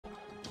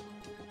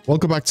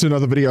Welcome back to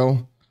another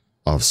video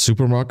of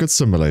Supermarket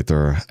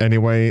Simulator.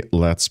 Anyway,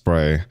 let's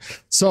pray.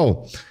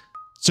 So,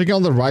 checking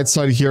on the right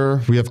side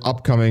here, we have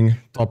upcoming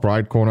top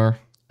right corner.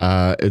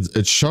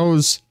 It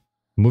shows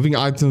moving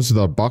items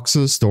without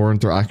boxes, store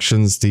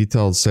interactions,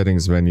 detailed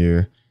settings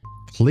menu,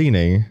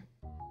 cleaning.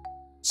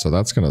 So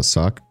that's gonna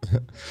suck.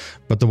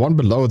 But the one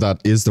below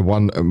that is the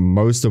one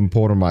most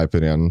important in my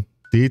opinion.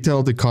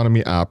 Detailed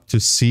economy app to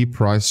see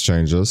price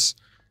changes,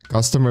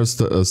 customer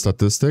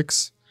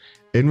statistics,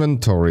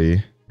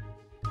 inventory.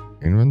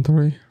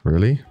 Inventory?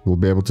 Really? We'll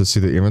be able to see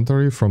the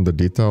inventory from the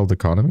detailed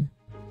economy.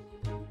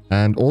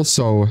 And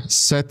also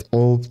set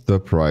all the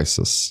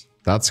prices.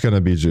 That's gonna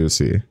be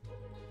juicy.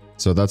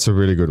 So that's a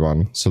really good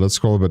one. So let's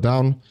scroll a bit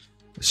down.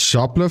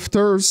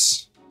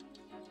 Shoplifters,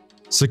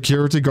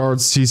 security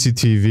guards,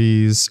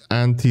 CCTVs,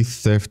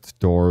 anti-theft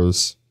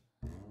doors,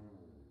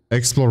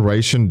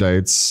 exploration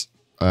dates.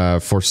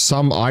 For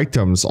some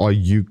items, are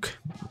you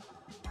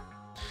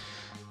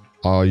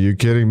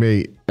kidding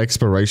me?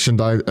 Expiration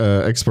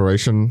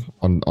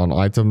on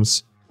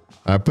items.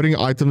 Putting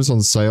items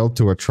on sale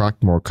to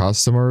attract more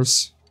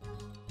customers.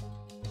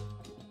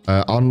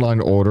 Online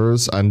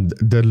orders and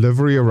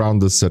delivery around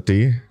the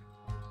city.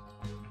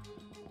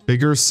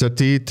 Bigger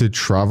city to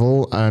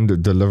travel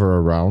and deliver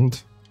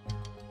around.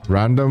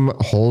 Random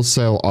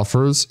wholesale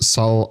offers.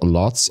 Sell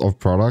lots of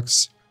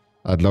products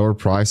at lower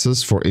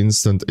prices for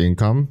instant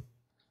income.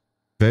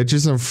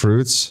 Veggies and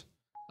fruits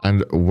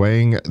and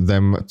weighing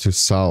them to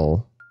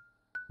sell.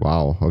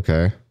 Wow,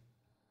 okay.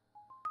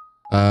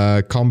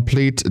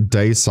 Complete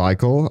day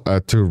cycle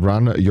to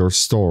run your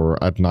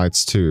store at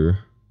nights too.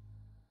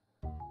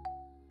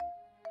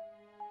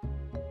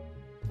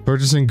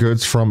 Purchasing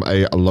goods from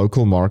a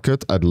local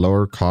market at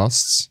lower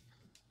costs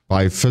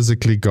by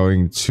physically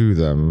going to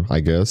them, I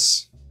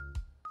guess.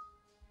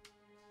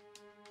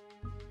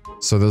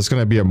 So there's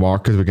going to be a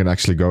market we can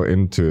actually go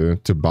into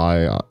to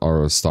buy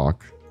our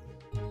stock.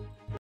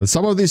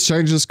 Some of these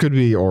changes could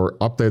be, or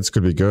updates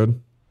could be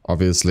good.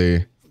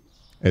 Obviously,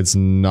 it's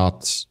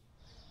not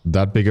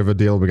that big of a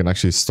deal. We can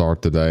actually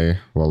start today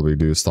while we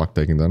do stock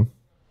taking then.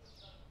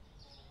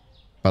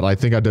 But I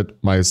think I did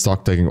my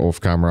stock taking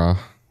off camera.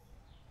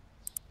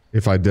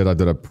 If I did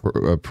a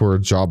poor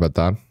job at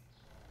that.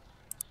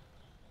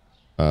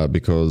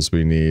 Because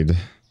we need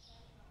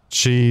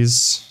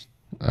cheese.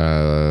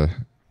 We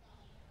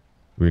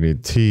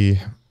need tea.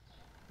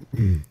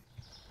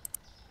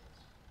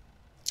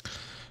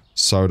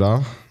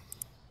 Soda.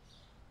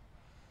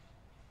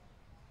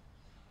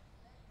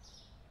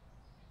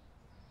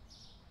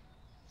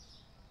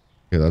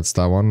 Okay, that's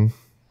that one.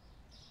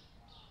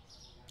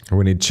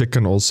 We need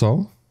chicken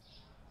also.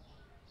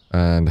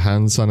 And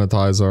hand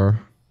sanitizer.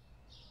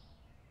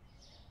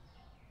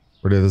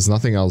 Really, there's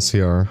nothing else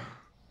here.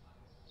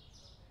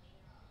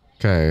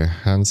 Okay,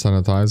 hand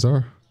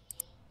sanitizer.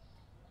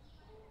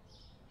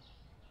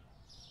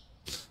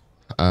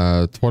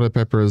 Toilet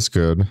paper is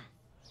good.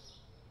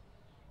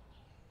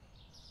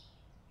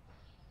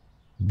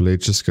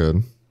 Bleach is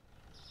good.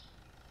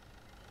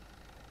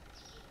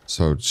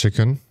 So,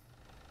 chicken.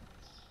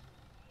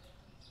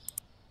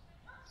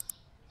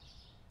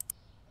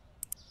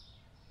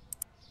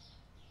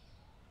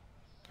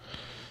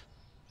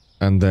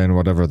 And then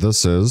whatever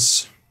this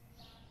is,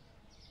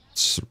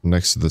 it's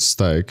next to the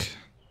steak.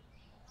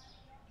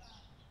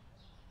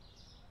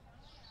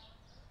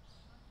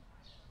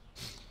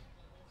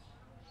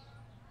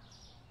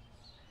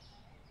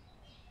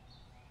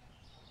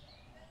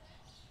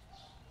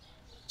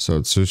 So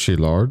it's sushi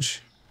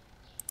large.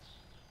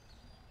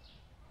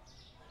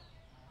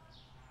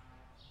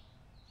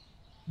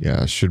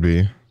 Yeah, it should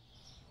be.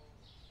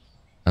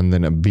 And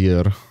then a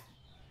beer.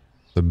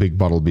 The big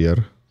bottle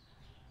beer.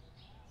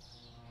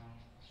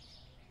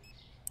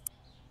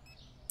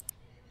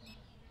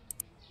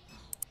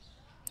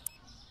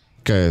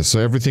 Okay, so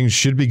everything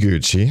should be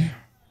Gucci.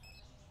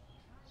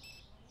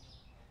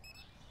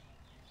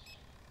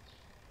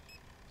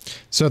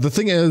 So the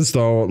thing is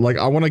though, like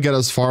I want to get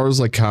as far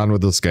as I can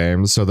with this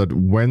game so that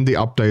when the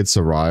updates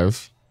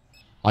arrive,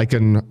 I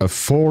can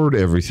afford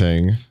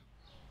everything,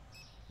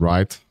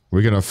 right?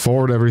 We can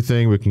afford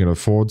everything. We can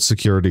afford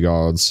security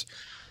guards.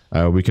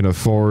 We can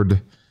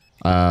afford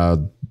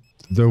the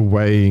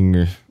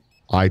weighing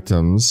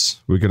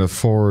items. We can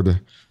afford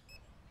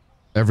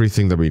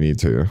everything that we need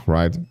to,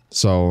 right?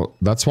 So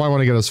that's why I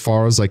want to get as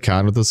far as I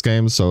can with this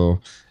game. So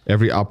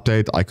every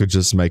update, I could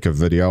just make a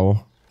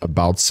video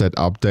about said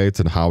update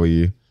and how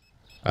we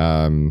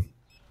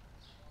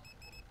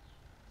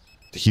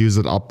use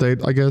that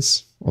update, I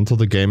guess, until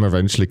the game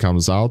eventually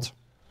comes out.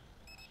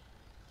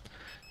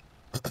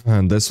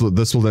 And this will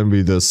then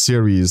be the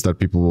series that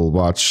people will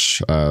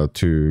watch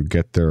to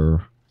get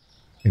their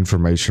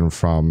information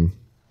from.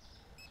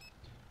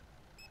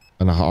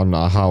 And on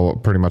how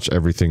pretty much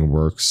everything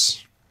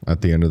works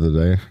at the end of the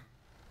day.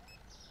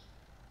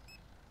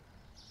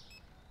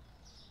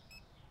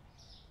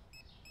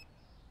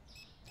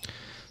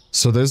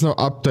 So there's no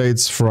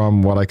updates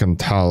from what I can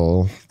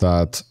tell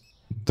that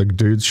the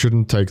dude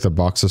shouldn't take the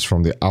boxes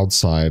from the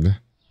outside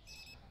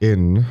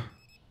in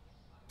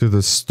to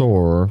the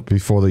store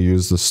before they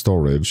use the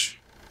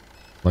storage.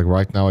 Like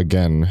right now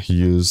again, he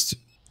used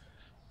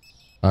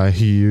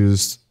the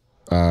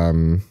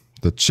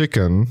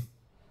chicken.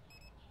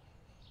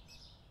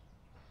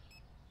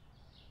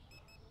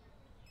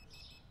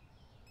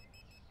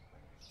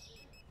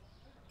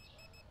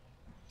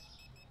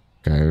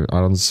 Okay, I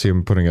don't see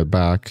him putting it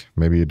back.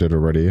 Maybe he did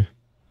already.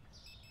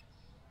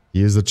 He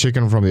used the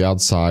chicken from the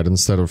outside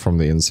instead of from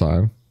the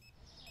inside.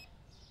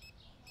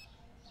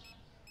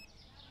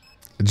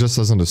 It just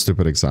isn't a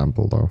stupid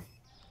example, though.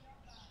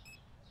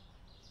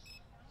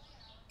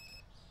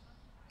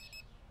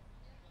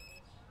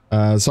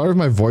 Sorry if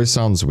my voice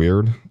sounds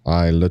weird.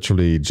 I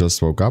literally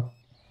just woke up.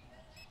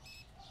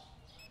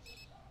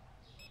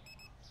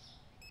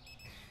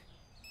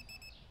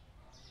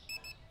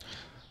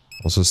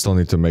 Also still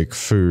need to make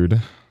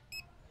food.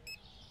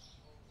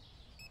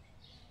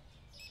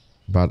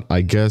 But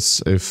I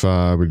guess if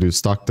we do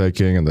stock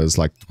taking and there's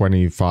like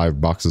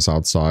 25 boxes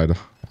outside,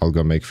 I'll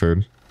go make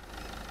food.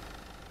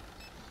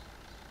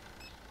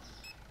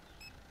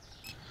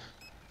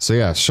 So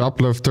yeah,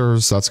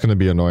 shoplifters, that's going to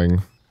be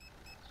annoying.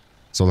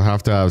 So they'll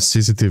have to have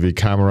CCTV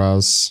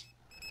cameras.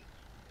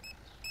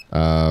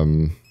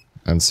 And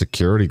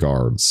security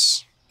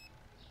guards.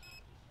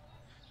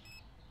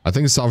 I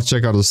think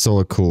self-checkout is still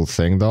a cool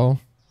thing though.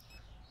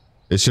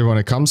 Issue when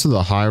it comes to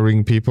the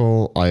hiring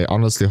people, I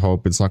honestly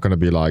hope it's not going to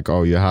be like,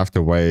 oh, you have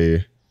to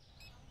weigh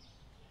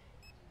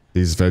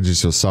these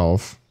veggies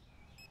yourself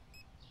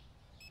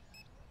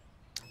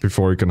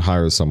before you can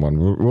hire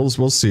someone.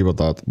 We'll see what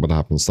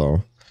happens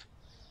though.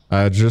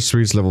 Just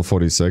reached level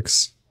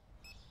 46.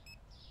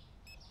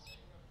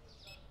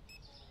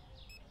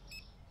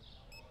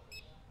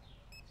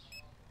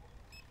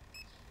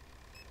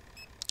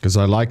 Because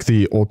I like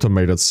the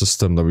automated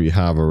system that we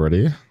have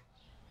already.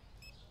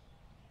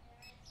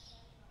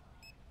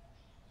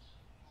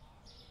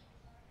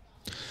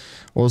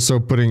 Also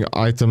putting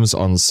items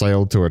on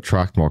sale to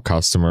attract more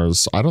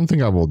customers. I don't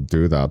think I will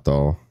do that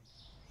though.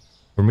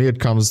 For me,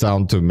 it comes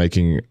down to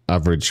making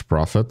average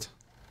profit.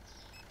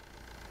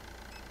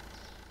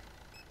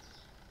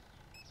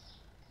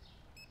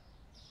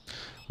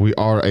 We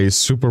are a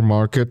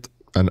supermarket,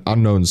 an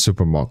unknown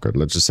supermarket,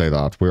 let's just say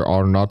that. We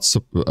are not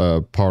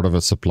part of a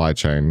supply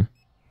chain.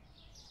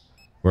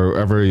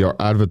 Wherever your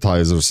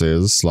advertisers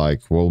is,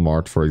 like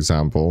Walmart, for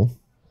example.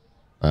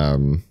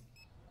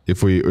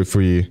 If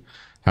we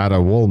had a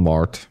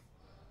Walmart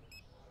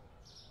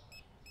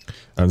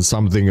and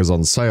something is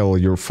on sale,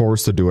 you're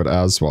forced to do it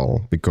as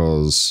well,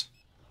 because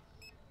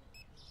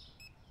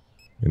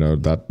you know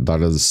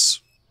that is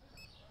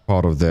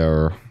part of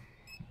their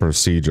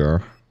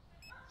procedure.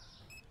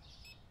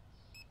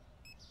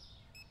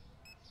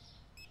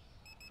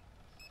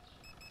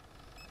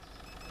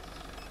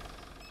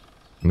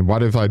 And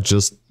what if I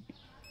just...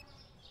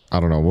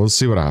 I don't know, we'll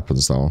see what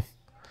happens though.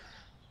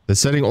 The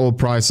setting all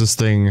prices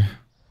thing,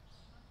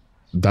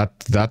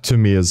 that to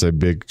me is a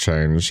big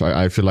change.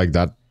 I feel like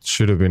that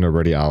should have been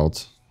already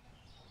out.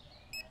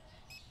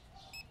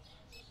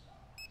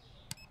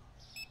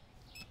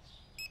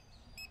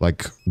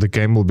 Like, the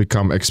game will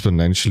become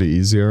exponentially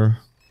easier.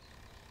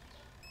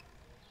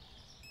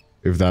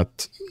 If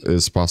that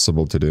is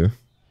possible to do.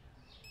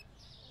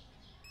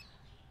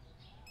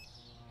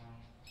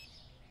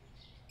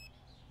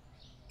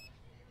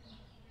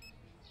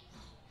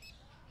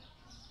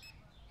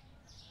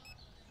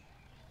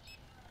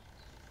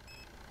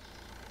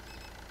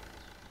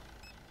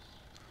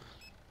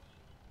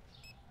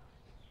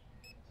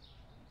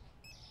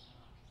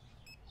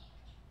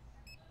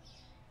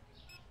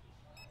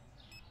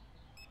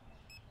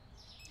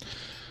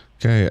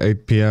 Okay,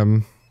 8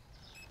 PM.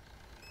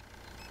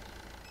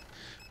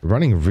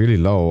 Running really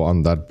low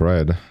on that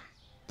bread.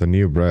 The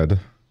new bread.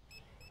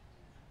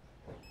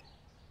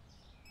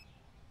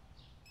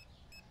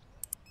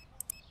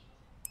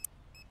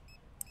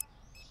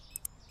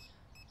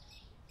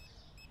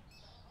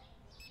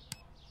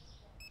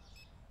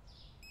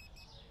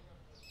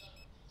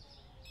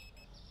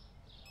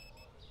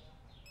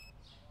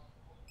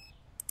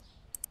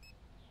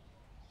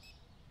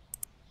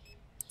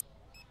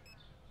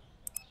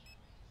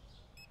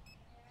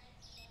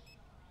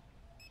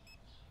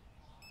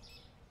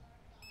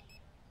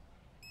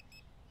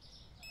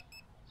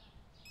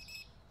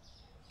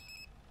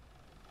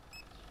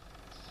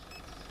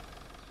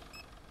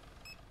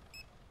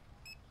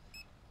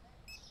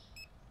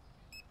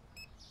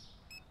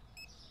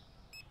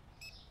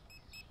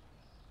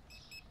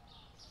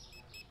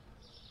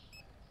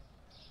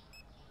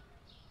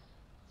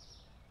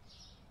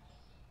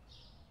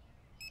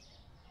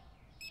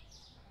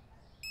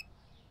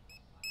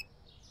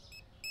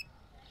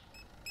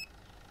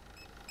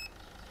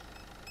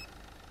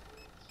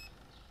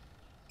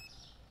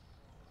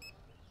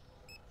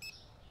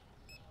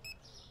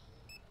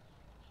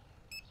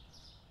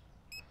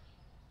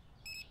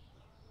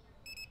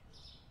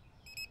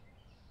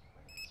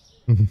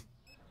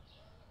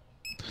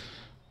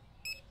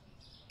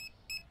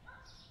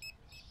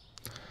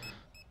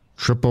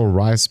 Triple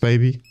rice,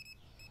 baby.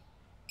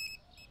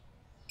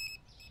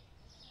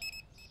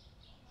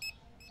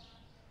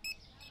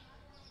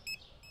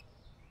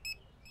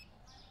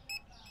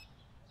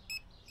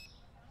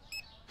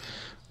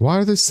 Why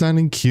are they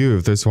standing queue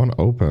if there's one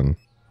open?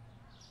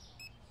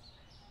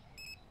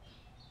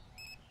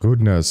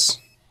 Goodness.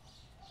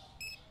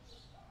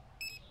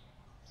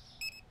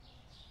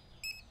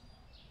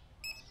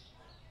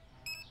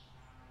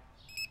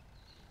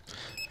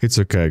 It's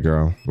okay,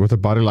 girl. With a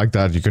body like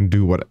that, you can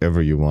do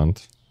whatever you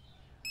want.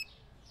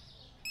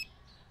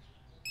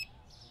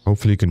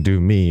 Hopefully you can do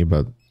me,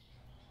 but...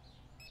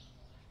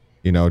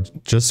 You know,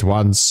 just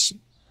once.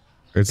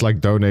 It's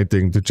like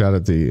donating to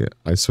charity,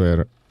 I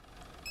swear.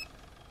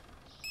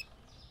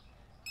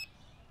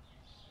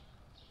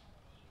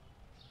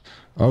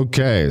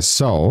 Okay,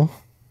 so...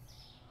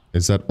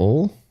 Is that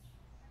all?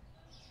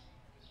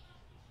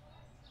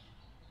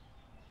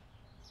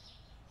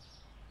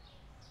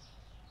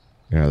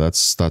 Yeah,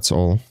 that's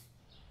all.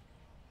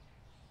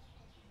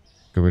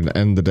 Going to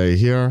end the day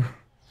here.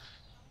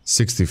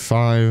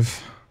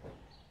 65.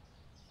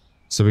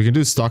 So we can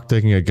do stock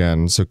taking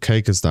again. So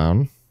cake is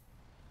down.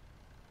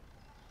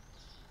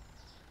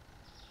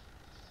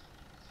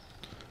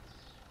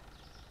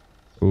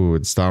 Ooh,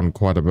 it's down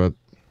quite a bit.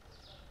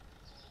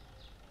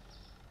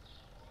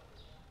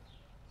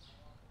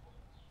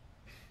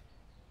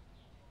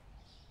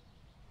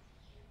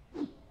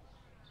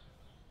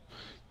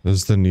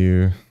 There's the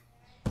new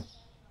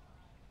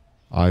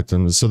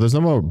items. So there's no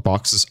more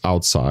boxes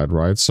outside,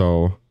 right?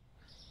 So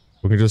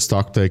we can just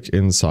stock take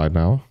inside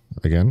now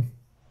again.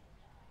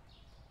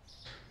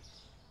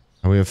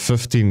 And we have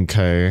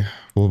 15k.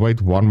 We'll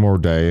wait one more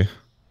day.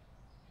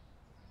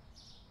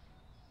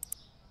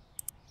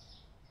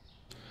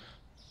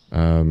 I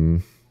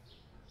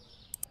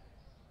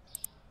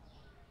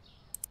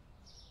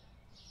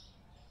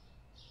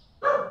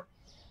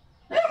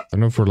don't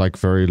know if we're like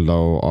very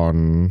low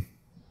on...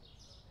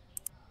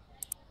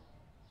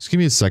 Just give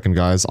me a second,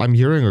 guys. I'm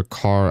hearing a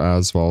car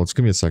as well. Just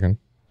give me a second.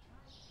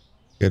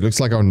 It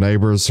looks like our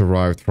neighbors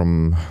arrived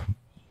from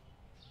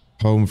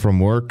home from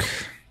work.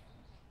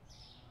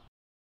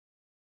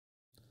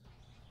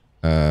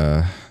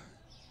 Okay,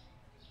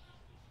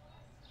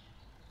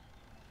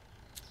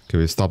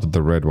 we stopped at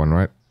the red one,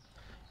 right?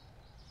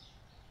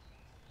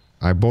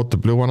 I bought the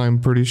blue one, I'm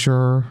pretty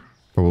sure.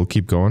 But we'll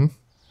keep going.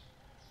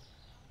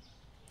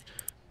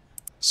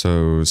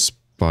 So,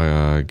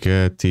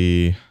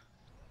 spaghetti...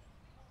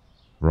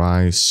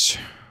 rice...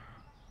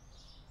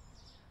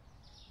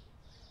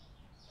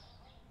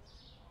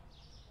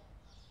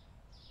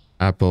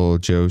 apple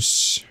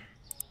juice...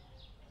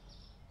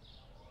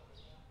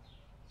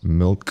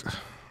 milk...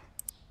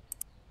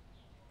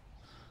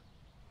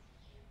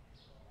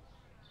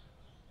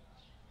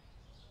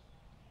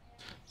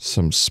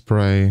 some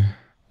spray...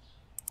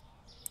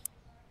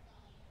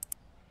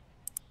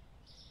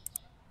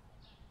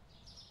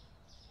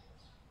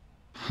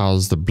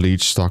 How's the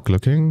bleach stock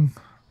looking?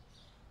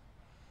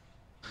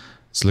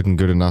 It's looking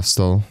good enough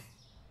still.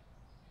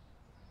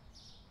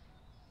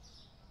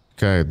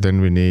 Okay,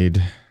 then we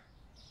need...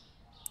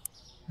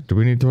 Do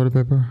we need toilet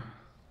paper?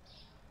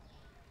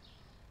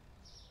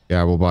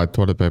 Yeah, we'll buy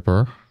toilet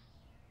paper.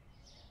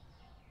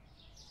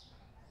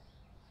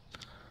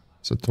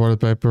 So toilet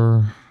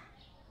paper...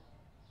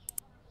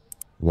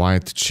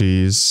 white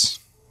cheese...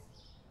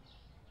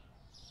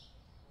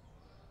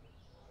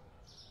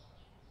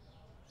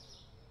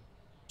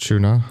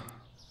 tuna.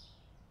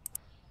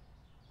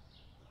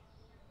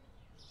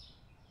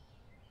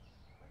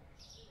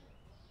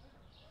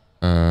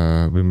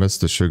 We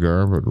missed the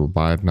sugar, but we'll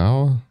buy it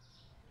now.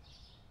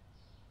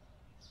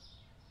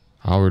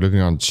 How are we looking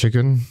on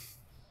chicken?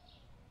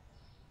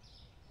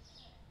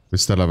 We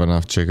still have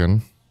enough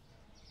chicken.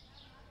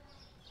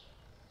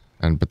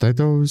 And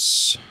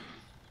potatoes.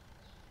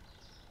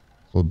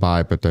 We'll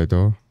buy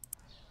potato.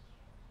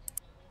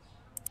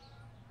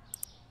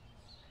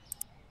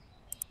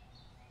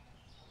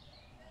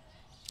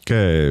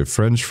 Okay,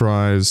 French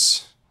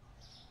fries.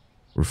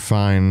 We're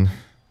fine.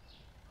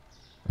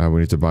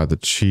 We need to buy the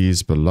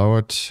cheese below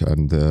it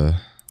and the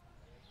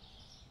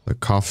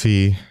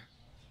coffee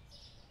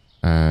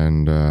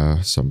and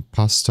some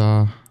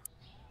pasta.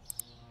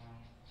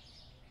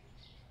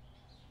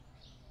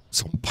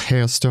 Some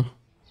pasta.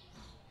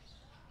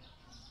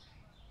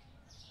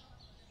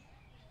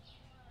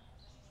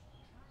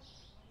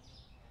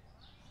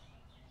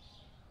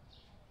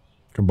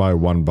 Can buy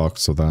 1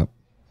 box of that.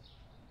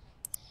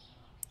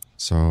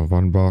 So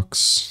 1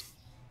 box.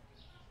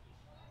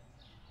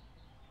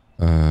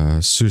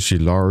 Sushi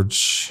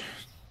large.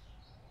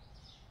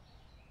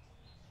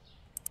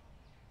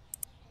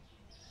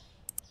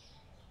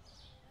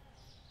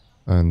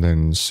 And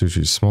then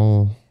sushi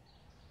small.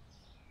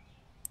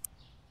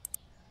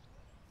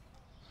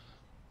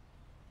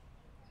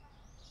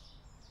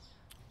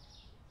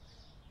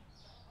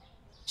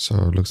 So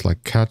it looks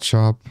like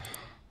ketchup.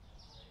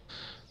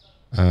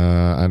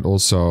 And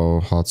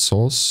also hot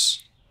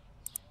sauce.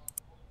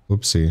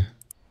 Oopsie.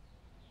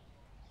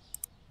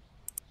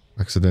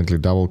 Accidentally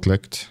double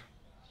clicked.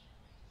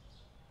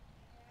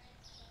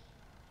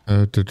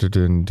 Okay,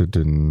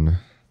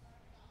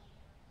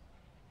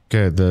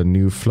 the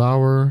new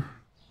flour.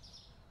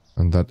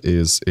 And that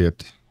is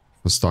it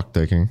for stock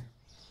taking.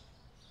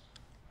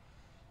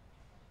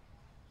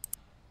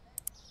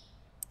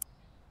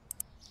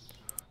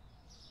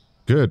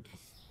 Good.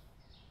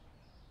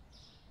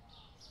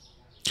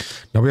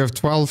 Now we have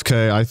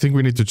 12k. I think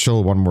we need to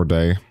chill one more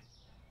day.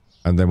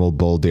 And then we'll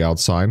build the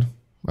outside.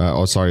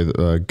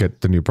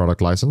 Get the new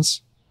product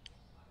license.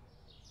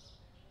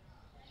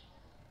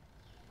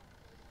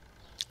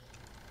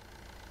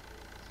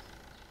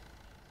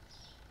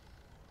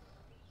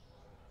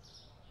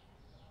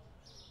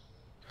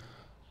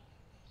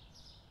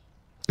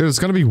 Dude, it's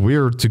gonna be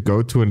weird to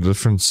go to a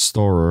different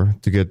store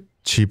to get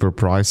cheaper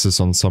prices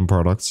on some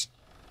products.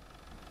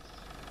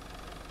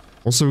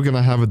 Also, we're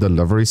gonna have a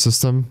delivery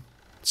system.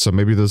 So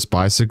maybe this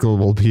bicycle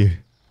will be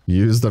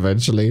used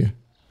eventually.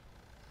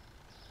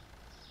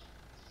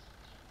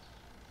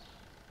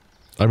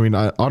 I mean,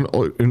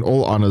 in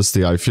all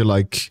honesty, I feel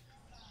like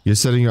you're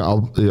setting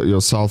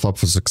yourself up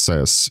for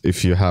success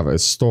if you have a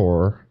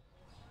store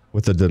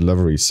with a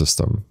delivery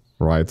system,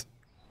 right?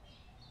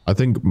 I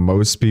think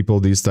most people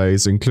these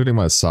days, including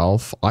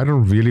myself, I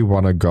don't really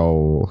want to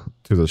go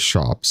to the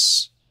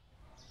shops.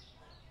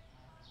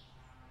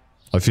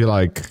 I feel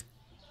like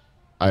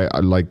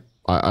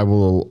I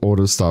will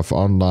order stuff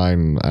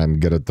online and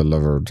get it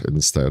delivered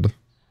instead.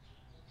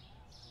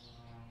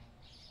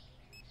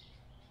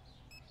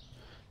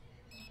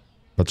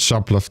 But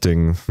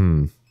shoplifting,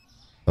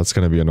 that's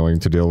going to be annoying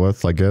to deal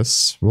with, I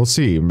guess. We'll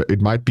see.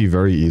 It might be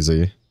very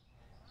easy.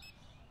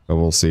 But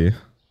we'll see.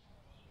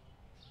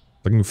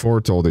 Looking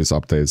forward to all these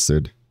updates,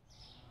 dude.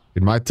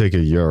 It might take a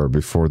year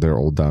before they're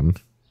all done.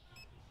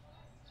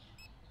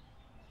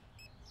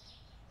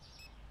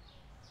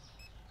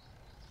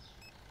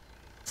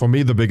 For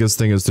me, the biggest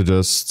thing is to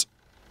just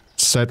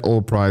set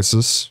all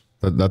prices.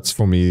 That's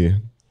for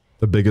me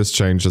the biggest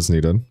change that's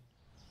needed.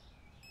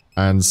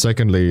 And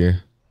secondly,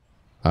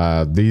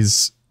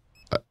 these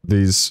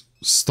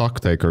stock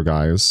taker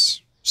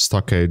guys,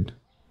 stockade,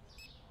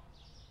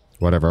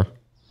 whatever,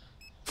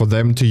 for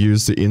them to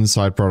use the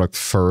inside product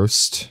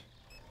first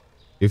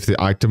if the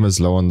item is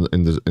low in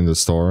the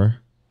store,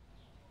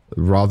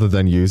 rather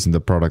than using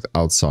the product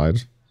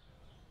outside.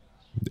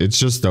 It's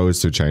just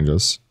those two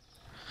changes.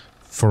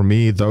 For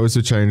me, those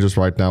two changes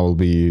right now will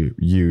be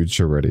huge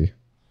already.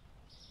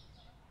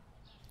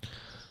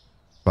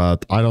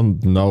 But I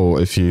don't know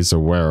if he's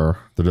aware,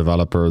 the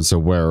developer is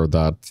aware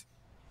that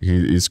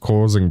he is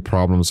causing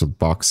problems with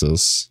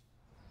boxes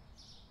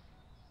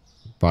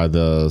by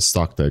the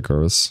stock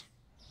takers.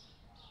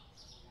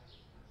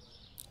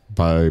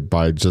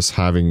 By just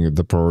having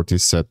the priority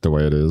set the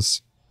way it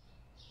is.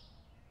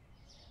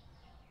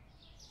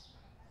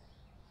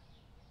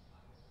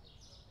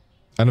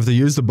 And if they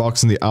use the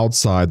box on the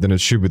outside, then it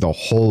should be the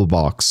whole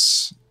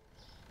box.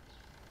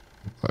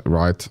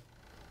 Right?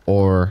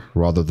 Or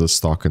rather the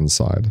stock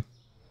inside.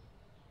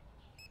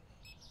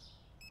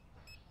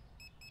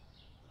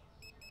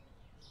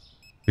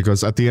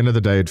 Because at the end of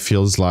the day, it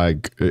feels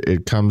like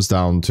it comes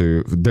down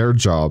to their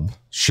job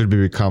should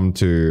become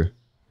to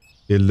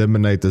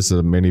eliminate as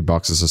many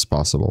boxes as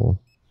possible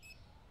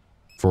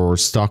for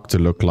stock to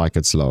look like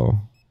it's low.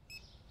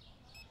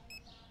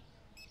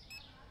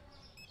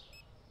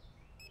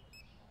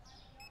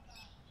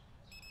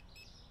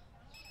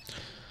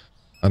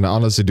 And I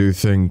honestly do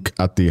think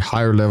at the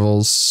higher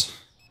levels,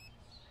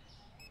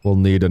 we'll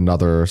need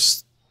another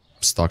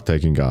stock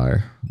taking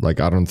guy. Like,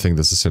 I don't think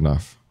this is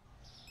enough.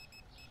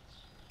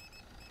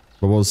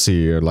 But we'll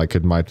see. Like,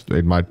 it might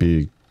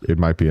be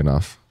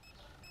enough.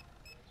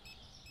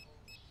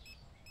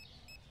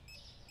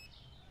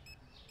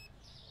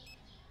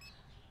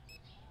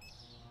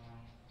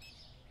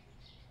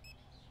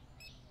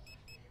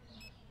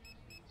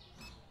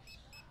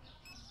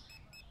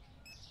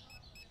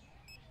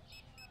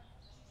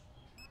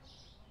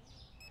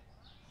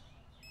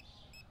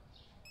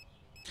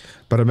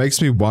 But it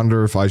makes me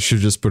wonder if I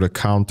should just put a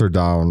counter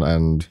down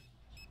and,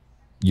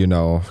 you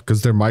know,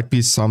 because there might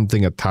be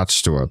something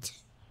attached to it.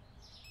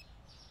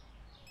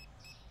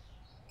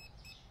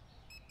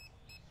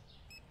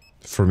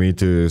 For me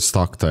to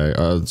stock take,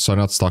 so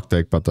not stock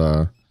take, but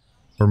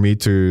for me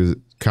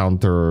to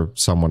counter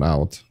someone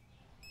out.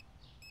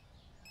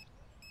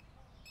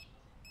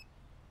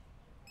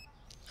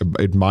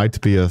 It might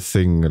be a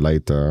thing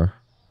later.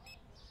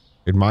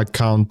 It might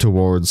count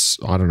towards,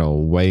 I don't know,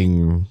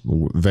 weighing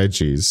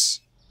veggies.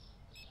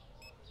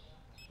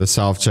 The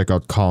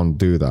self-checkout can't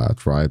do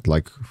that, right?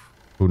 Like,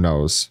 who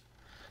knows?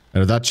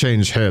 And if that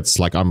change hits,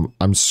 like,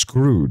 I'm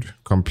screwed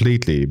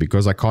completely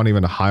because I can't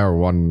even hire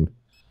one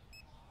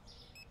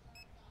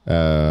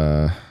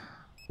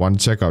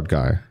checkout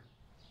guy.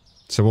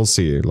 So we'll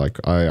see. Like,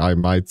 I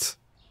might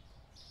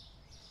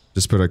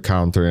just put a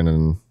counter in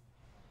and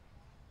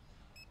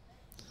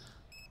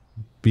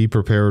be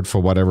prepared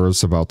for whatever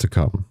is about to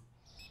come.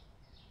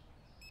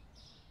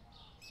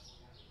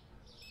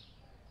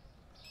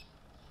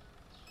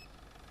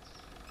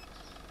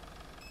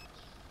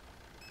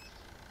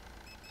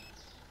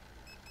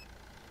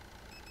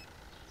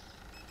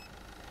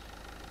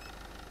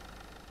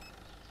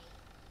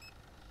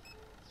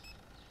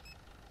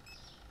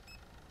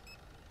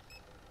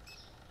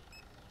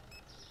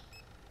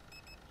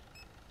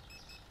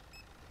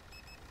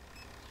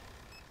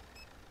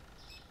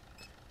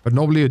 But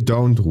normally you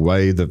don't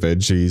weigh the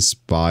veggies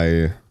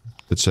by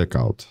the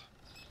checkout.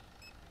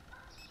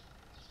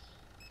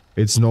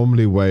 It's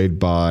normally weighed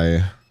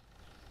by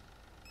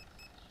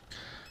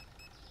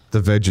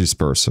the veggies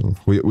person.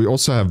 We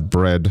also have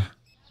bread.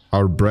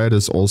 Our bread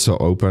is also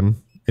open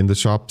in the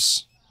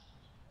shops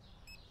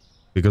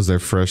because they're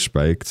fresh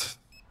baked,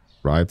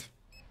 right?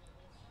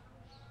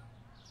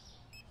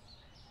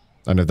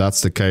 And if that's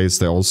the case,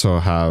 they also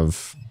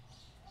have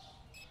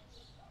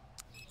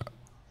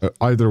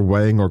either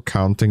weighing or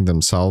counting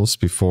themselves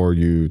before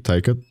you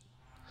take it.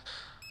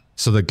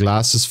 So the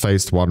glass is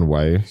faced one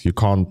way. You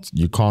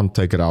can't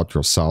take it out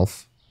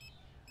yourself.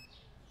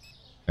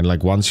 And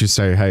like once you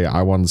say, hey,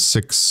 I want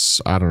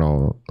 6, I don't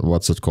know,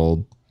 what's it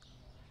called?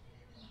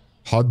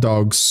 Hot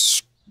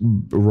dogs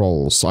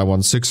rolls. I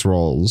want 6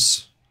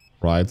 rolls,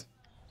 right?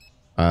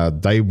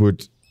 They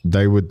would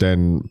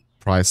then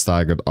price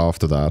tag it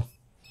after that.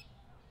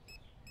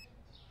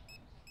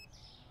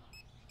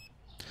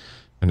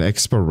 And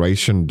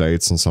expiration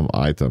dates on some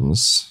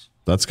items.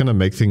 That's gonna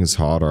make things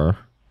harder.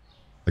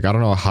 Like, I don't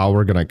know how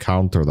we're gonna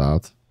counter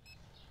that.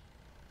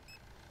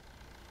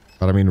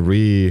 But I mean,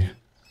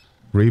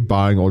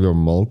 rebuying all your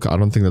milk, I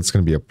don't think that's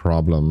gonna be a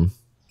problem.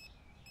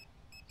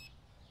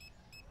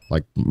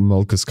 Like,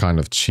 milk is kind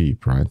of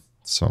cheap, right?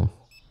 So.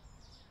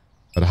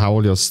 But how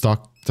will your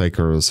stock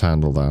takers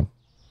handle that?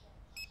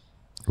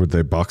 Would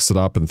they box it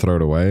up and throw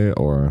it away,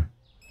 or...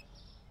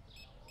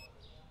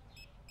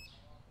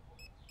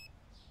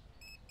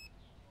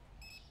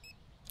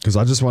 Because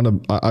I just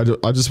want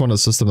I just want a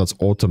system that's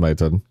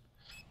automated,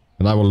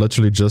 and I will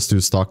literally just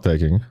do stock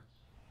taking.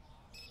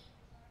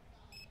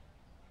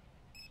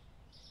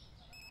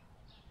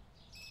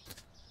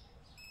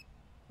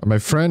 My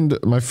friend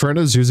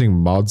is using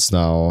mods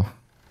now.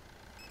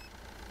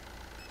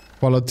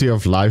 Quality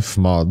of life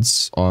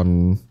mods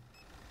on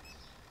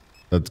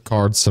that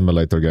card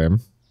simulator game,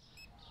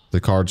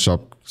 the card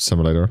shop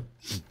simulator.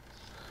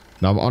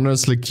 Now I'm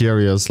honestly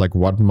curious, like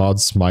what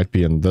mods might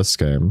be in this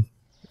game.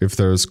 If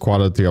there's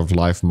quality of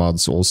life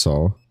mods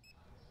also.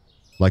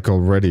 Like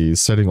already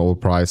setting all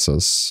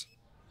prices.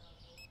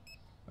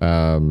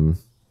 I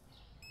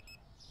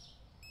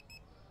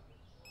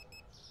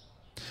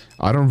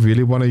don't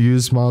really want to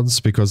use mods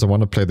because I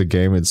want to play the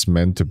game it's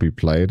meant to be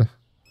played.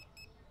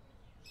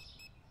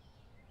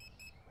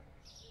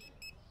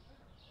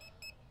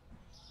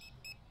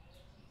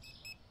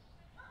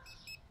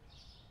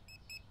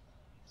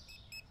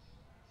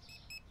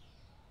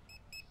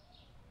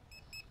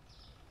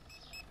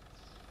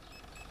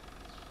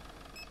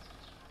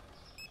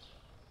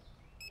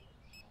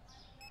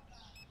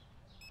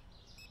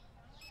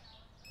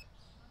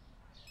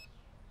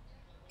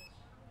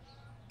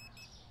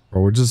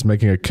 Or we're just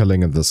making a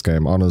killing in this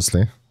game,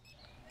 honestly.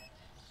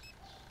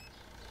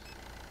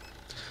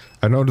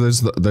 I know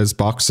there's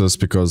boxes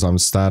because I'm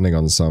standing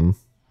on some.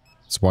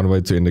 It's one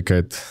way to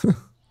indicate.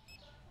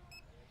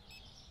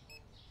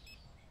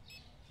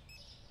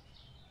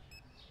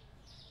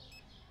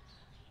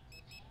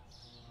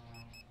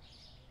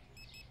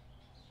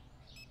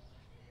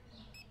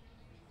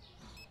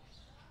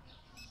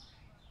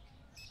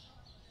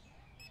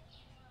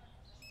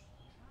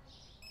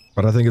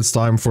 But I think it's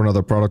time for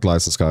another product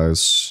license,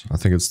 guys. I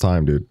think it's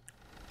time, dude.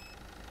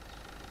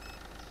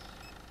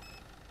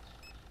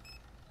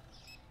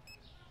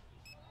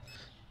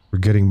 We're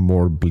getting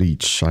more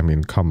bleach. I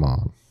mean, come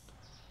on.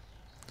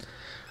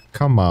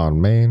 Come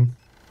on, man.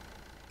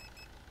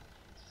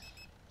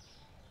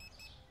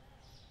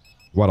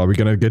 What, are we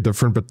gonna get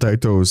different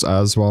potatoes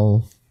as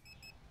well?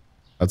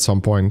 At some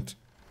point?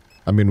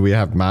 I mean, we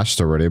have mashed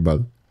already,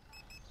 but...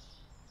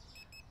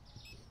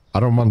 I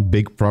don't want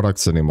big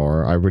products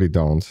anymore. I really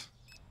don't.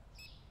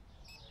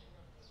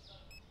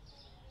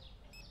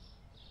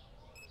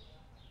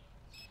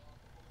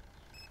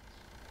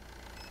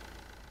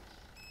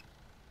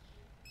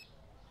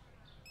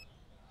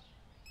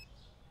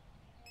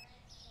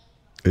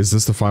 Is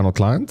this the final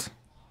client?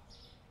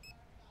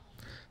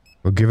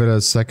 We'll give it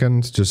a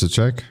second just to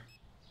check.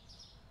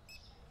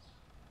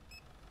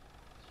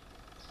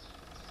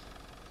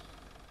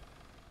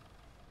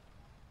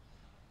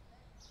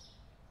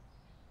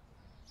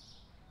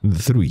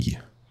 Three,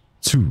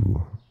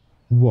 two,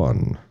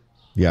 one.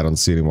 Yeah, I don't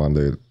see anyone,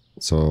 dude.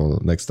 So,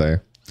 next day.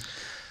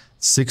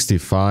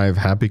 65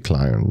 happy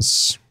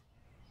clients.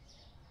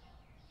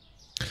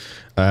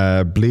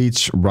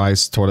 Bleach,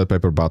 rice, toilet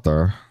paper,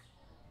 butter.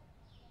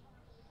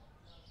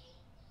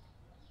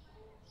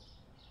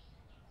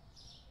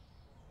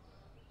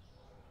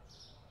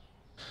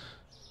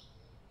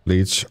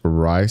 Bleach,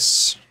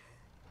 rice.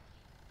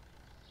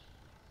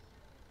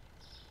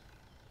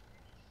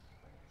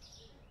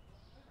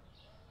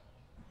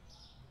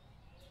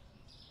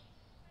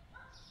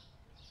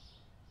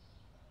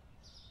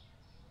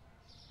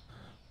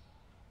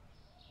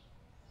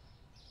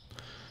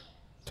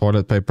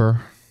 Toilet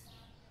paper.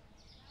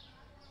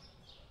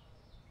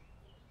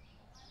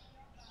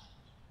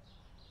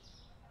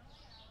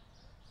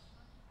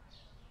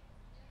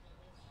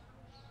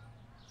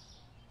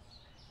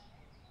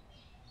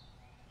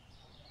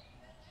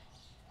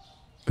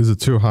 Is it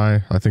too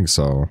high? I think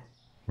so.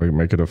 We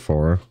make it a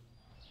 4.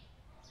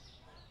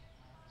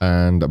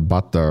 And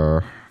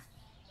butter.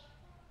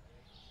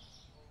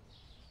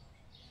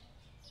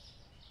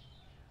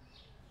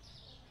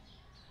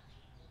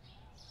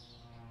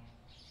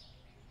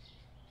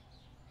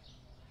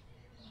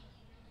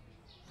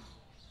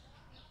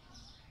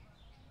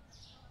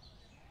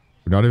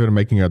 We're not even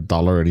making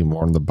 $1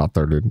 anymore on the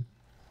butter, dude.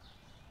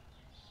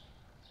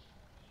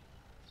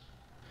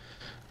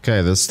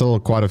 Okay, there's still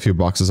quite a few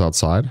boxes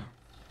outside.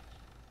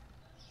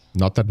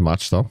 Not that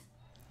much, though.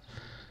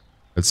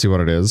 Let's see what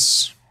it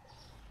is.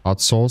 Hot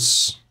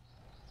sauce.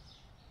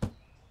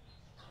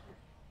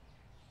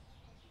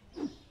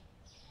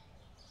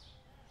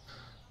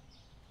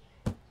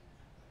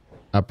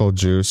 Apple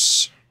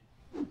juice.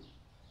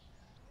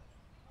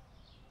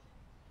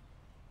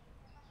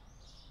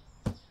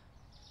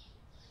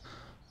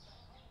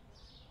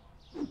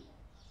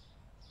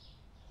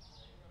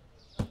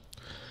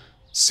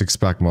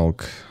 Six-pack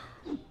milk.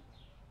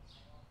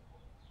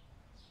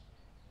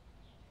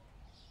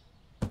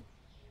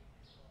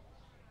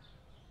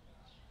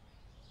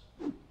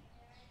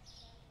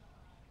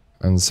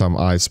 And some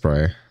eye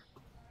spray.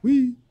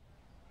 Whee!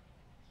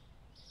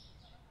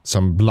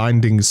 Some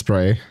blinding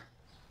spray.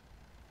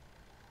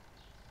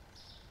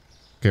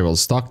 Okay, we'll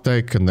stock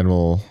take and then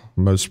we'll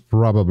most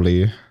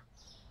probably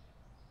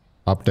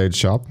update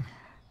shop.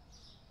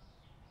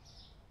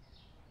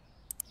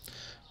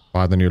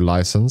 Buy the new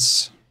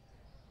license.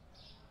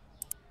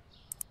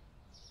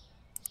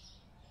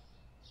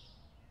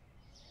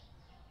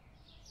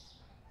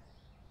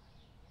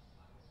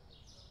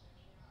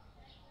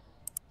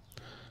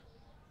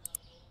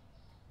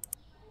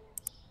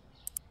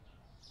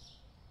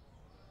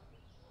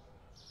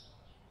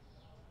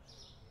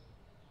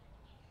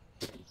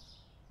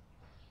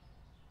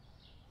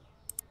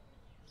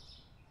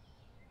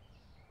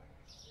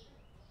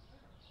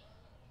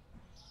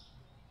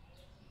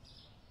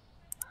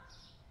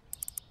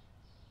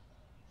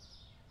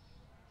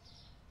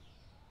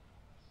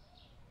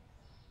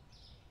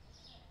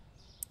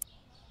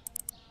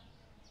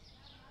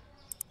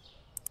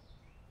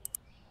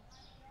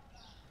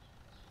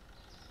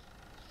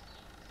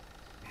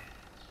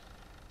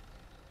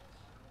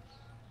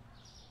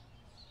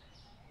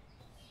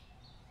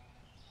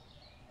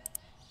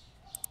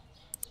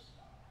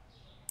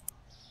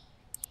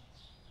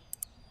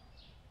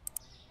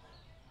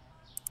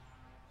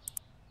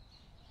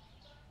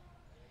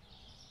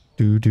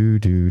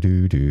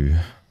 Do.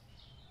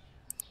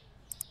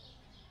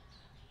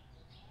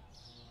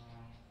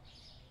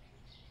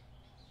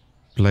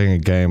 Playing a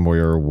game where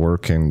you're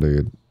working,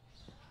 dude.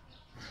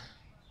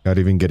 Not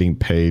even getting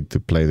paid to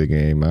play the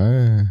game.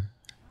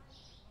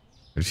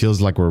 It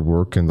feels like we're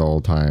working the whole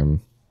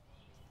time.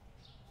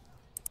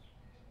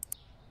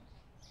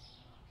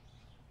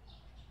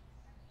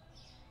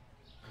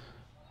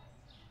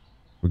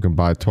 We can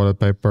buy toilet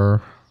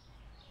paper.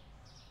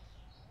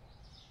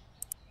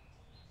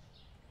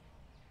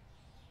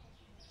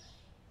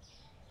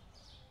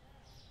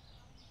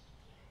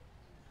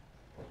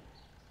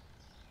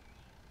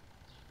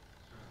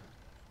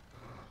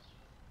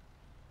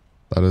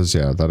 That is,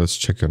 yeah, that is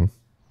chicken.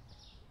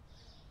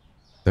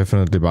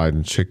 Definitely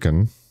buying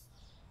chicken.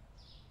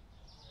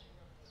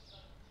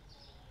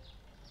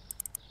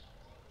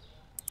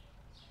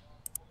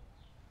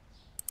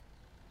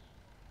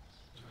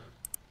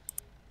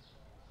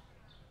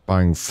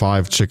 Buying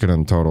 5 chicken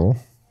in total.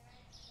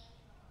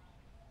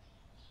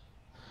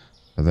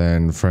 And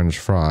then French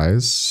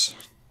fries.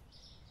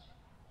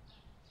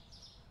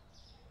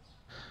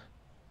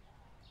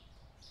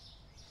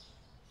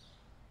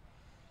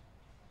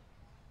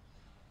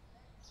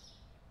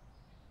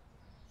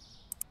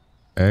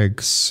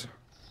 Eggs.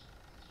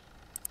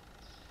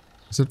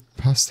 Is it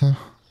pasta?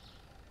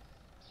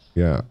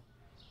 Yeah.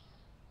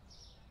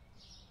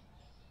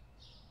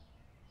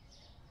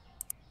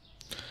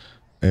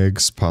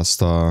 Eggs,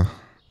 pasta.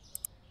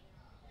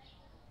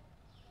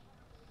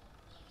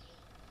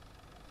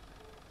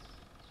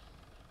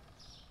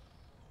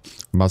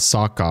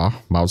 Mausaka.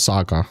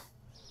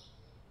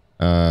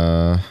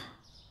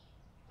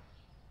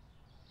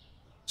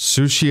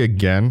 Sushi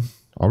again?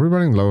 Are we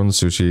running low on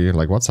sushi?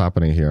 Like, what's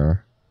happening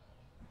here?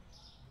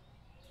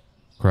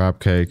 Crab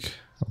cake.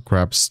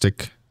 Crab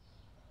stick.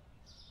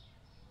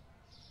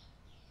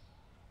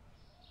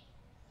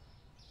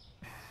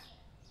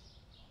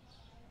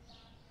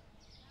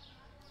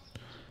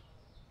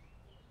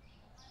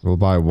 We'll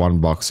buy 1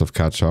 box of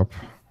ketchup.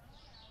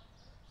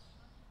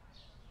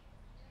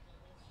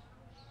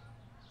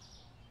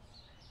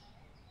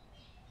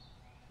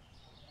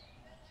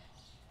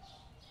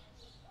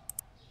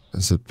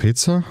 Is it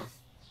pizza?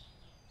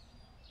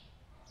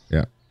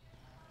 Yeah.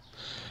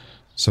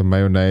 So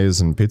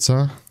mayonnaise and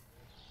pizza.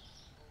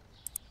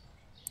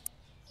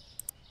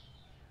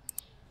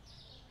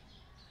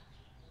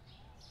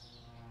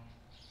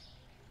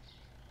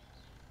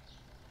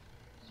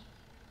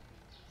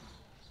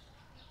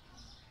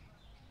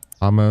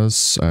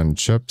 Hummus and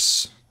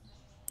chips.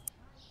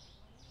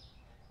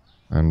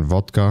 And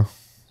vodka.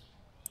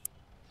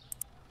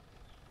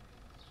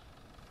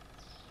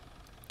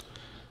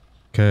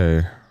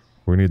 Okay,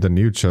 we need the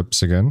new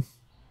chips again.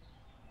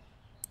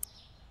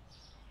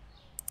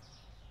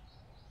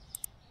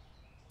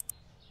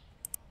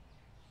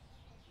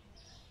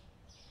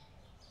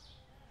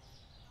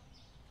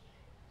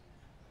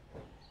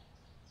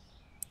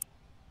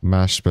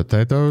 Mashed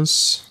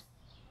potatoes.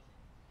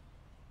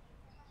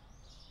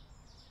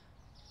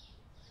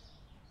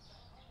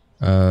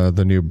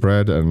 The new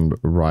bread and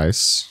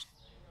rice.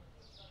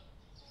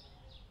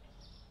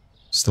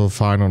 Still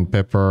fine on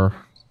pepper.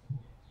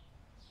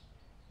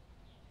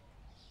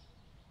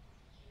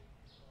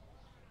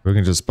 We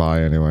can just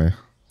buy anyway.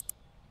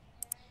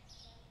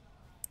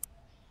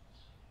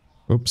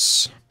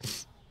 Oops.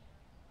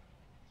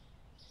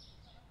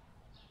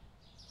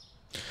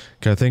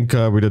 Okay, I think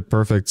we did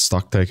perfect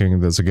stock taking.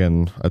 There's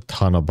again a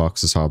ton of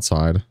boxes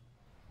outside.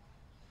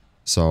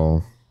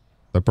 So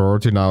the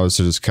priority now is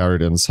to just carry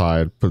it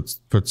inside,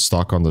 put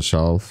stock on the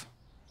shelf.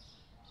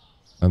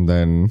 And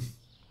then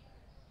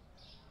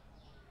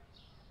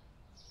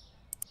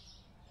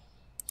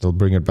they'll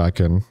bring it back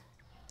in.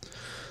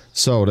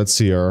 So let's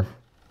see here.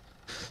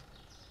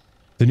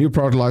 The new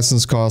product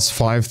license costs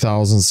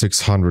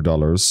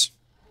 $5,600.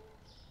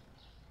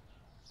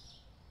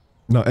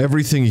 Now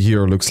everything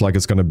here looks like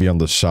it's going to be on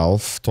the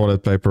shelf.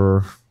 Toilet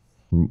paper,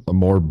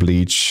 more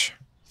bleach,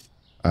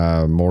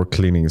 more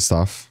cleaning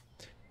stuff.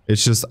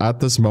 It's just at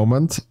this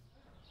moment,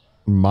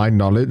 my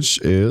knowledge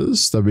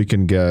is that we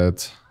can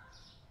get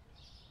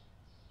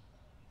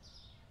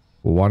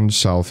one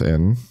shelf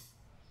in.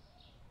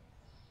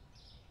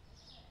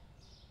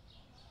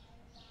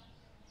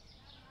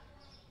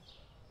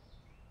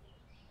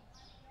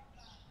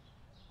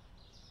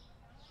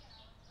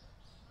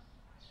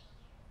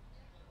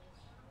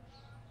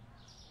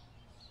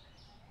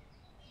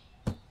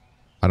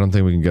 I don't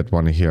think we can get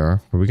one here,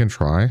 but we can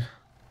try.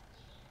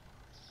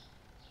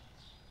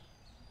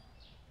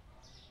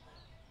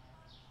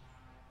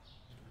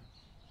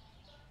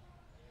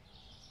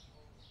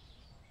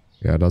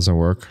 Yeah, it doesn't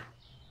work.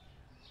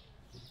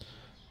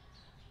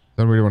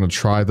 Don't really want to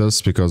try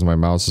this because my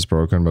mouse is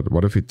broken, but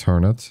what if we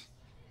turn it?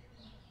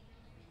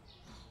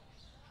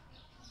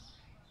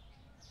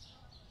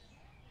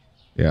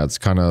 Yeah, it's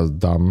kind of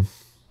dumb.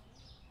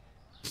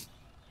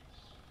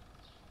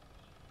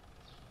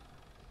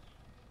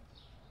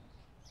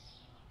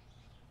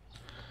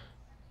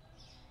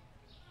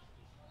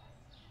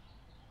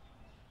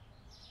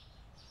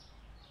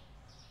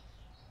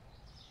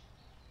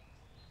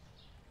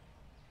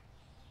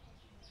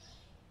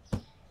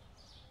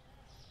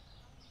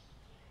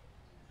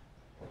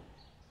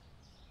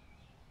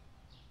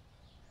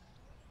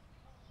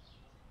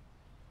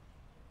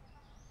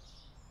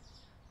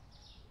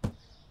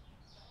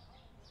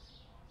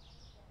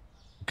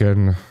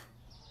 Again.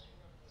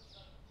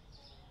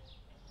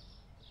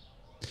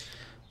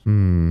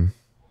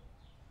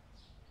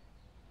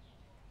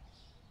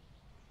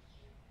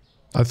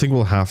 I think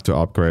we'll have to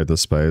upgrade the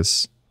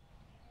space.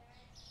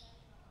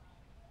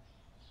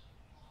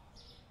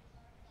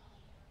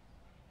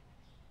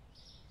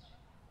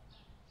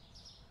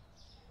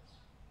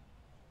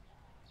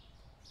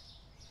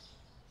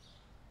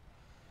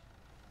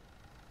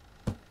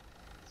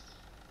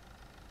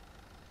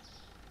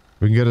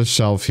 We can get a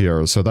shelf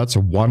here, so that's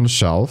one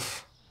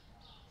shelf.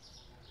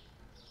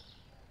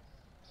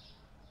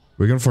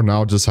 We can for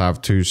now just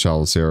have two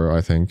shelves here,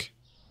 I think.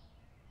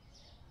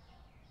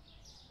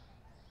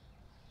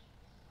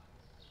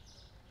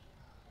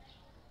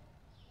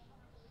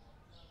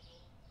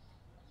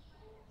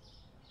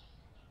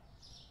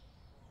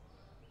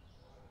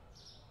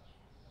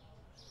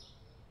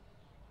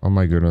 Oh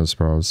my goodness,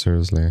 bro,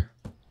 seriously.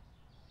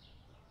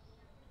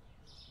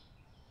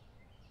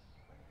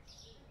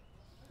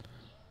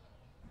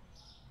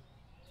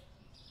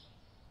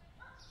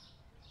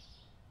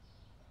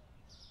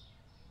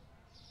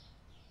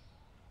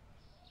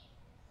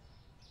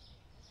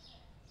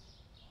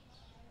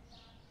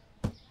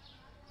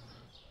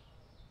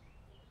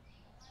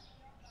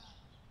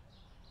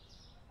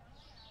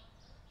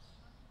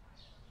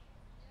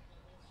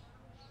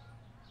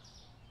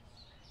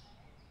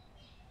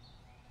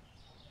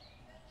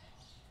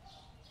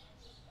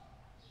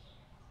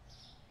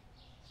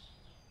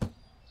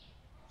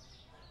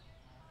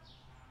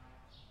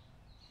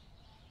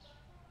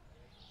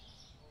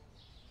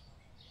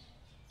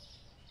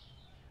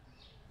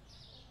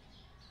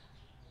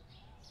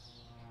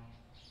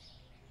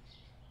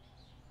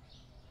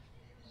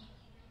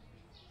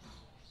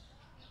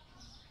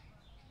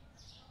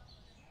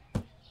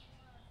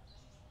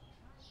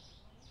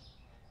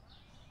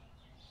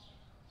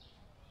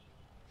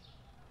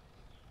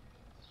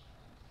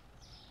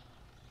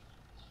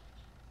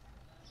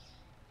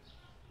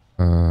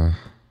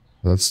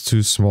 That's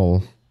too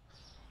small.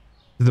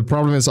 The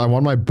problem is I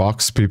want my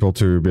box people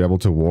to be able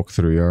to walk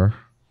through here.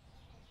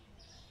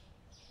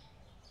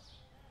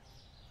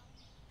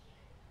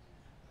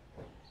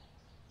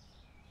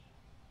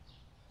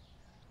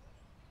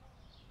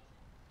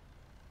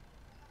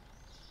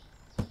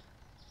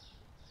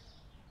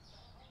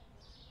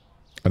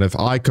 And if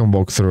I can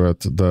walk through it,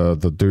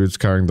 the dudes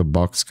carrying the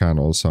box can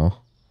also.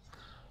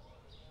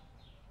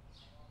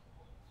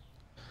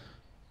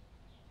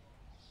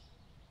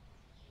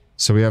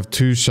 So we have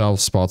 2 shelf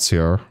spots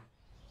here.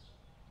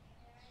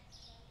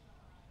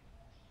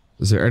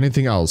 Is there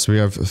anything else? We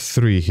have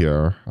 3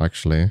 here,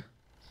 actually.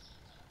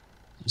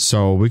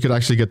 So we could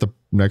actually get the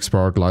next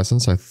product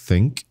license, I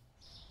think.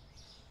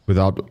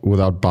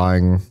 Without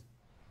buying...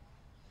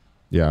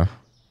 Yeah,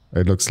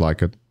 it looks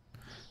like it.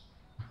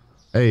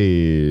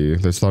 Hey,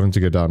 they're starting to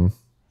get done.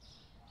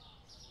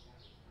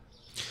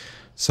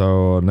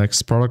 So,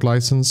 next product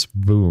license,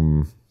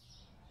 boom.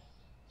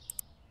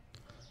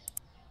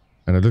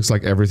 And it looks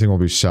like everything will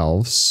be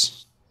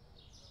shelves.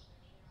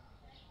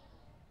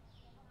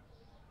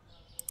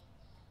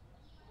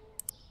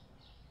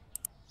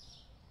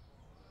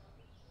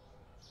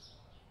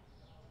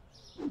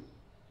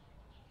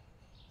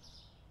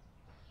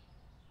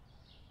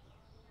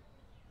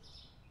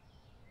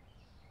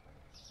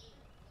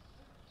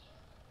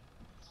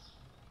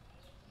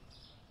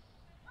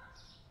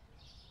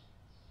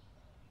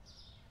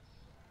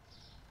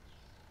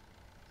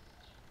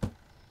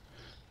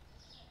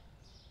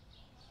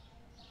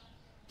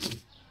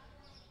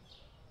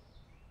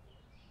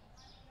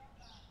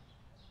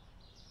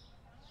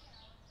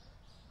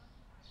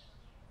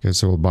 Okay,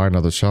 so we'll buy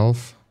another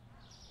shelf.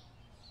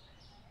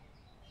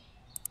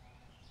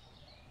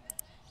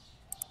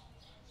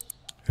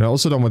 I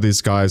also don't want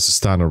these guys to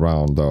stand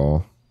around,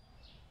 though.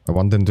 I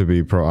want them to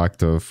be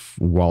proactive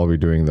while we're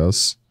doing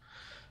this.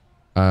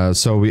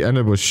 So we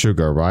ended with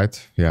sugar,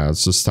 right? Yeah,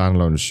 it's just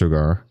standalone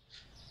sugar.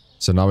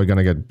 So now we're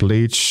gonna get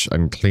bleach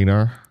and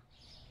cleaner.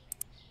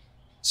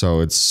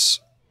 So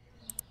it's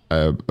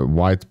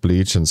white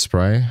bleach and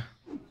spray.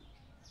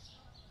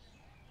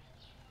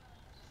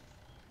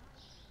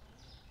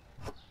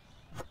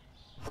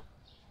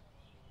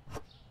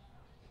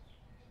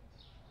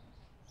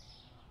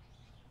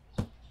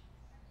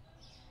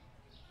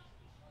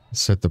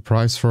 Set the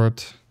price for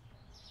it.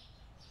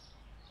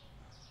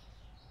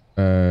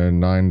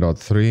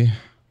 9.3.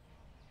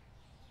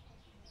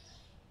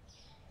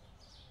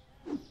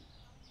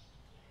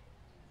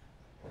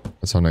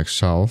 That's our next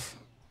shelf.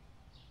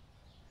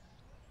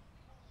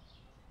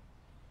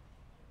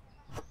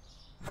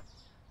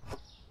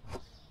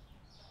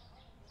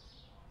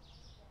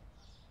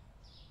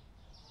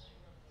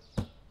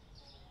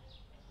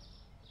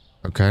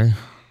 Okay.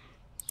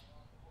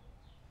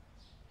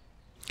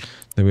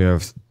 Then we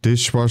have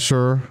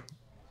dishwasher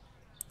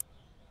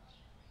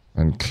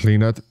and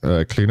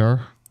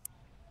cleaner.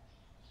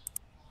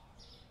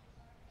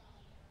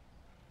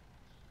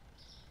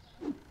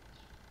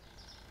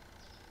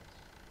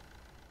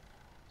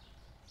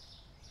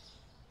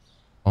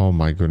 Oh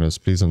my goodness,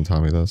 please don't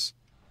tell me this.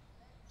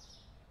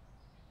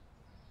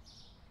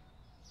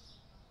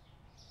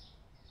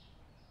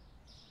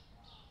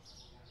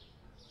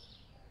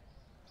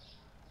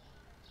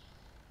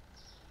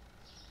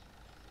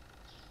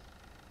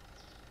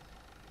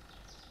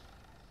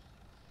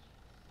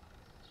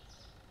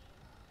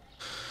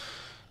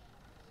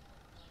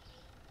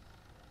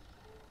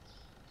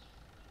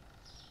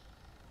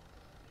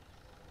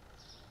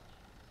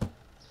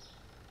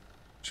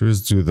 Should we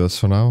just do this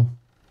for now?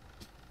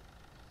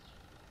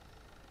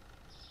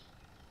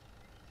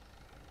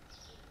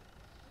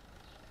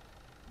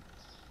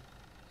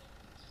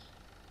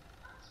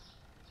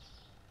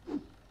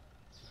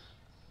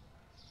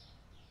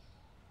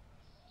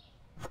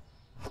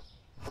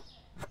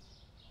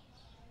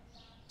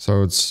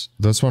 So it's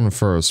this one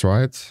first,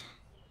 right?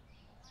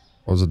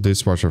 Or was it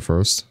dishwasher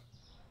first?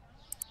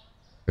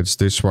 It's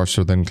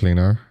dishwasher, then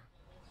cleaner.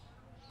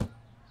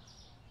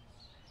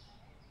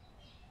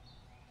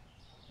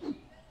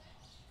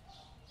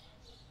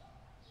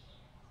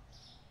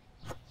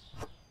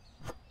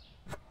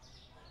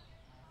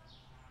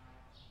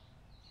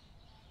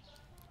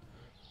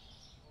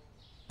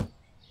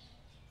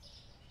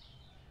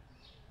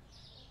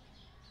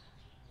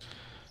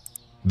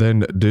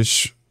 Then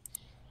dish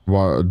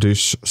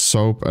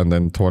soap and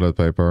then toilet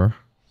paper.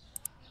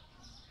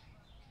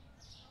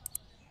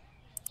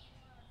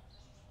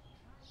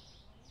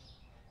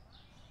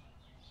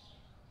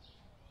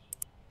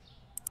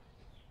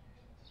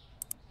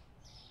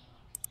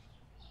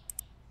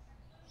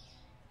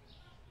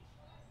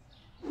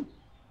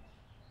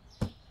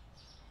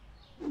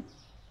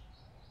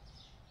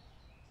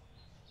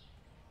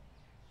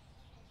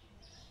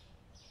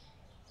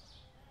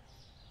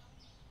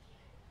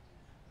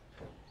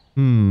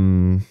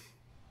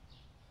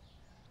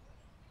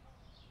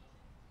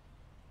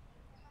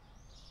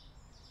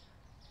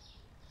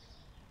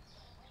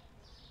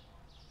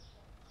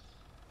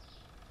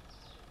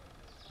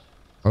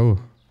 Oh.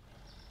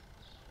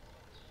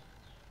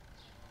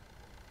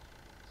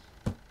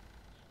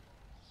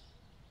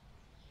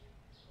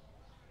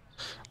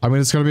 I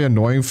mean, it's gonna be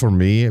annoying for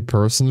me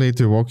personally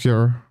to walk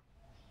here.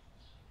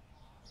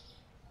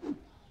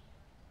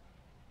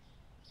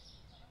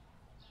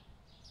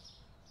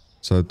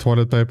 So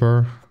toilet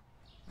paper.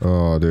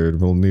 Oh,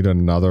 dude, we'll need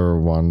another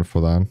one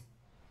for that.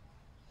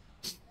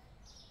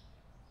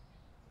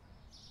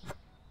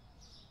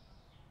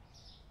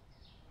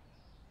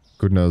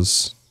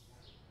 Goodness.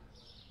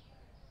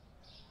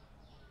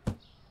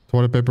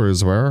 Toilet paper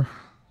is where?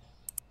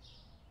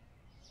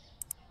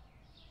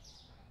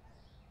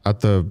 at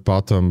the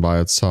bottom by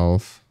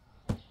itself.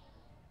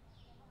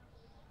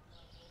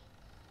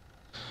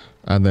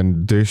 And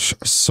then dish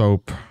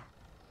soap.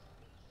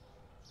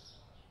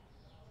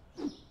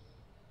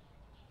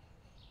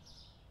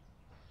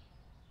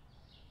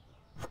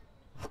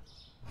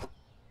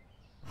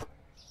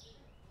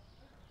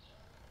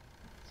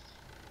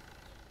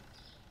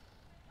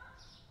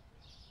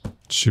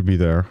 Should be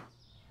there.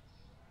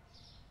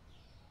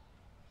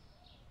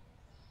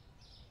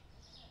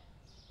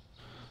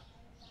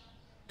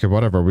 Okay,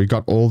 whatever. We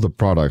got all the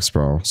products,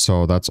 bro.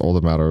 So that's all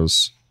that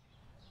matters.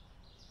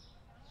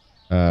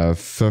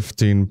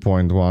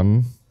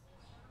 15.1.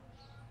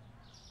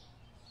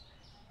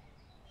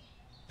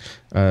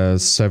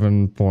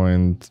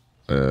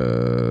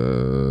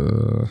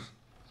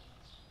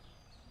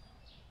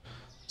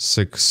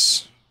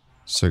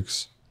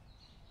 7.6.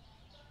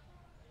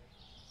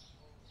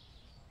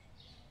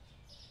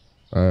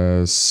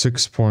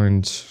 6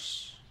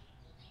 point.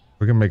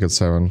 We can make it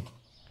 7.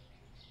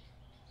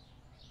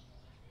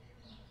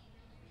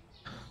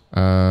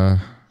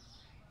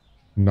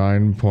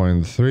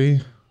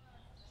 9.3.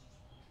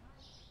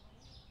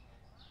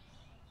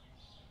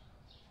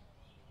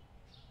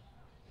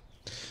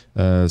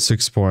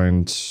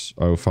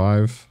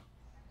 6.05.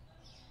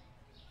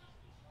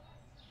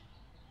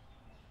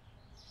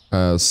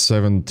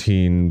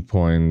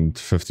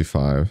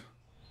 17.55.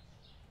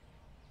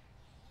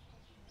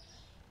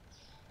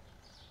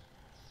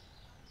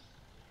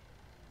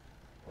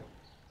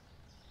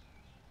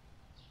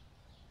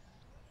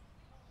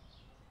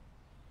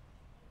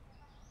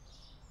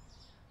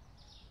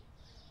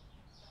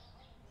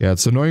 Yeah,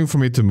 it's annoying for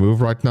me to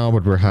move right now,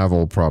 but we have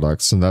all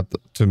products, and that,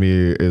 to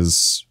me,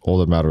 is all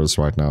that matters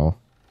right now.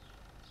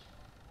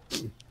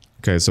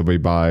 Okay, so we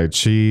buy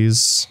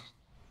cheese.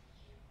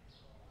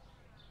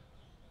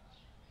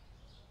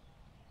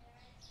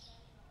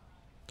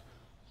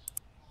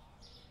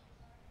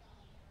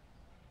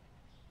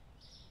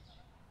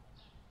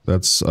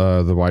 That's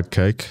the white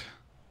cake.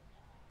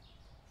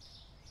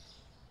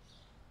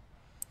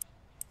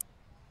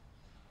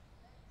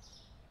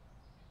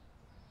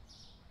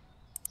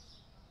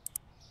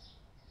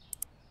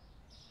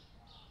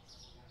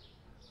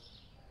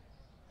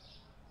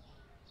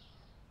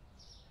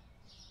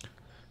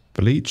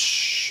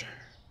 Bleach.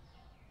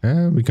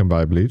 Yeah, we can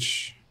buy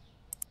bleach.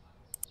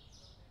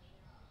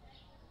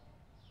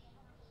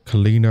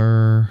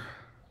 Cleaner.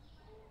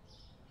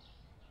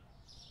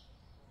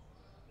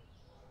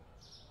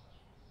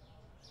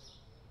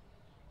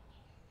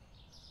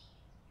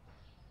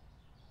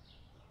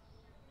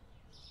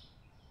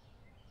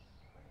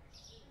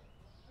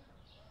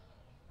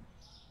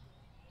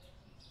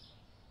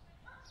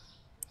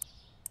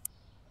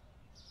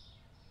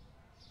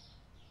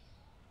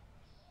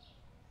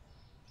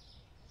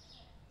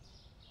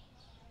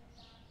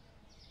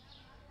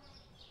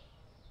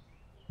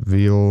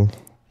 Veal.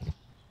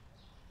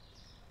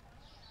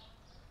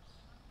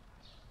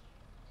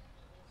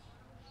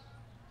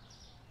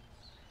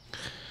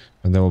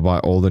 And then we'll buy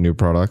all the new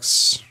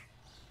products.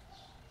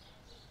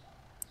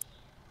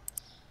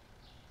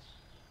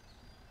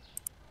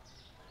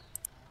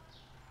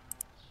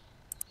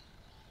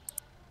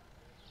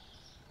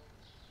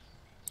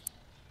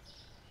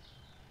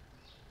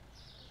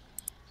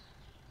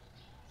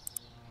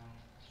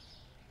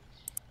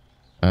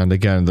 And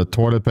again, the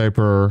toilet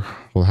paper,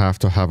 we'll have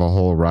to have a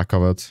whole rack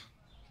of it.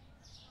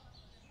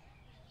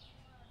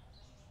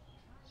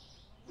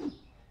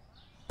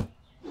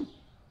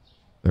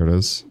 There it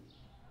is.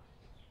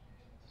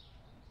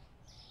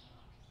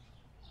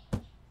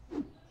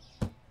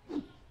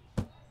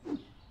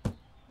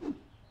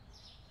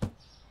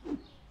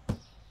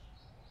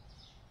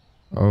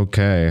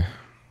 Okay.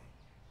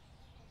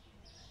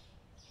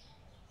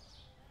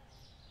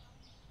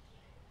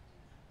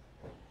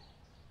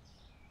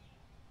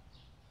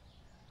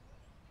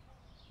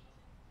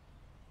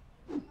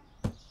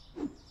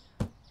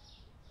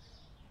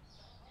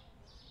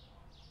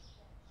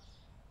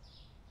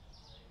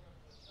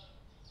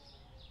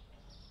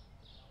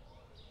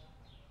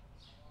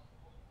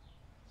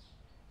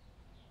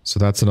 So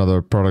that's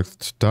another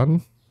product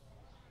done.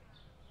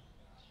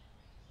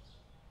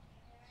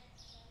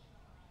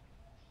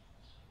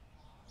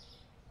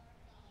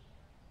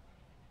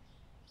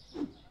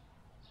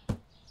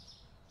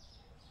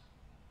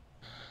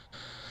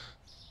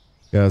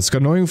 Yeah, it's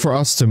annoying for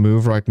us to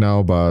move right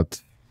now,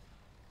 but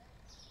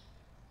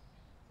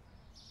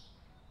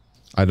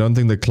I don't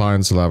think the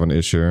clients will have an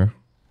issue.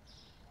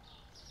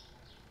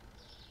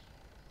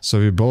 So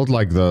if you build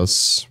like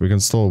this, we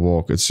can still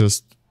walk. It's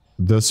just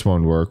this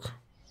won't work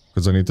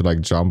because I need to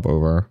like jump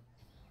over.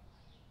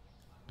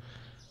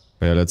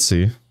 But yeah, let's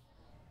see.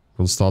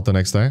 We'll start the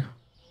next day.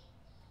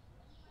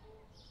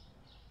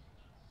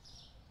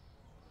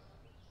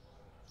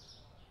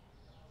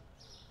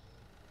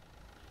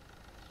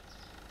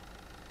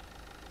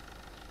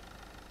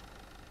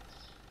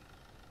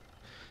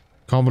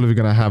 Can't believe you're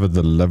gonna have a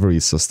delivery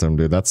system,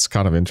 dude. That's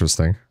kind of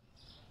interesting.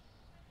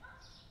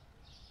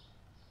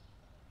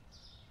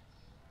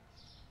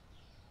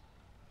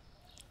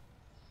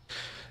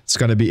 It's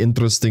gonna be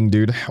interesting,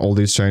 dude. All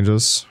these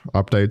changes,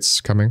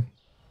 updates coming.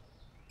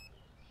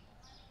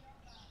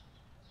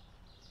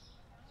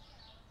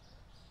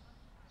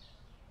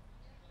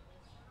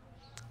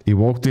 He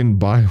walked in,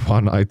 buy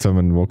one item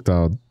and walked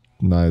out.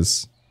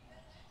 Nice.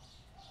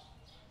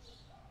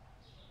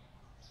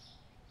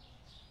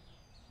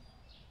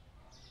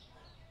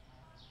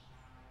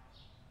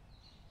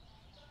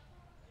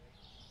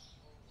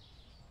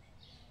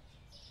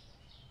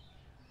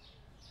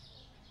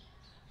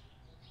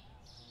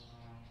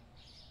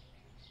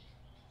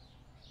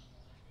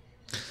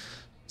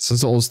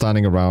 Since they're all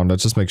standing around,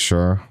 let's just make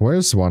sure.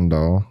 Where's one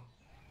though?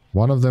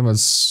 One of them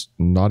is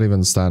not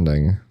even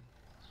standing.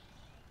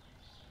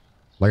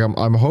 Like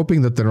I'm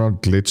hoping that they're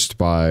not glitched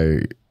by,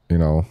 you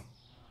know,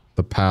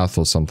 the path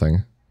or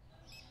something.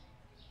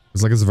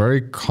 It's like it's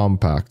very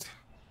compact.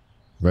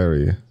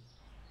 Very.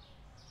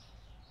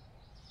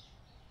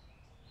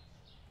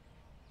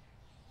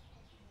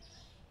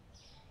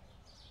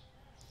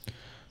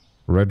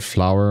 Red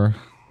flower.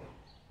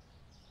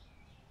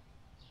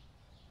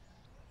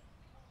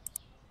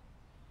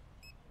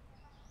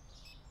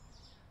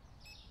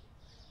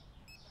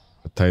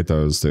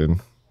 Potatoes, dude.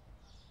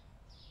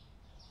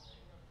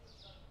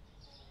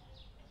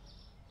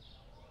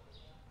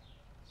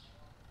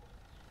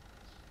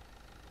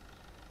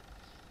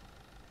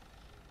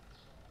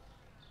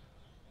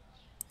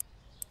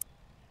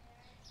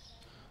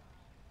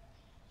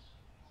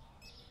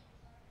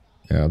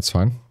 Yeah, that's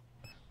fine.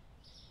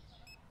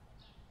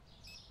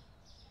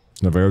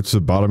 Now we go to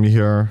the bottom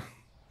here.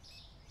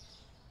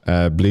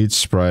 Bleach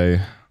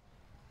spray.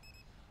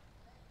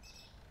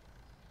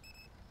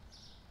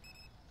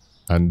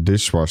 And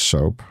dishwash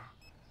soap.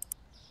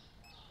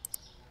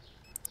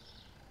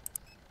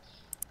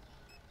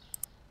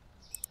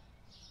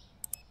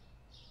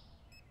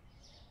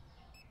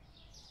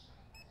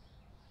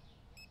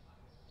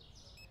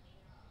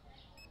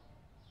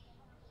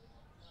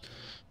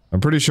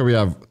 I'm pretty sure we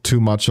have too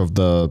much of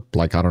the,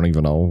 like, I don't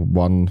even know,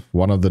 one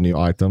of the new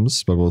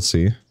items, but we'll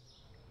see.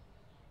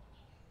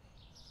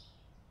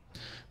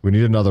 We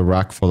need another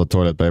rack for the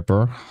toilet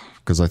paper,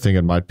 because I think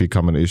it might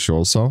become an issue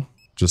also,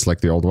 just like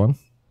the old one.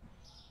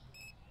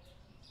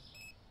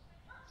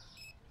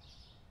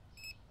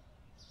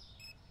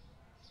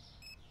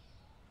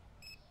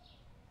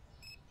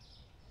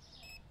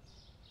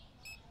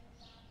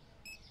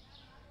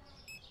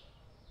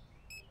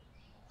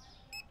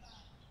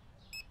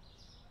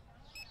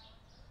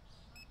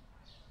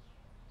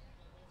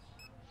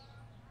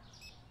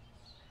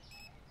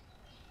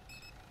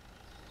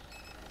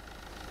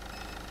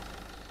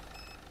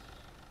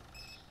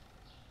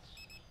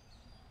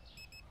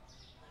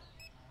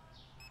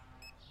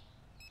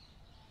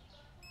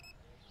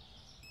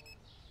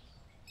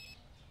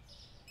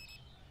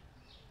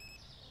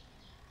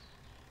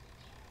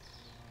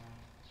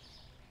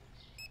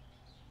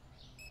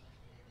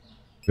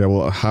 Yeah,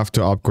 we'll have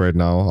to upgrade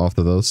now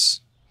after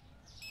this.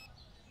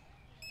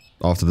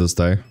 After this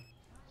day.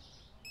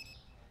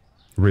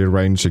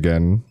 Rearrange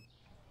again.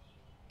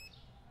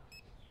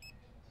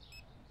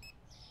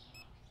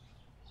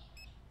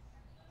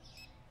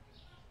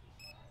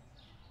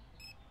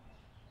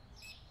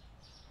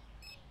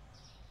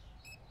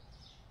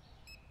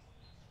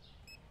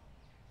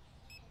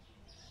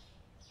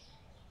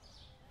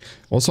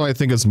 Also, I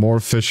think it's more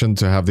efficient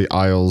to have the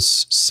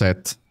aisles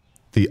set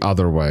the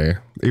other way.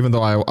 Even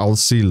though I'll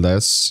see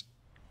less.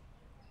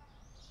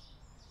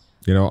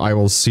 You know, I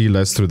will see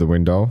less through the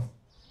window.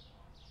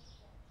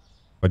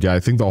 But yeah, I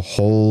think the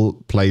whole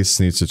place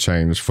needs to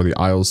change for the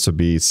aisles to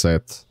be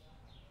set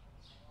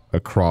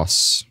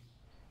across.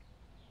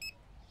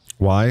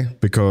 Why?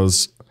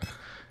 Because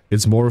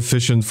it's more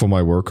efficient for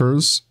my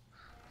workers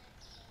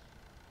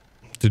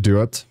to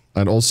do it.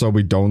 And also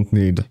we don't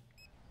need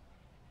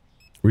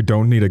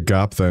a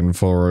gap then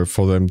for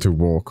them to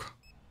walk.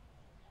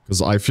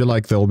 Because I feel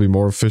like they'll be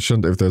more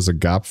efficient if there's a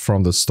gap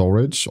from the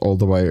storage all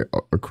the way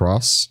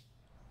across.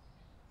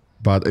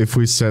 But if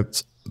we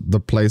set the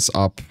place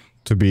up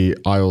to be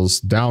aisles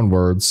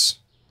downwards,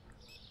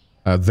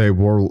 there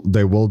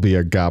will be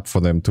a gap for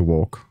them to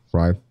walk,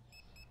 right?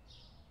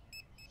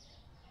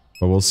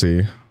 But we'll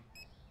see.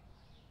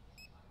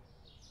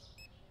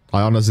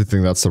 I honestly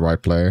think that's the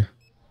right play.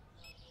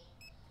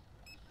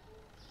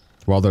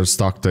 While they're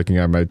stock taking,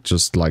 I might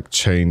just like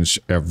change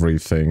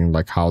everything,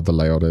 like how the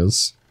layout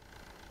is.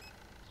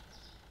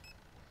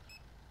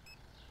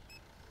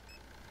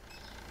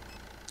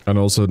 And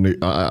also,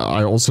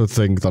 I also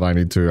think that I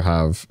need to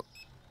have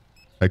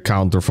a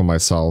counter for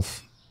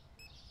myself.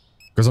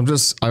 Because I'm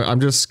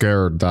just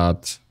scared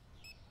that,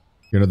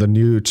 you know, the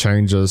new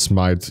changes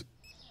might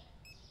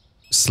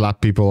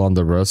slap people on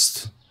the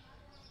wrist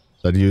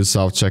that use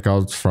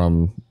self-checkout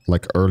from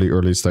like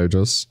early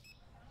stages.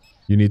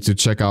 You need to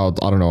check out,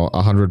 I don't know,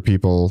 100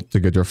 people to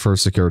get your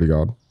first security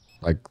guard.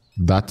 Like,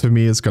 that to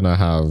me is gonna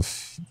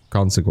have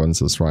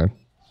consequences, right?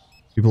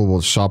 People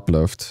will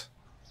shoplift.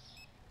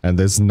 And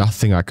there's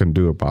nothing I can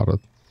do about it.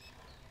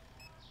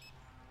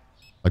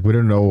 Like, we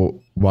don't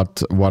know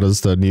what is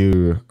the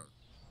new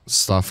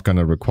stuff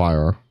gonna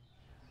require.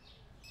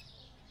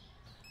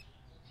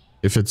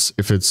 If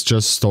it's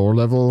just store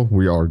level,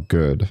 we are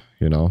good,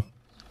 you know.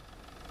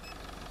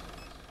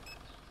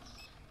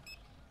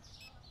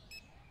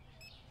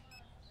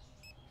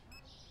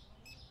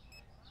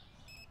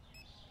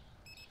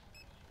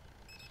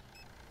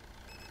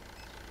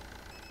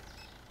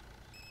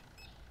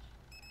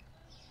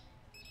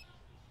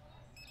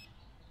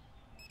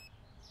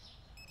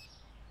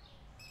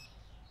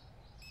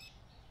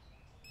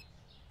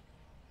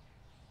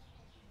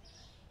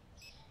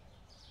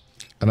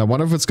 And I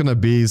wonder if it's gonna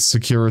be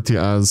security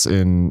as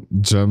in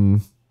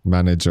Gym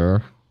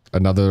Manager,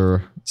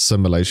 another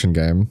simulation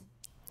game,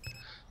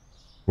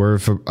 where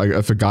if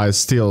a guy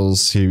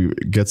steals, he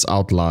gets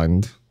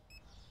outlined,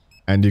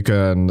 and you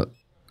can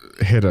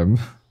hit him,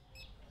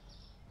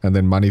 and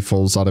then money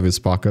falls out of his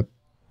pocket.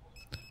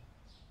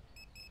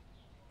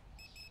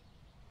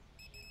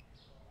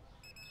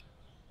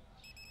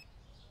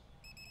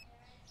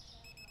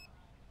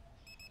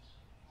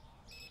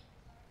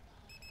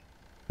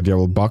 But yeah,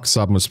 well, box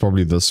up is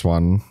probably this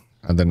one,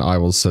 and then I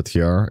will sit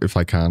here if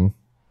I can.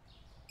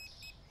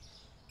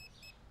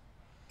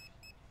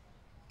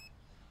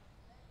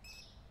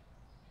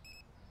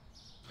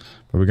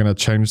 But we're gonna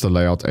change the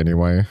layout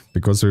anyway,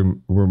 because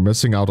we're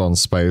missing out on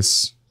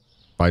space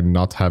by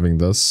not having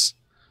this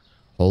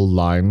whole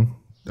line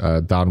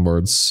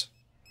downwards.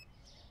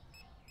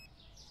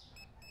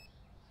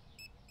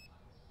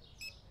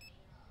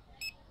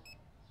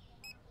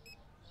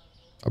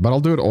 But I'll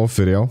do it off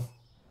video,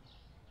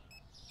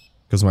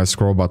 because my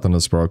scroll button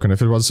is broken.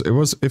 If it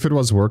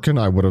was working,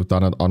 I would have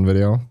done it on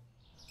video.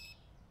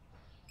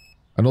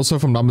 And also,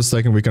 if I'm not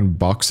mistaken, we can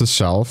box the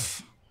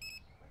shelf,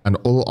 and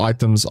all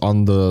items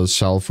on the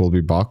shelf will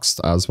be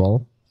boxed as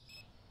well.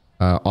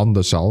 On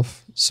the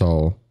shelf,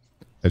 so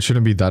it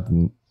shouldn't be that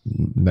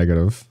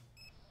negative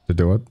to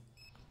do it.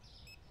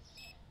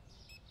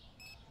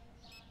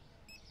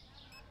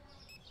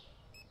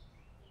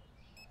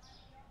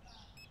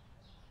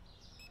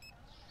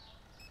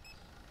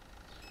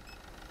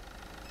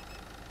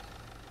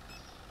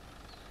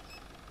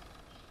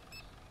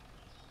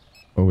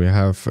 Oh, we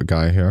have a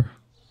guy here.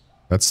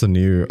 That's the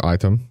new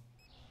item.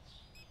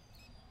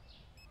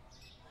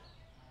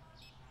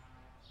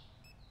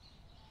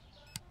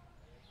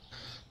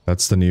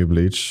 That's the new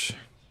bleach.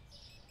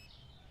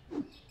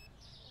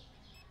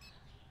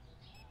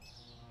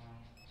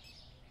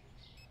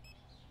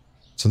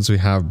 Since we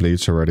have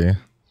bleach already,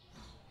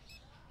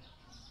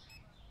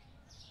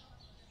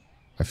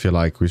 I feel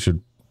like we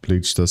should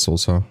bleach this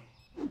also.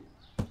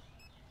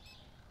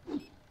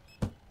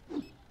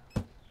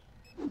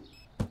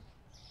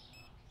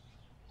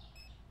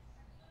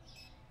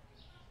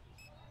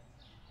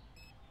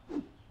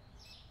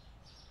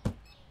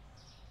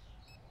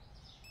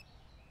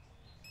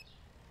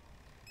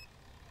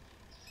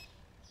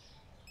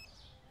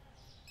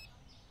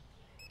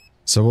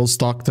 So we'll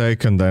stock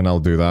take and then I'll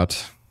do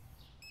that.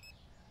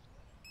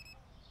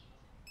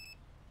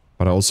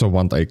 But I also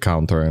want a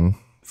counter in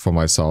for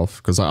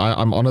myself, because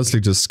I'm honestly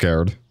just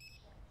scared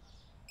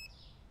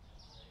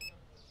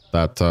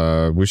that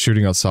we're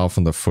shooting ourselves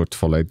in the foot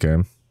for late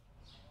game.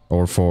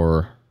 Or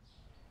for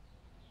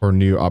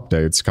new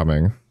updates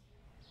coming.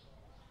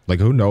 Like,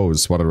 who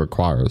knows what it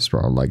requires,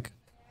 bro? Like,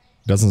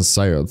 it doesn't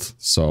say it,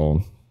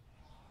 so...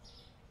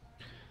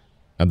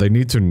 And they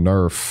need to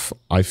nerf,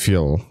 I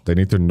feel, they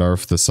need to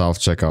nerf the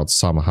self-checkout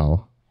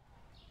somehow.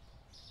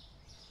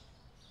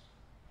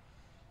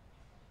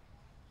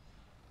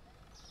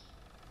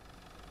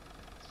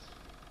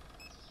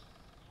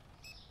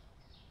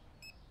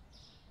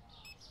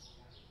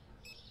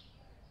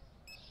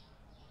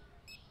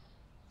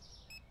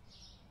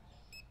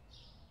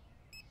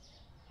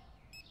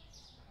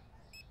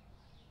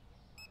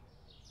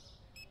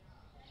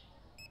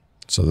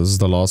 So this is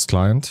the last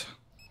client.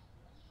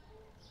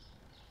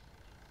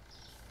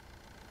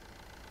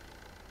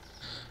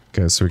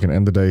 Okay, so we can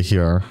end the day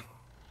here.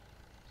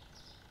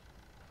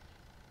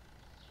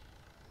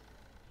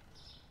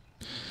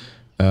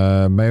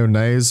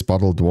 Mayonnaise,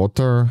 bottled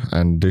water,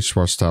 and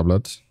dishwash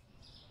tablet.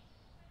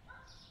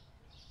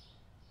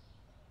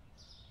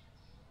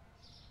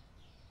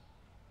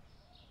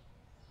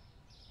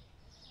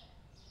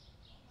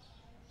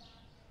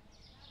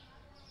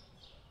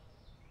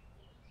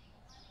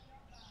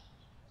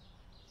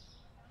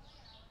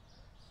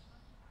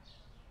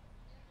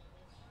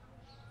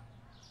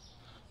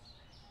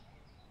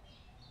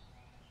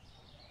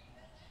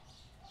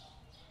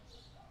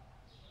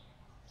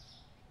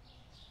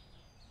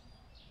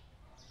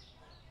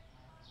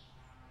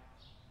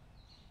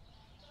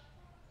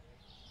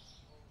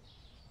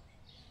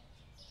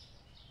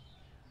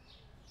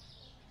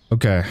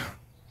 Okay.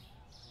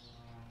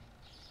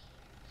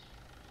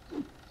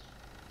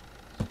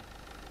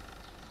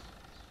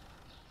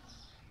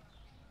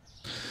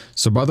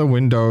 So by the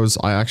windows,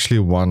 I actually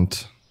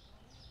want,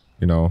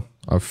 you know,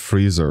 our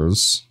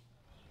freezers.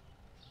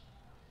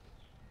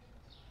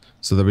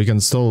 So that we can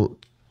still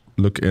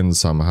look in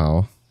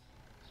somehow.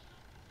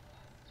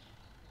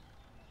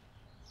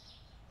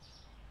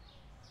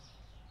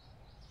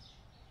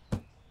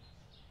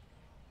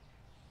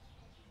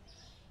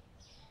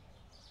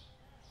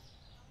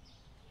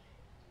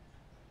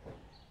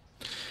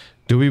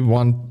 Do we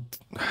want...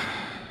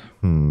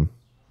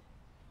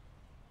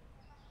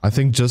 I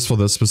think just for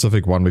this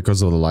specific one,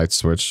 because of the light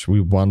switch, we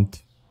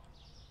want...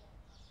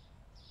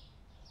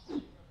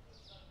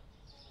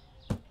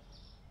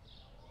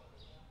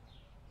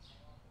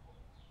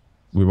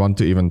 We want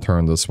to even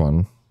turn this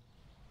one.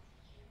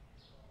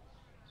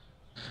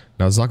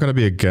 Now, it's not going to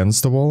be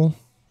against the wall.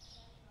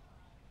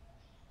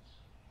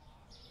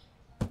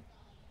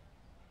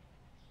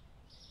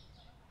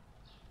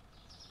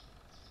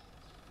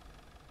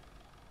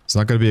 It's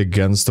not going to be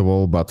against the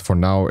wall, but for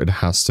now it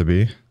has to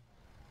be.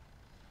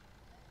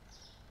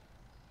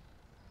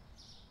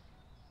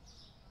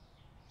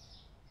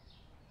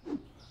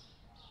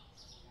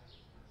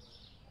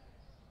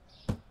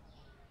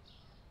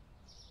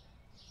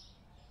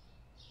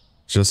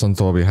 Just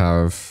until we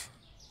have...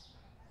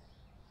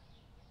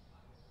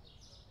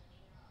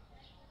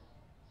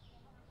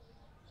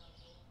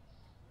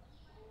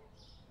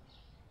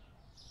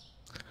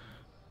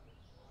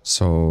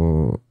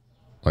 So,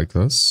 like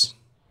this.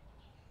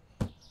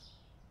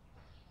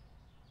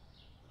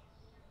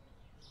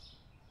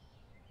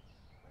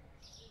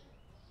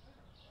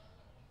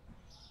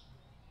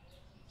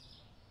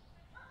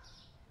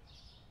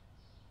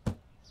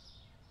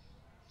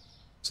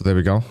 So there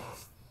we go.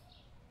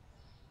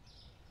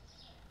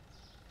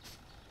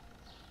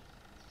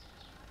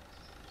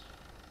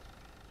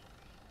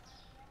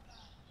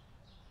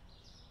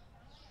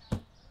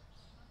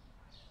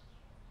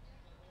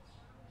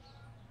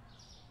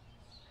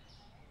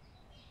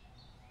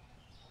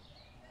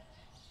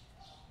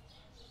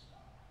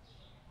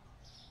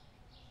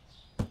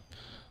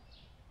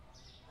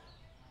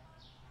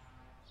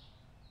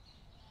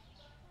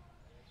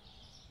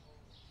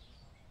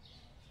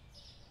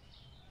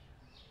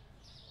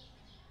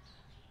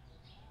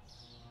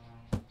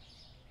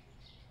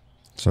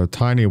 So a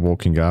tiny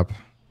walking gap.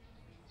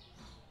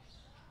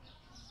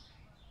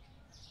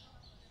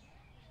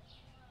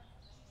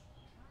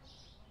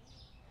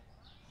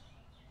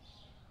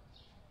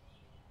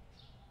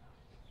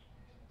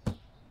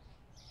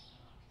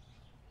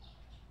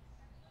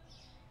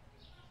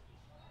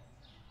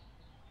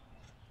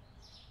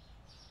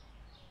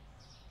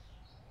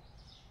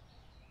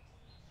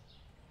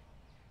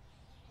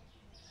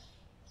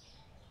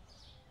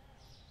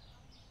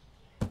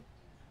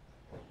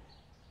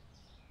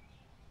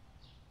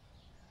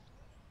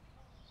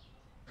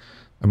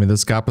 I mean,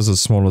 this gap is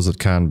as small as it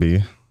can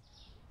be.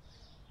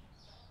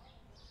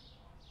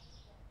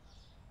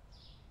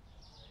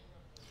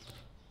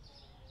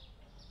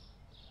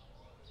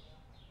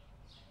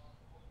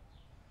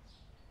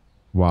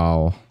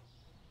 Wow.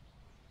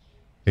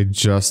 It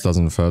just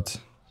doesn't fit.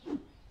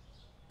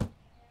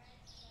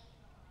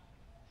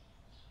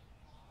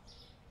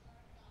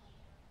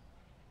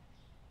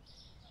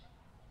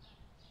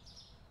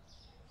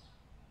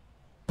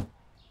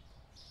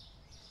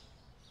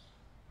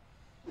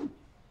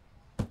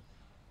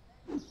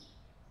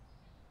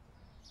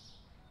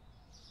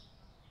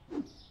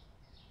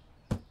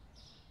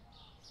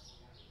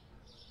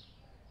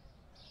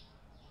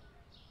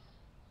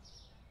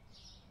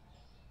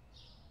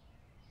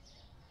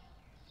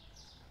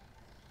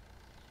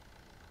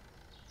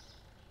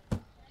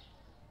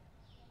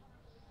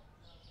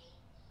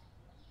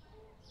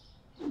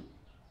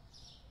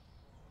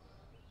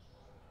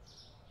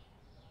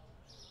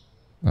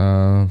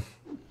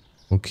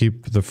 We'll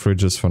keep the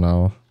fridges for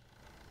now.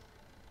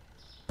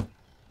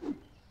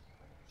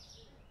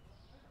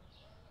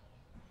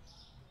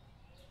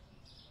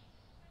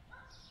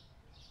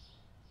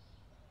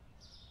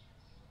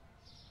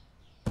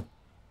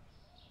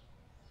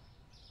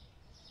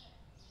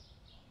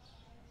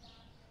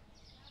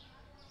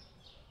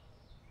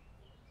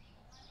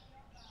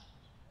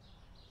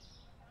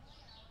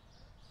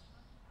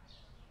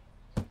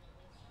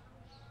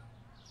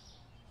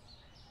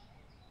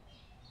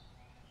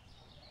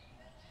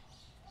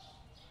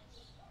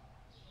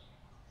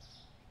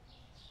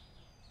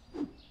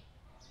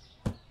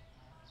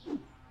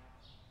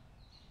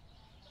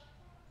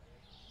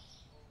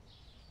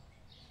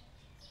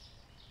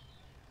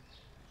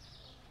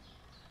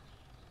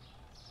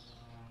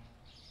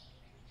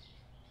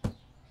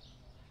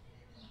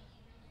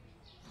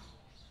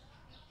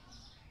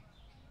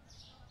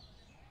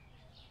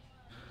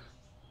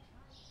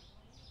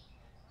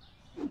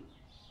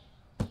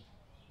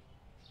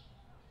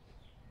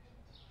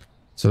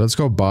 So let's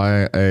go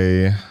buy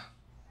a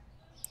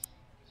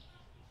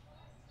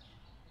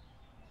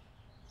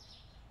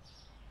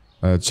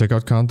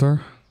checkout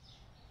counter.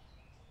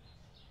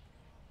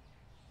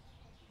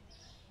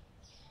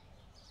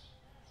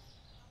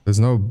 There's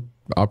no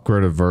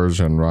upgraded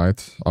version,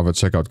 right, of a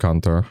checkout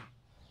counter.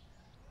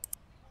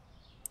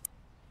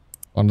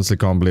 Honestly,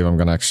 can't believe I'm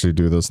gonna actually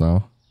do this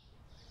now.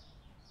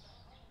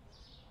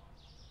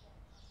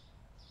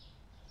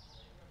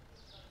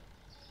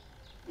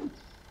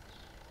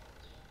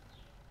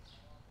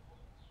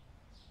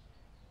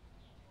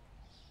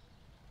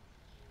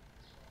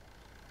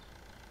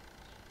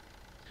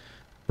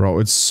 Bro,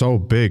 it's so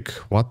big.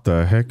 What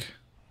the heck?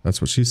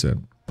 That's what she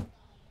said.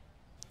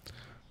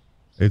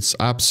 It's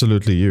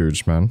absolutely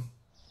huge, man.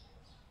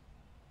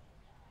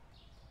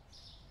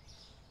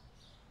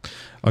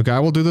 Okay, I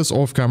will do this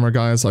off camera,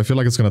 guys. I feel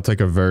like it's going to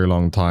take a very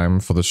long time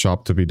for the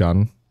shop to be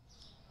done.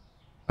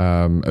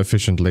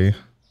 Efficiently.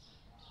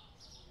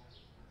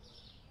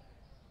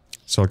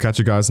 So I'll catch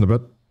you guys in a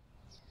bit.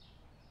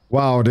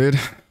 Wow, dude.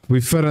 We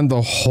fit in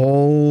the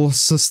whole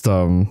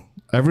system.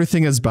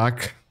 Everything is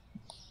back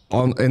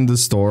in the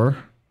store.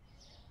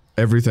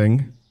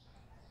 Everything.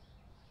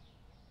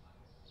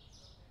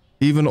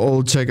 Even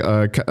all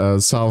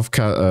self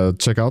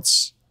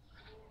checkouts.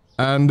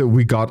 And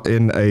we got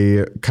in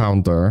a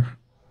counter.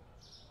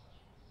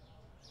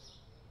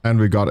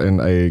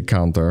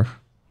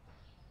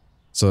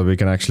 So we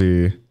can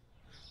actually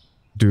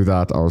do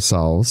that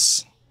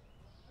ourselves.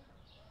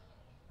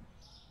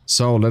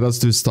 So let us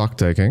do stock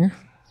taking.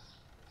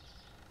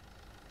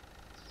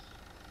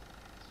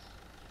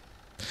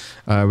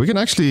 We can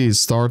actually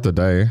start the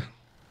day.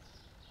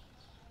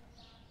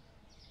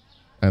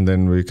 And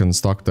then we can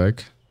stock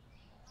take.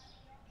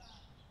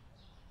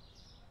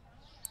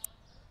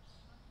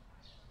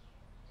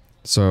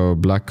 So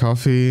black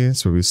coffee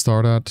is where we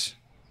start at.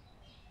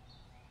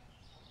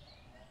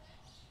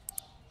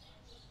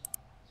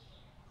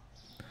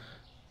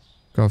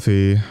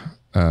 Coffee,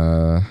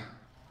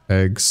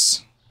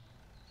 eggs.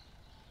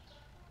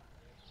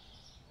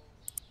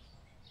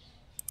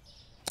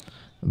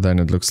 Then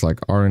it looks like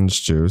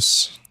orange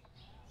juice.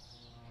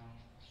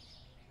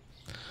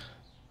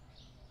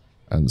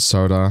 And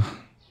soda.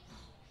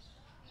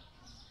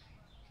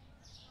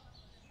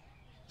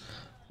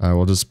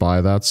 We'll just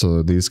buy that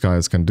so these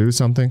guys can do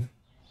something.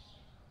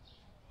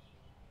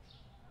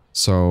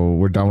 So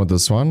we're done with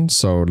this one.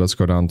 So let's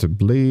go down to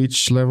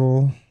bleach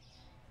level.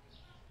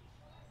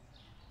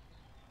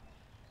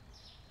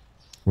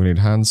 We need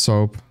hand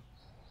soap.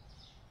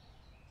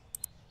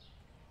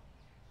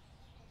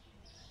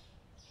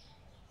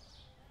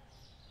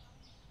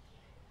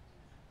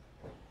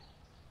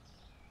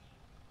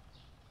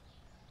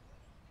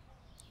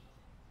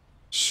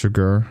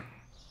 Sugar.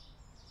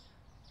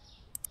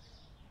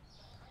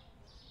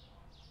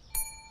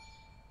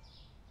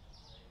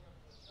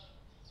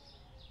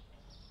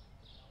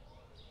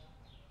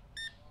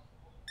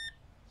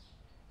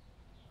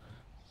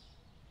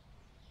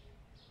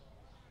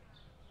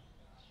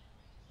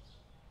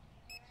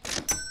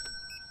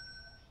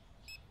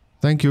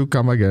 Thank you,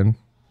 come again.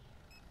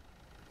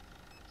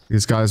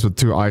 These guys with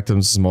 2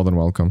 items is more than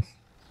welcome.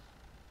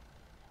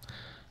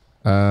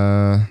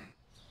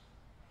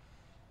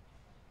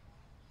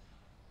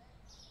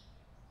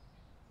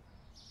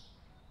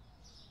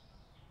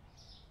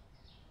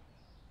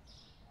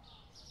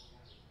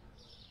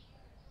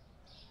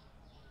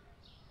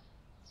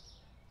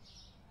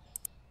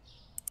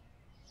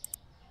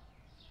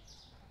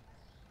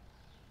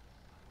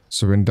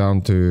 So we're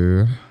down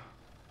to...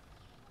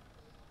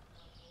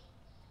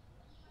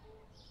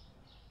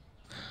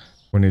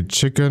 We need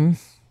chicken.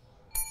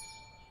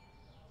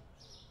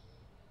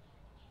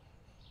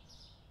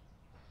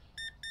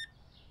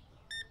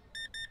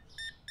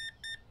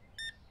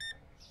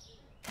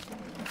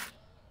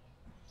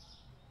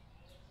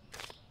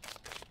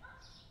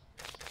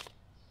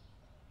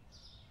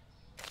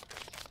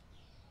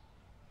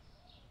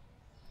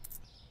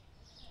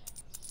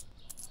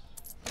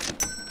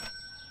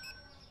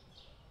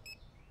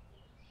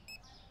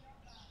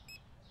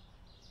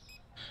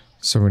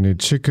 So we need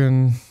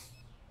chicken.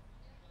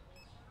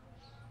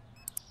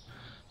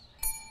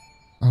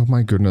 Oh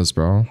my goodness,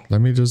 bro.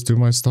 Let me just do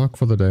my stock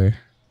for the day.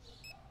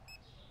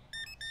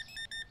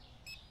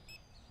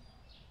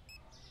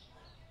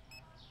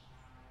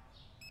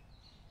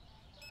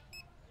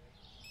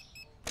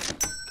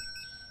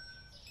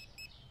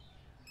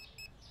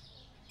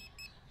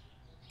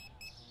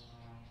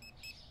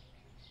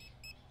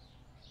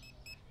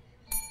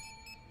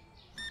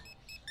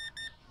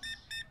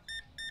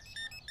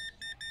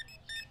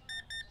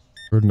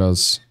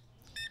 Goodness.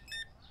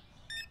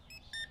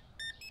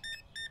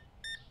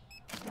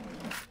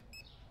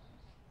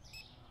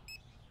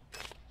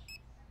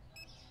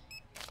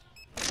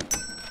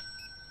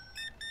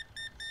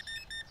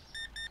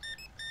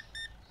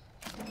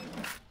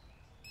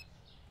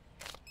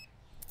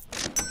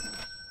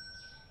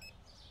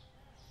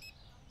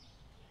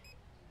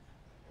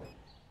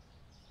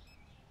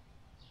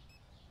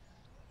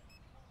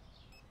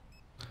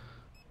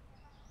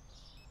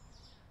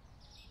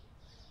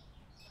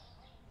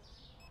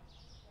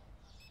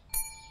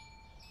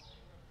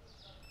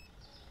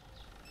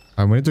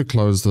 We need to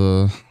close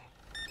the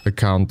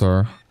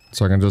counter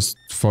so I can just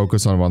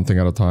focus on one thing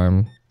at a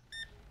time.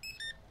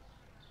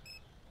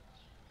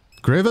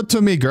 Give it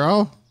to me,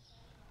 girl.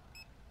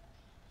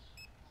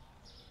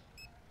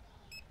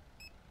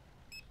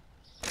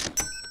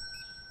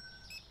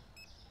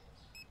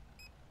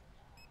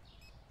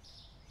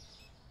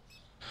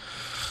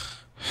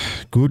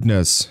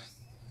 Goodness.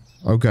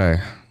 Okay.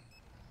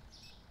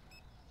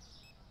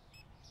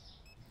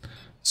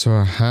 So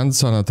a hand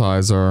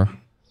sanitizer.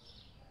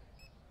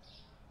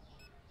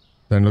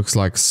 Then looks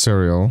like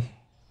cereal.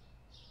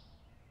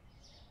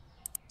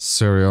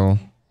 Cereal.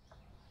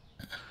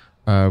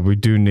 We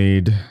do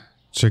need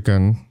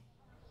chicken.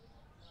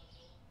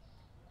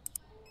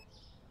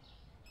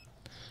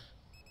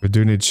 We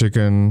do need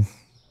chicken.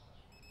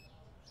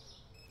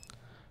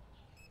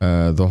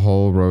 The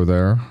whole row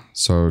there.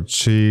 So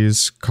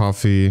cheese,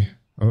 coffee.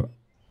 Oh.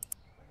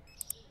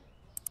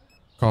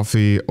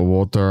 Coffee,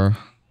 water.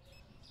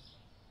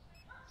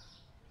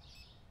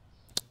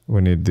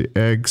 We need the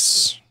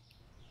eggs.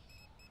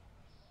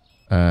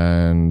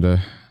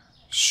 And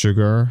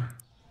sugar.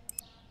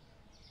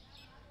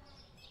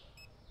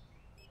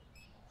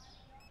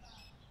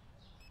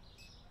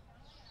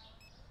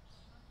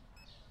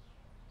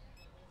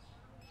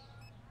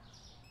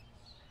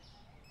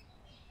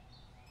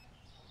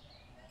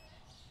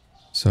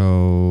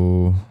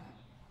 So,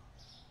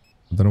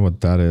 I don't know what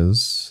that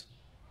is.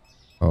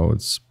 Oh,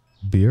 it's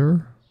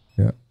beer?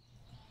 Yeah.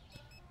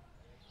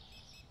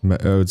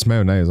 Oh, it's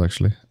mayonnaise,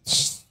 actually.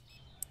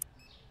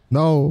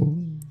 No!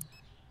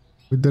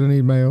 We didn't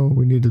need mayo,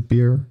 we needed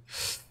beer.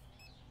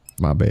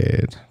 My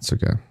bad. It's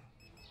okay.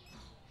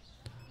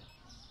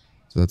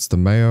 So that's the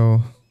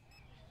mayo.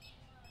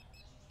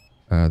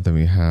 Then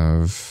we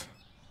have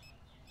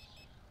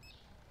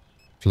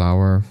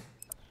flour.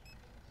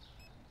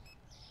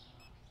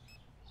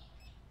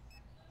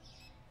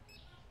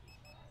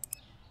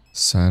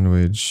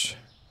 Sandwich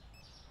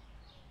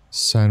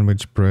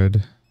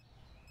bread,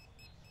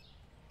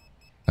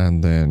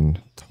 and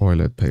then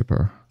toilet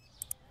paper.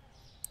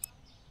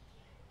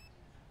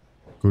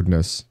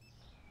 Goodness.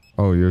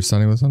 Oh, you're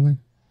starting with something?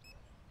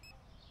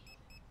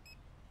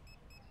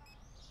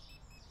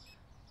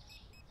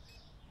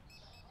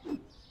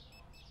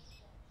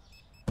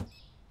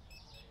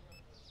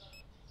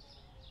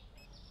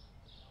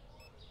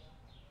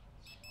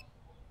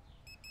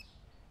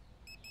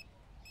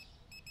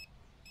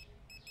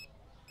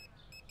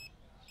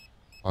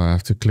 I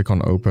have to click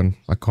on open.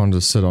 I can't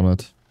just sit on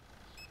it.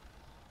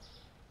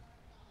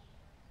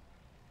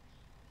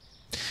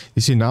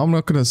 You see, now I'm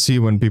not gonna see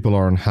when people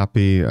are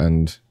unhappy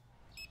and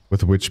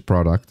with which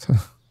product.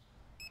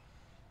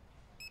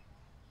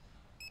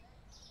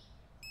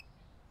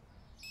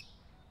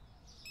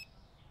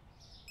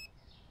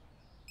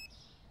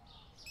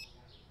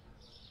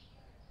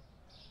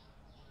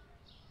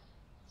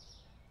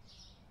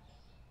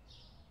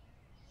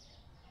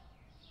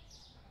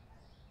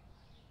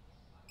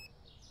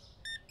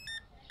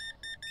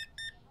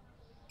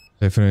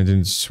 Definitely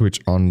didn't switch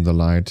on the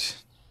light.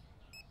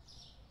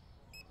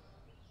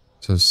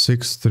 So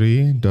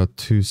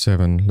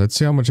 63.27. Let's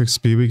see how much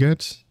XP we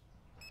get.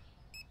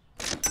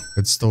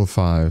 It's still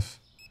 5.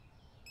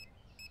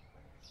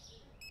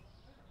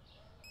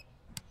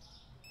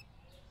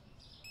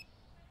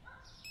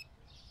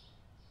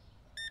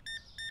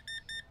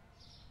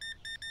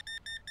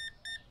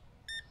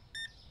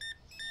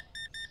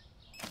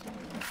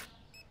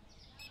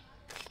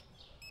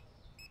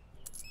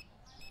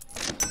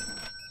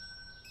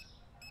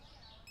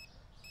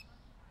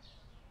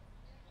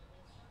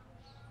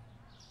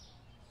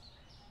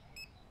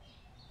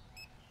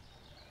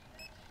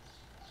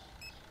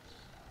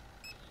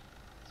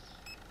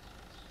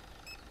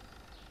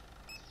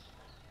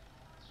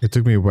 It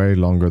took me way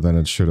longer than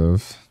it should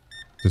have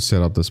to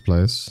set up this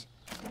place.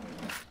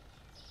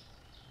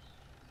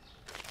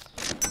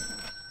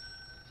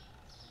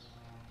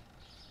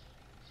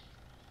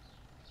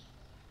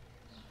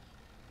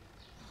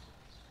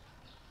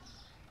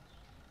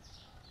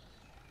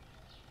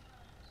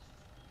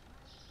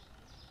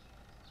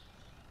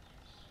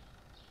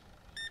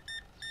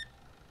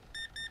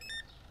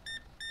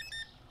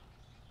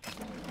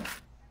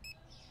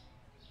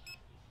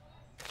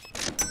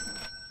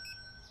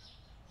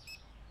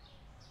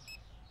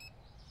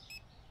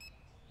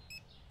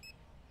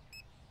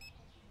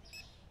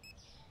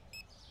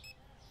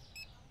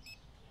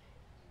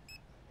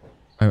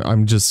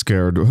 I'm just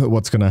scared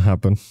what's gonna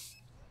happen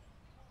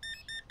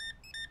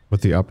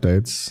with the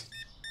updates.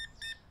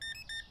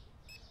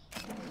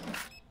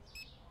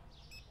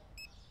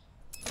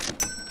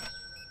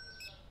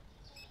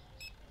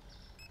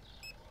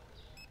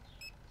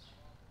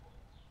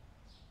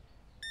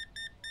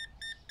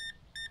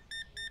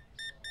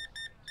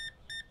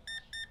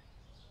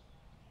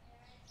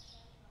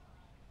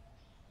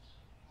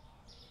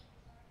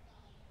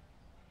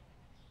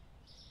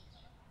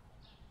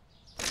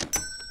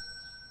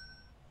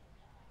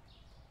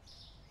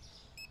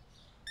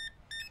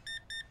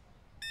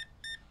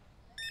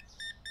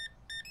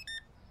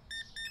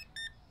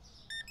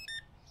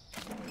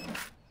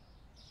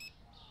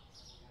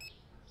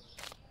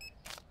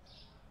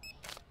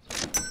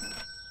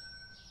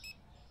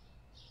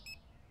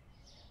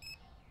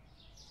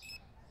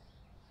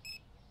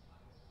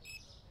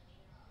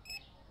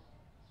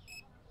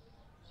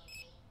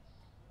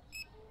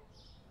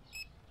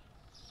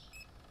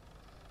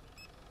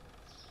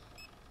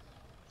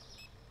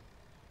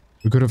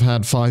 We could have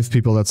had 5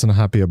 people that's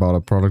unhappy about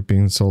a product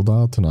being sold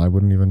out, and I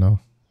wouldn't even know.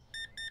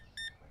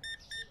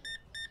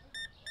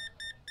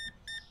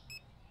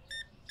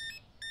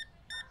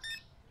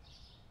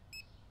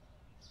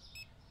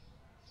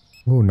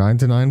 Oh,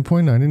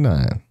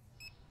 99.99.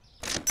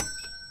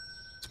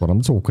 That's what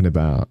I'm talking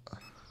about.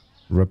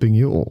 Ripping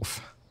you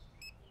off.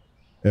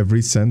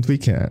 Every cent we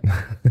can.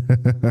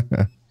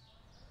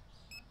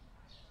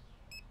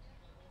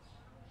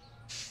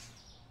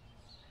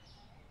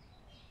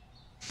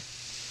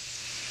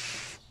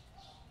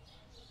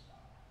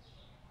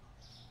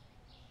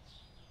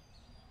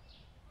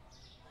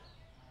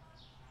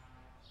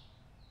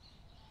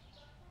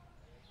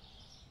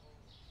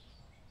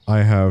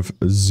 I have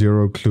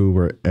zero clue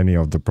where any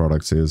of the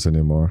products is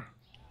anymore.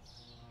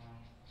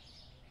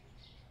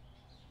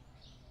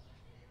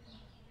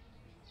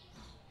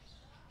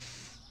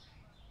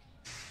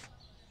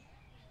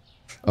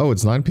 Oh,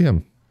 it's 9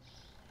 p.m.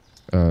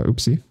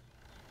 Oopsie.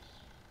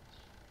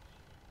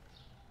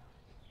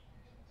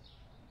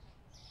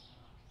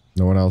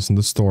 No one else in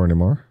the store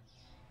anymore.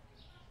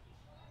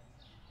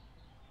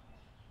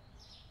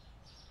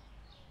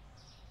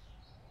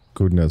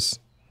 Goodness.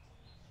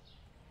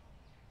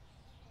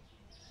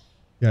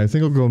 Yeah, I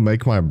think I'll go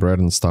make my bread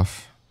and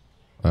stuff.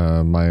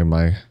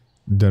 My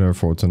dinner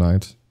for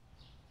tonight.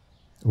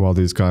 While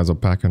these guys are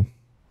packing.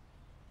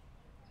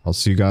 I'll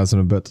see you guys in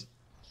a bit.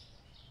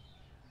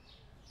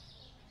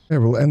 Yeah,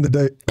 we'll end the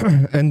day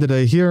end the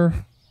day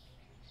here.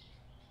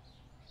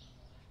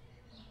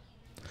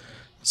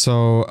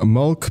 So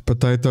milk,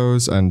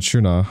 potatoes, and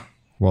tuna.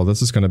 Well,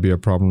 this is gonna be a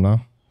problem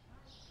now.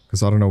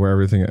 Because I don't know where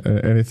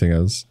anything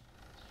is.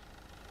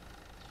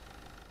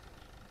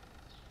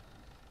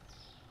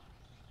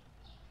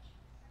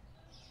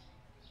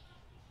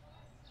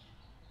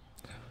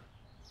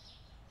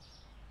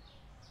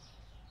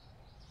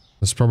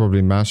 There's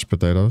probably mashed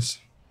potatoes.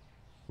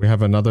 We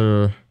have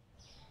another...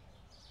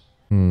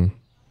 We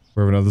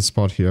have another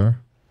spot here.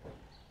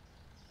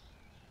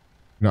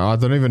 No, I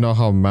don't even know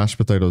how mashed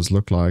potatoes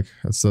look like.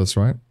 It's this,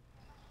 right?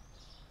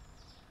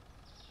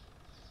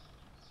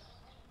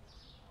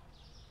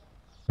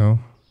 No?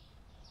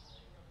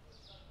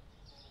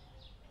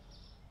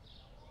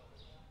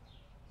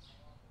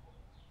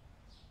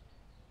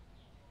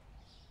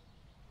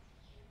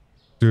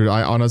 Dude,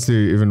 I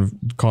honestly even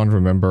can't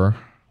remember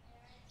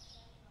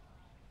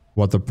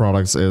what the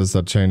products is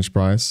that change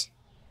price.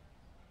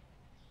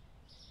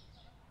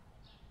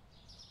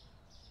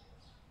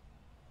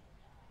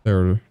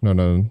 There,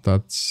 no,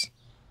 that's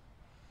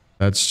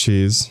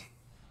cheese.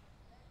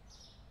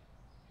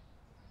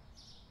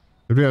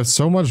 Dude, we have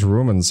so much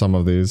room in some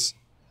of these.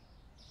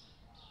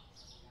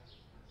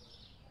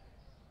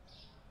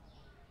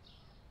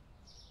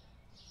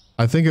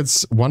 I think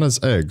it's one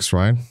is eggs,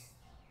 right?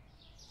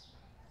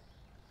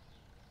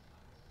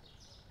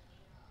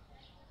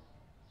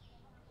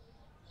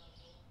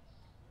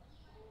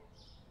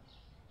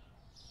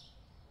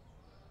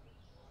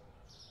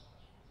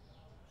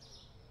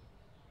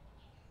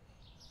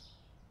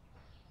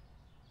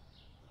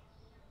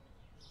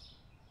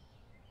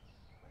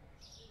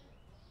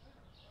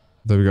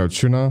 There we go,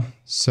 tuna,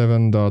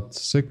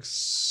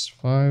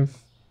 7.65.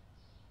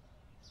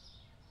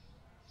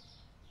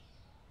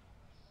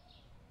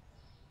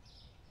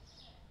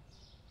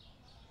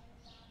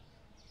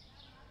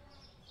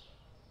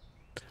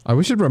 I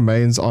wish it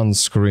remains on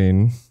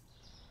screen.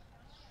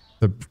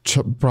 The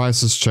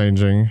price is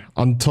changing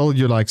until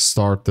you like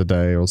start the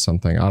day or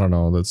something. I don't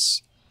know,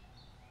 it's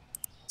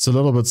a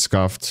little bit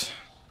scuffed.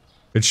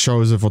 It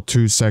shows it for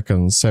 2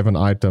 seconds, 7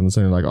 items,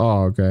 and you're like,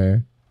 oh,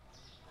 okay.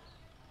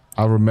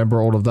 I remember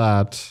all of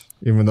that,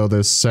 even though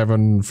there's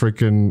 7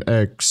 freaking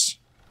eggs.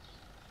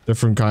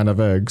 Different kind of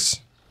eggs.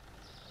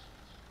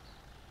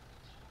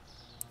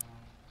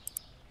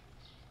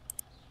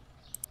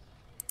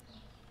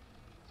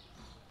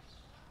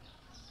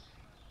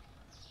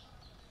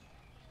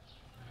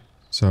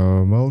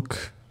 So,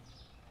 milk.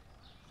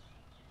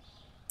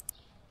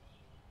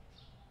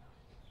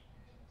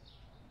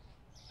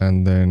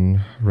 And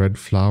then red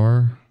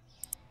flour.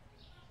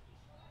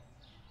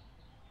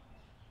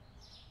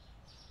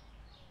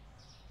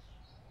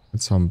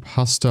 Get some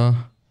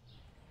pasta.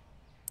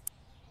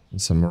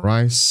 And some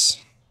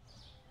rice.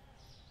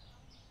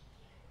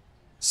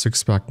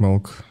 6-pack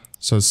milk.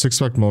 So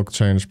 6-pack milk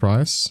change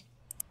price.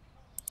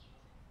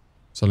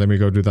 So let me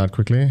go do that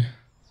quickly.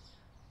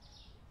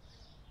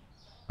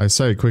 I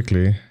say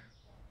quickly.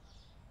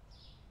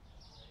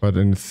 But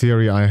in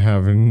theory I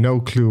have no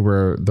clue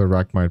where the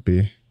rack might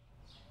be.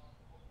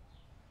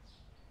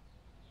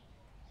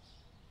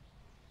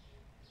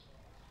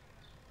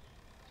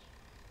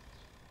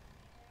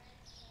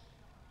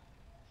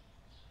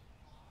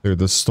 Dude,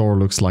 the store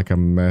looks like a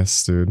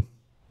mess, dude.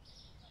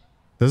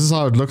 This is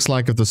how it looks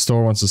like if the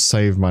store wants to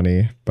save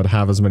money, but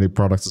have as many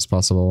products as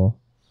possible.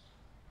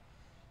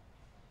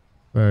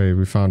 Hey,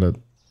 we found it.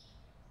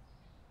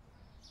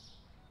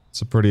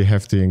 It's a pretty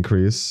hefty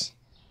increase.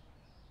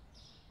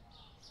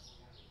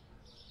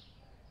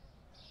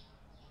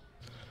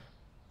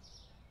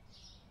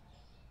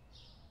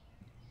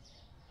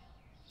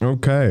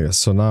 Okay,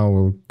 so now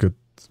we'll get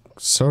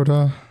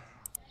soda.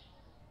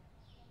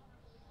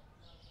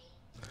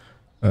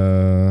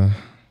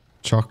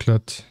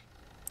 Chocolate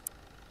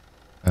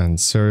and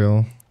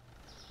cereal.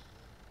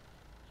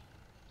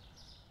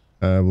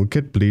 We'll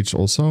get bleach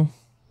also.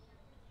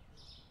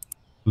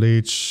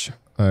 Bleach,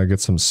 get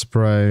some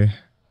spray.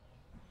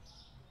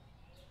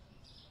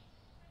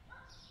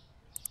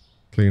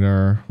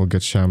 Cleaner, we'll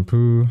get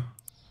shampoo.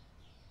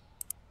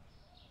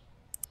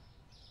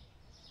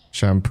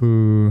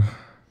 Shampoo.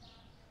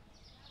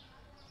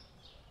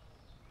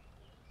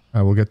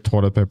 We'll get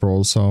toilet paper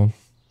also.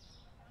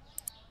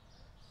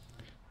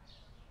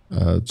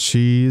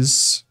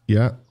 Cheese,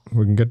 yeah,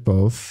 we can get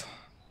both.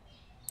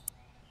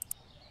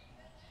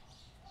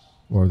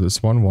 Or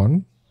this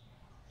one.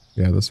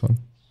 Yeah, this one.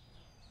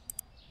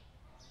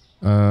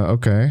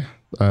 Okay.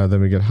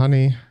 Then we get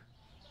honey.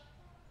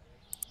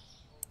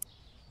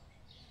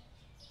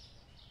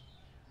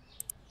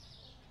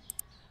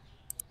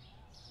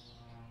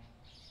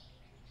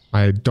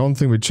 I don't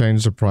think we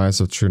changed the price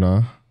of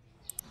tuna.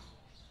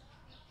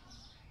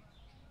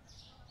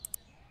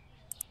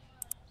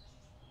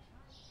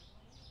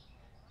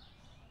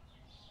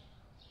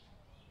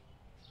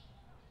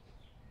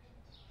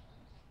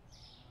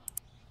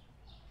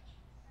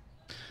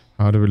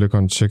 How do we look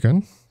on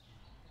chicken?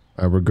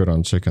 We're good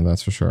on chicken,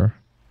 that's for sure.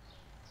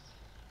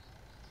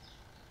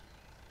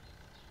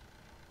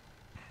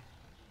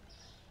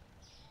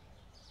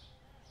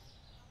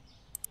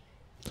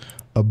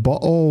 A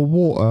bottle of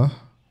water.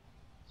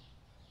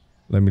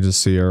 Let me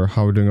just see here.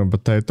 How are we doing on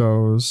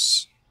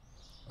potatoes?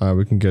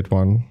 We can get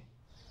one.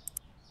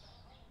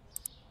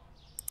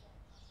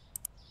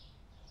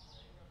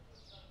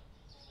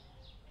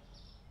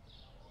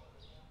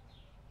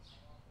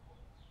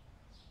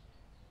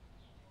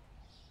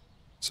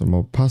 Some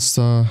more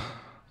pasta.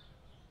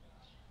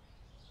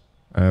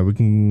 We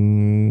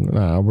can...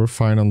 Nah, we're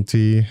fine on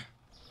tea.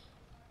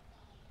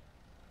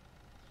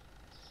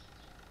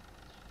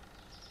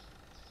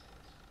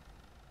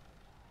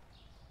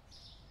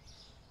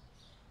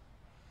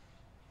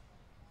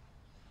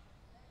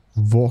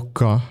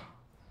 Vodka.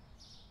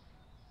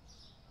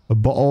 A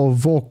bottle of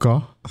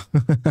vodka.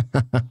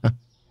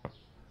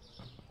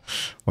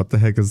 What the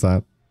heck is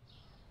that?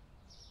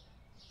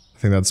 I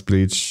think that's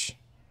bleach.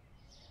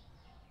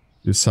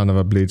 You son of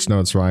a bleach. No,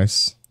 it's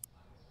rice.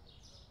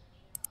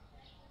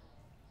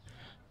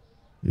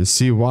 You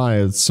see why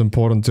it's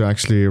important to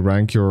actually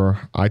rank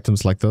your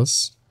items like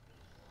this?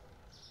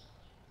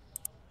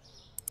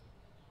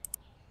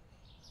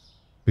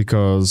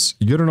 Because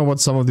you don't know what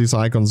some of these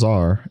icons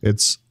are.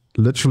 It's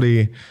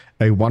literally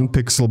a 1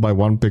 pixel by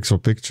 1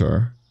 pixel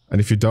picture. And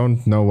if you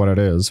don't know what it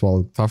is,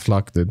 well, tough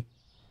luck, dude.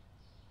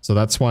 So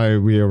that's why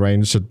we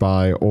arranged it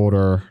by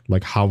order,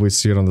 like how we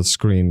see it on the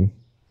screen.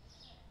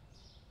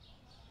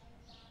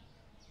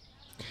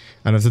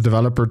 And if the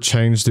developer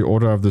changed the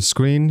order of the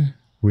screen,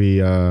 we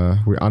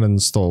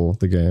uninstall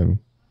the game.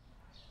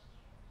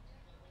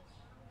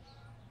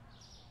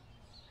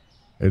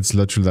 It's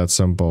literally that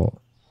simple.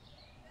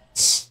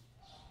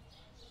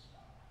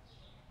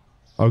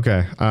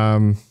 Okay,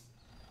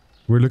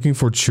 we're looking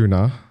for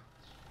tuna.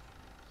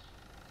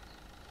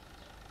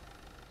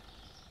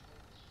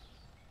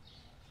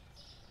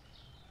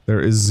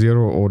 There is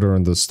 0 order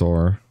in the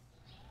store.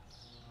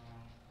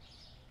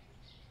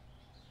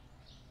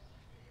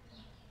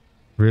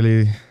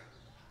 Really?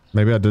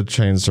 Maybe I did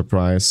change the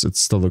price. It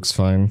still looks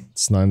fine.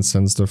 It's 9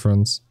 cents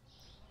difference.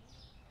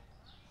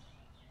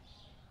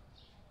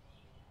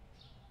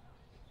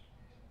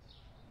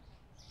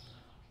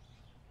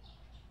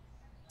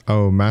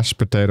 Oh, mashed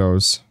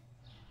potatoes.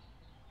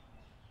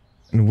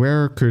 And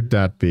where could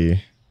that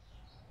be?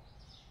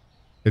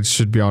 It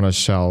should be on a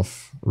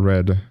shelf.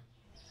 Red.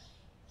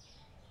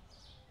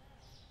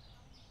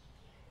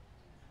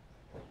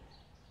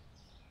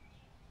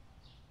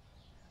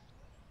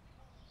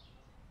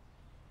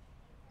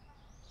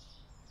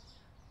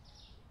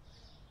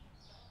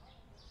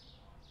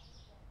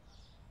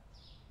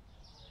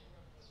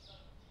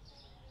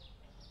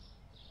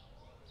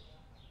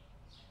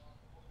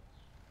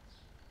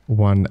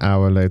 One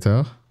hour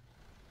later.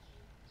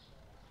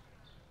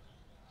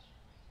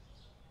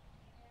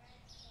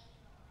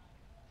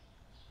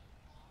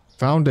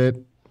 Found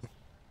it.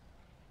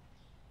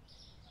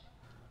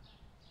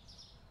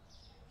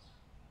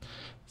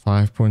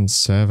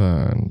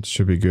 $5.7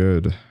 should be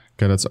good.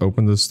 Okay, let's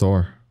open the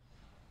store.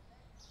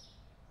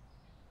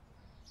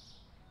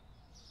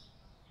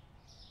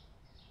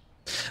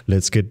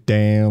 Let's get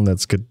down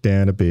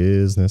to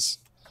business.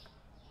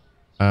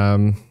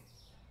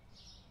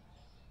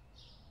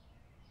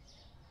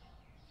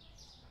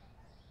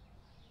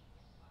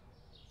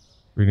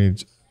 We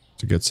need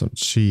to get some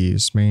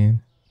cheese,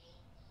 man.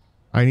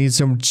 I need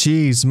some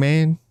cheese,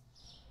 man.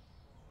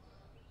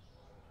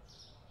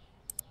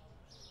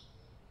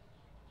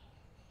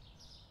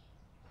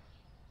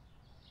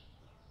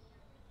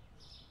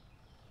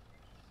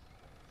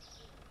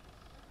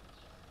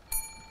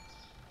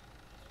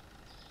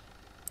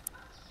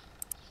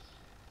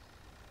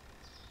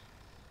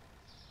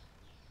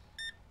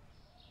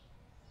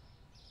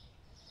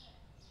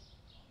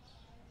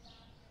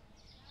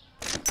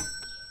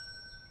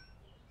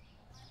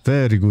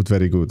 Very good,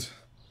 very good.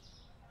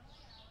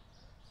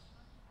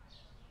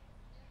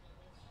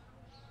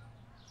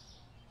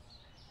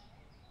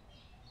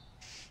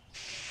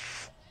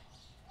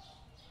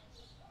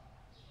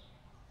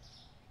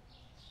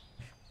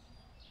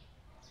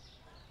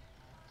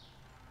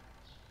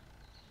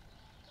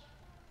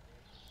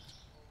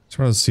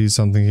 Trying to see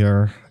something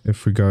here.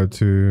 If we go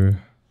to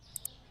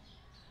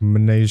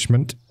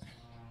management,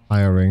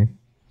 hiring.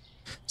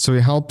 So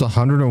we helped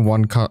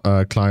 101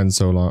 clients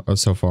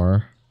so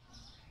far.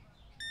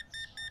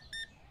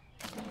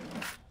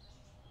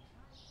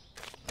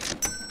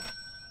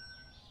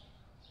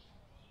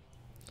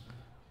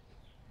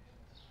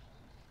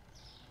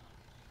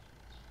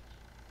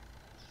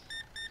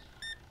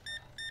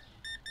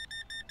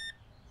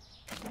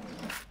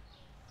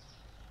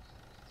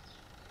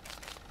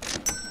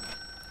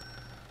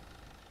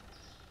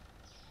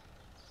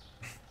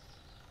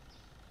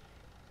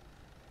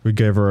 We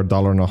gave her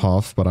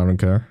 $1.50, but I don't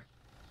care.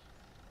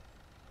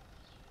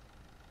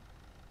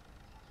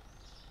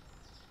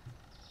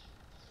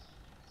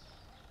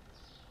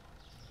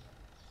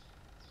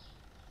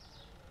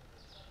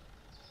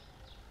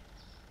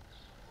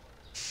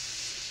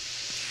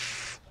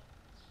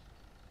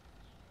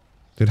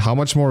 Dude, how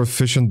much more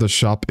efficient the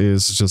shop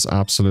is just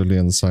absolutely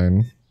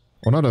insane.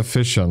 Well, not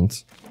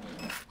efficient.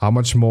 How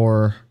much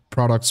more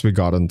products we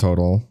got in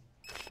total.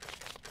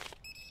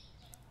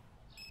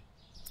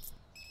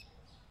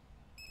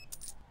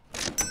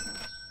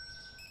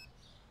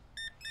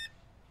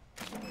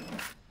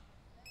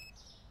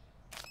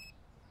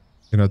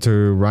 You know,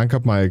 to rank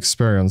up my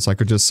experience, I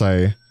could just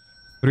say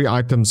 3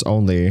 items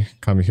only,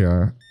 come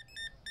here.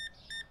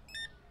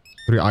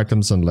 3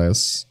 items and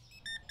less.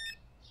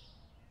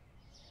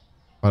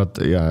 But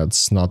yeah,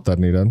 it's not that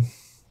needed.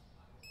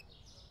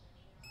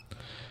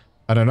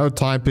 And I know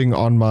typing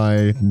on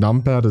my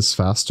numpad is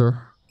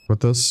faster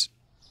with this.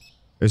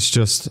 It's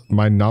just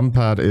my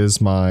numpad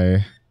is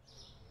my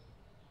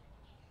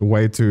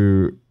way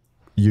to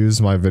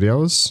use my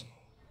videos.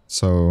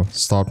 So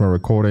start my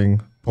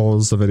recording,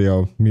 pause the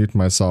video, mute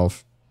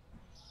myself.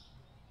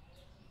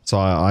 So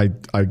I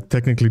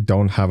technically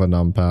don't have a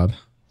numpad.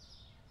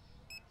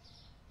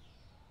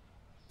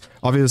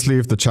 Obviously,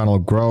 if the channel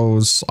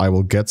grows, I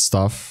will get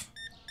stuff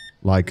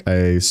like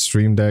a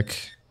stream deck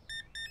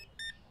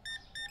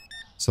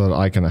so that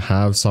I can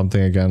have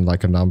something again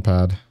like a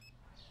numpad.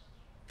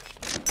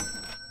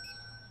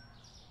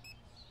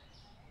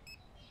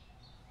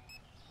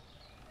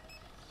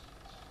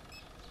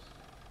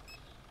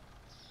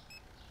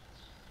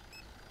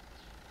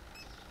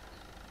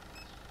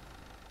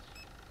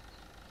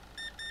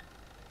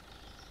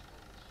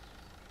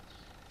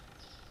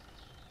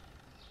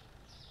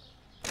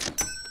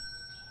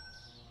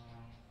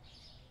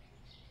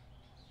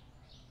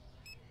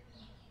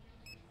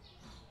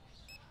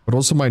 But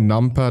also my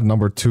numpad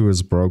number 2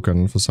 is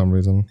broken for some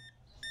reason.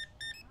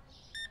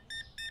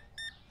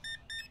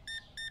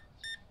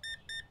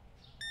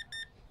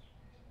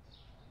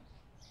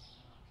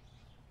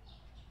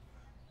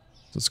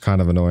 It's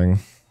kind of annoying.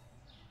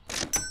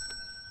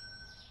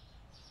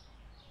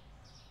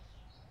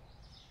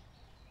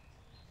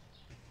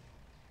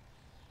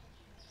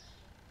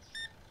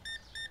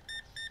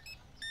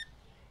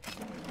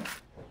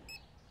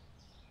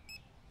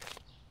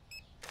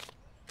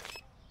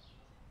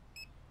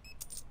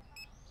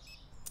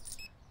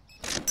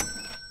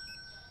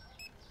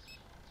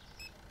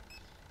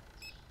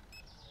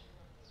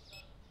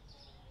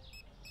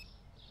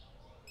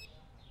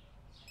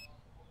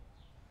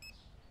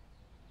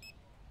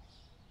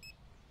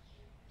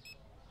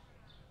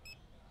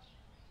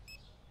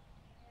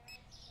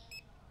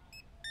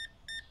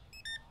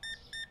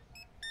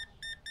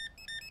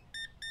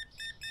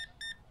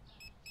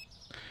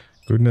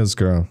 Goodness,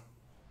 girl.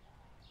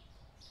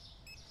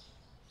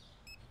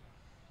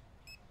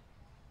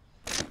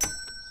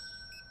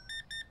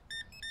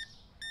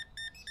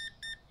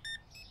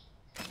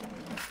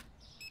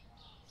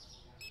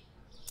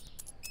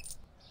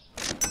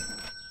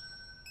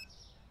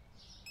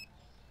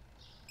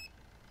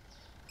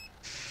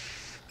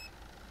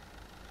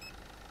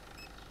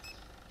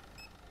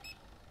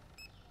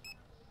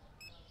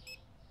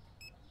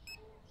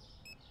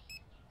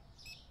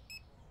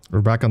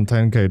 We're back on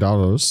 $10K.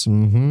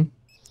 Mm-hmm.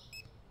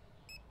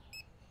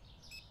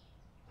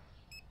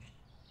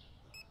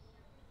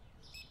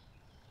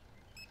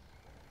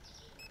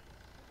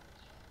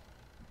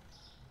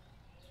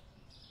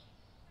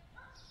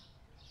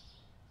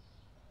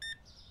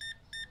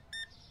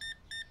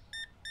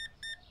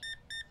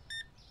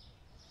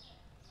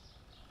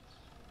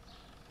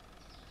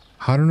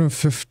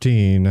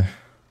 $115.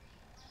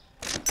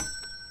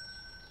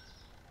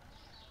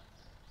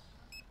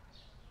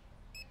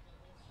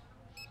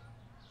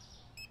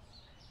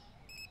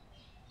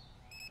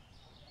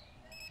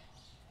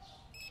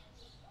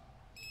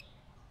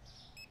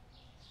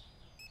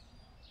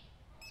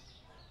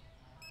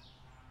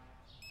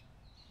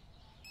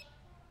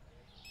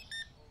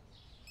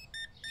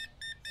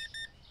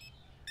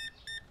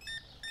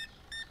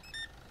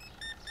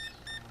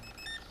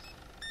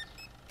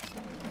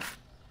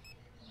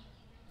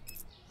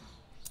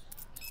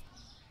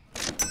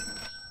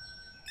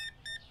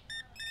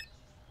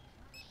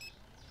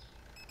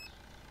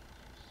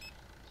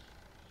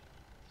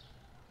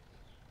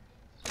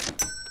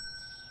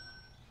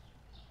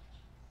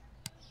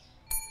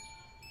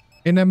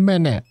 In a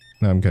minute.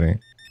 No, I'm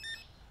kidding.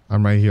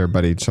 I'm right here,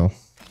 buddy, chill.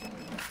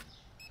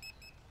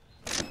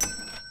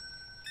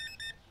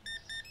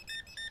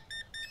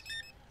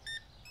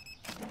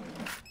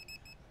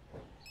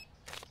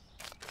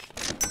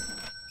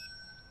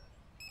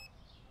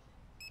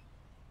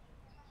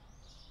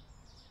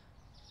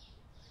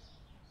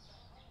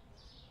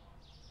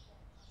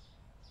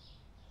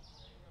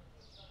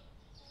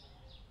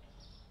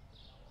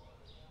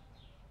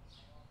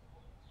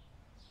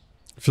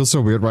 Feels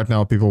so weird right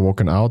now, people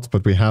walking out,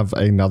 but we have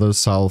another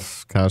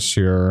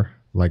self-cashier,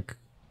 like,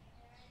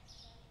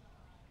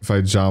 if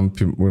I jump,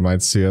 we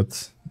might see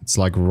it. It's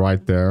like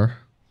right there.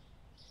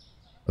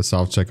 the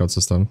self-checkout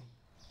system.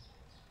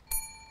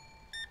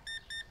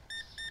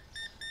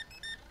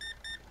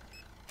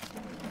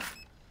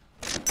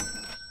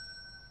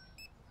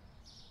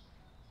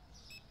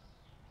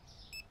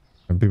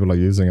 And people are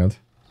using it.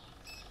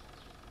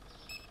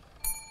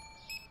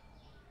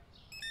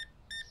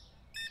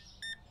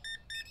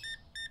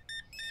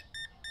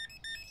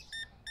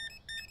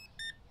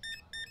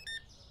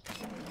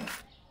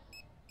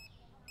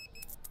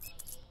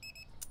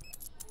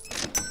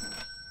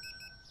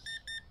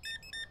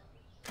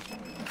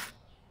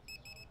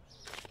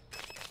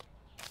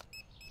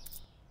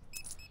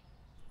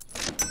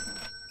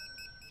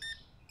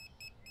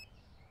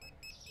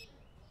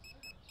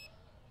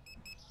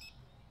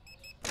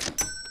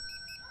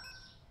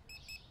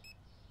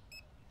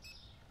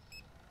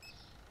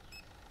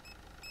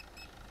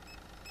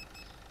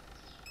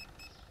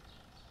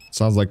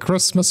 Sounds like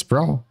Christmas,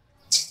 bro.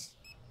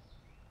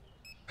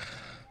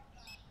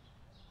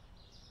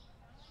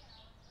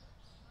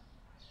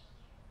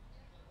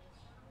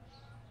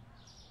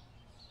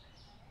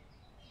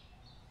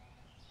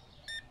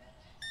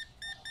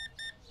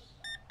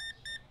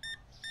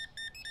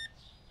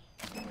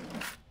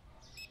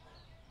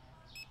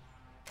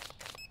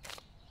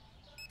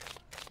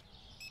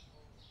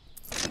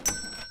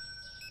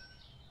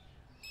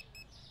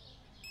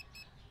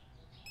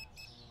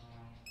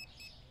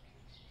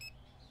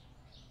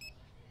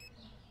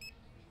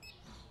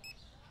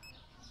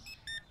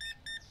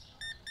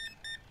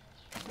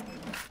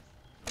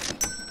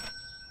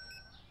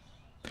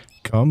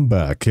 Come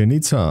back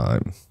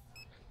anytime.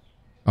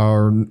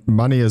 Our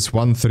money is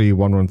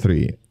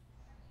 13113.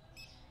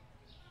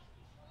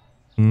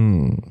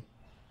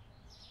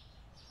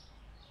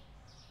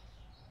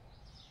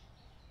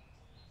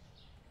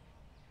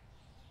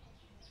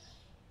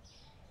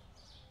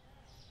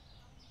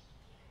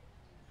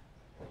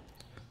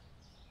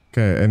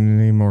 Okay,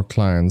 any more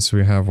clients?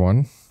 We have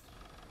one.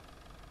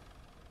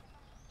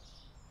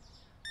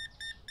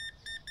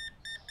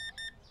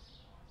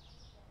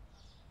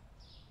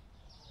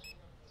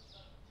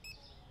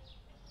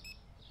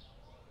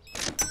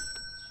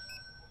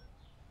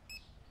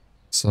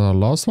 So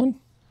last one?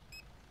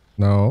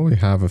 No, we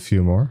have a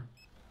few more.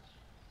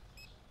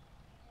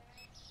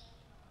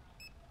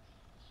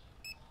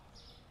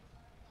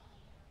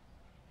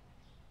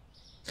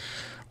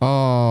 Oh,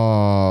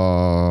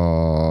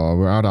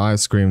 we're out of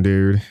ice cream,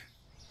 dude.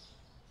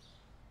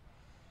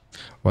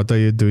 What are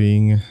you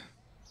doing?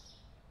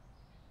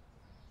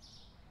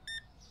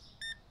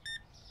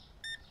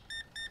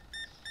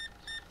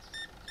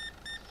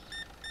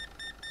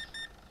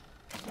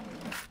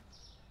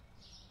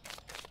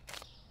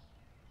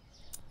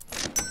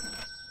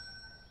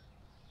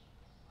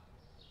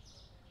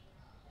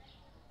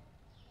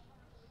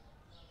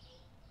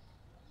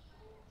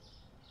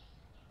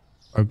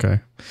 Okay.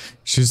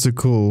 She's too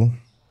cool.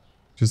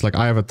 She's like,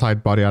 I have a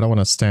tight body. I don't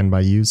want to stand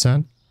by you,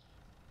 son.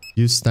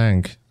 You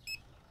stank.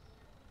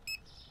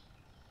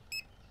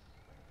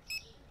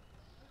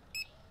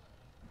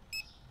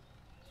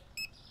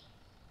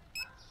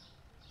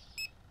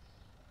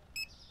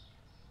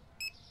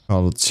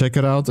 I'll check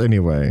it out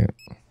anyway.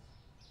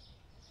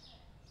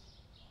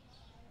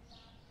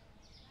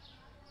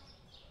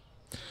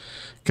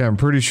 Okay, I'm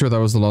pretty sure that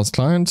was the last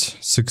client.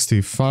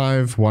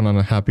 65, one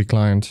unhappy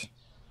client.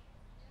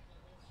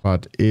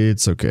 But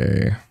it's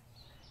okay.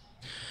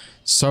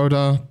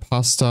 Soda,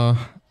 pasta,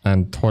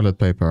 and toilet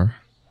paper.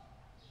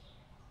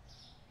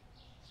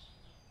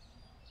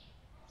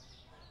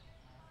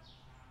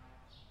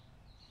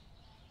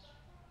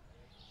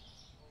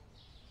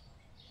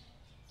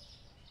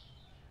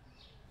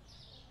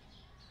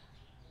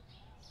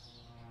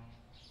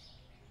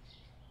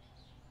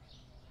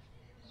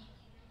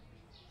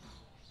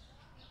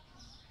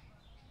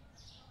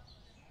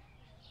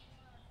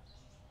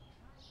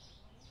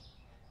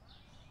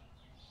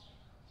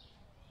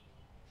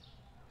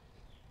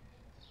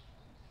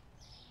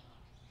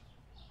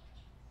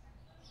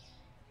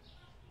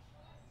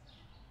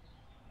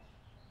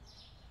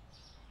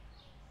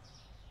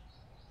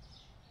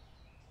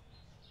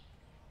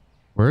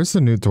 Where's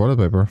the new toilet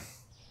paper?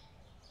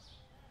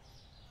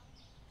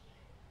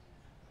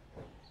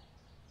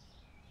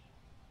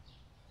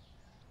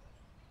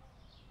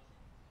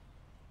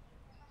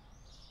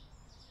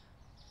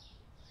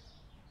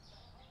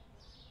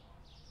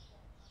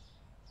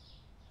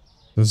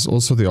 This is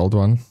also the old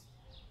one.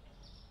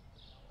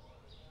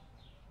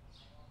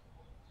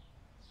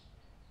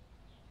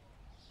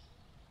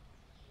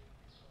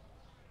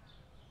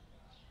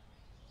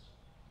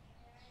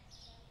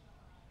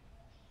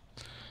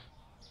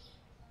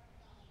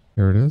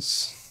 Here it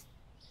is.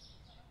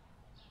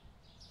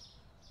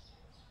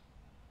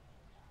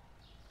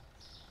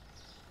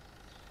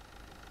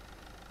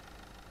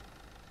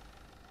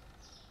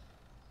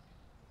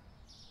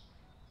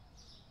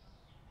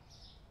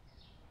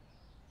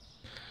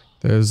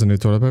 There's the new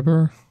toilet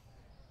paper.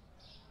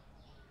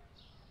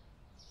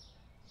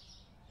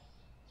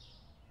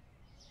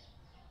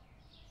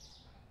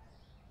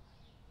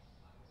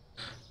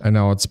 And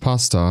now it's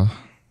pasta.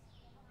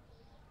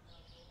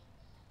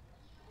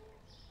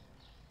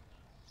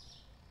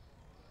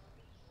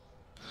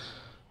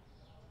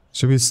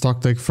 Should we stock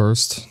take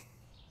first?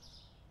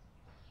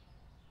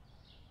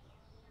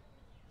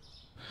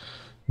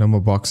 No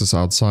more boxes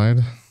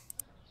outside.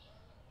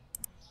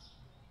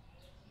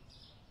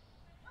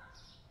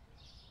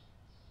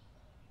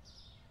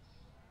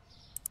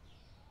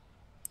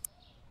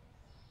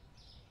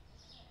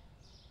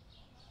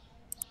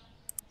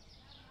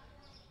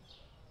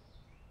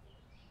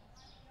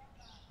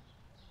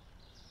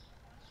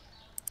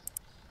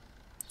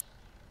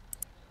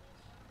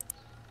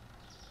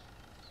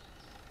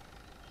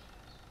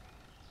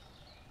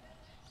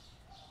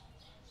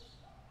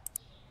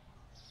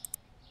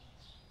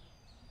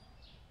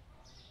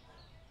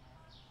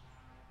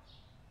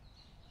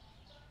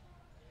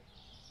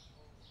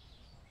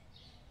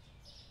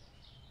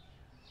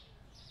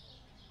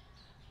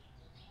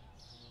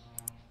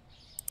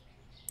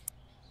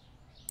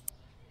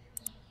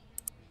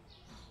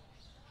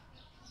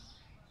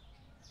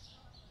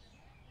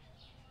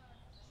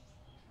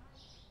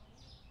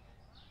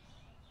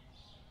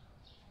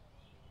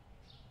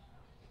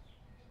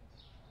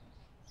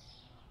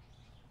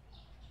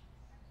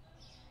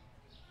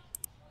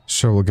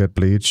 Sure, we'll get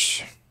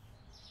bleach.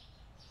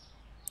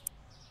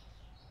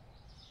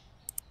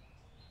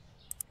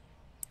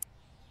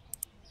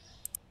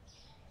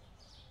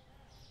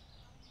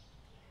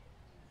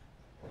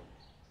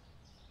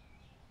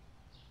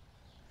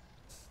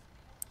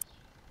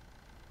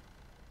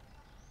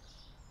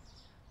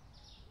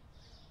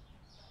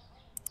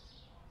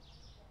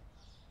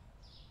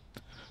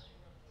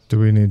 Do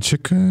we need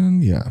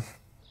chicken? Yeah.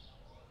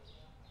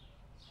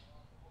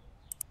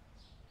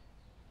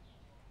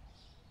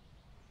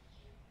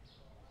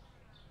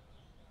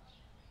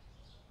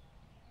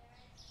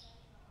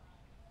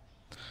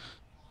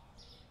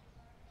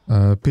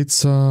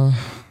 Pizza.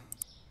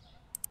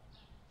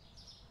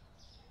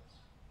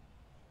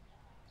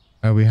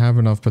 We have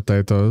enough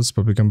potatoes,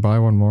 but we can buy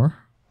one more.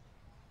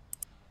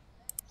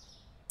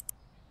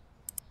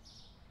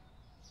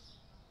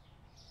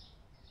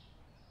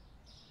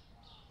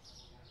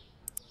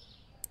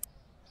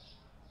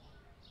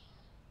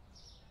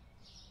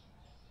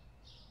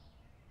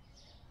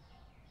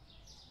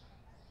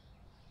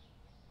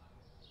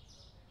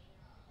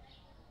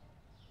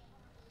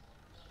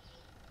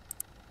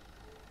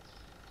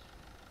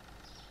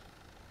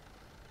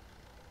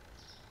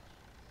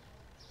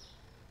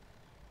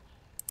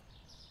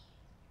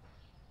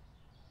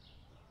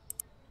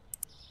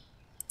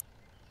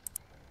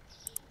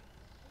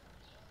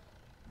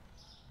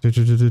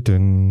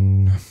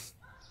 Dun.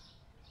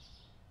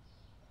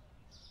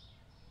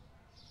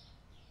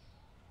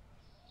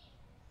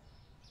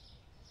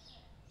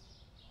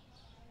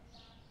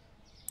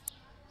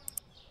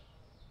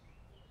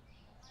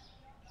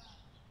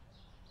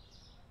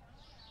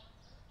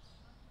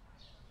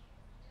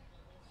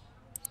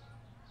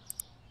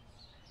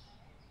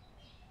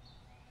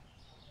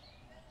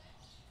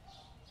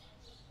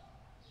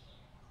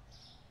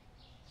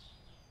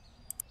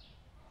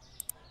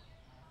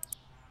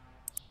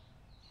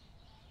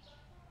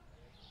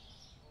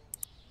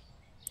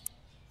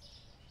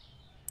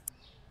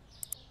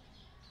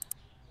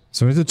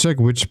 So we need to check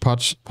which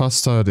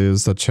pasta it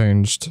is that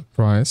changed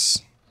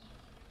price.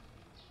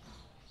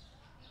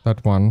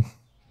 That one.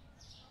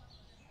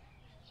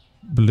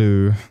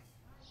 Blue.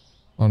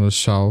 On a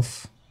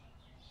shelf.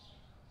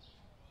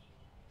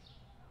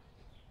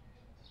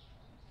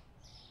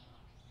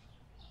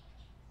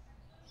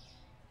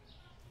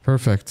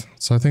 Perfect.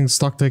 So I think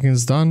stock taking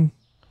is done.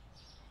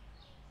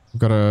 We've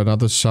got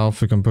another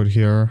shelf we can put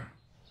here.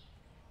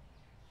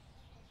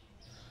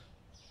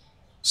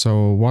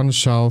 So one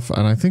shelf,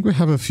 and I think we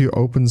have a few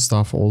open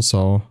stuff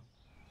also.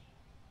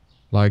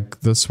 Like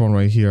this one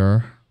right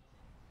here.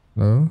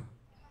 No?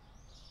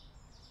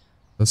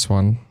 This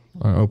one.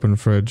 An open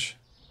fridge.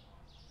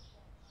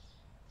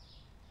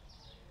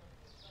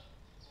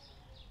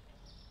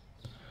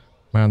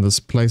 Man, this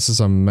place is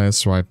a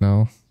mess right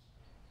now.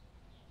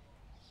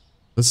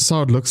 This is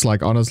how it looks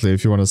like, honestly,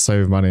 if you want to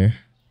save money.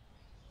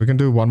 We can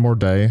do one more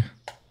day.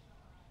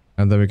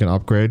 And then we can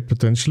upgrade,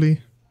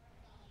 potentially.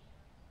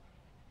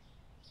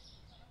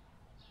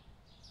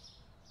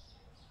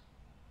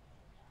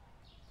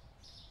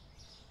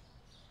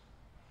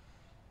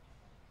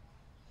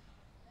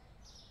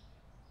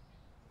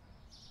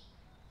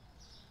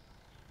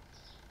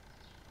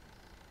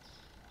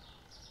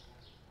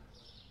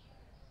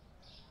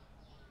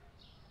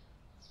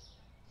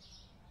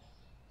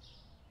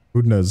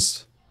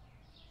 Goodness.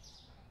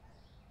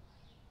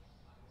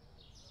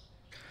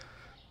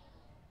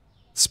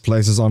 This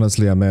place is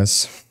honestly a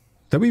mess.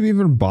 Did we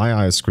even buy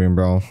ice cream,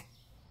 bro?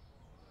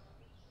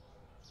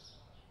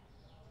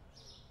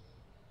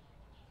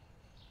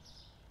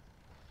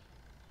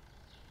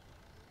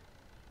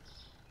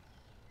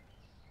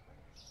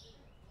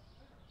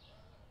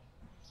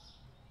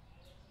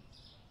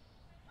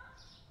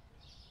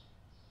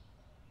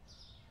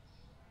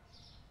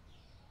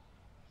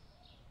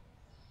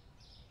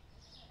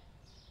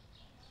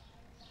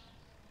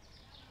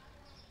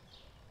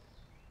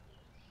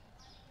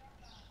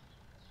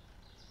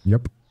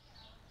 Yep.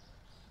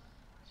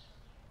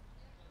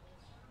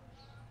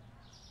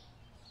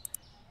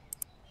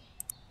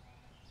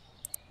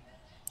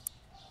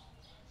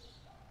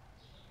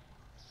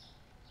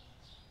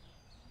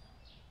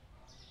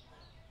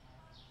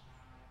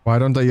 Why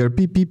don't I hear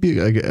beep beep beep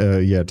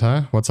yet,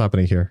 huh? What's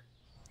happening here?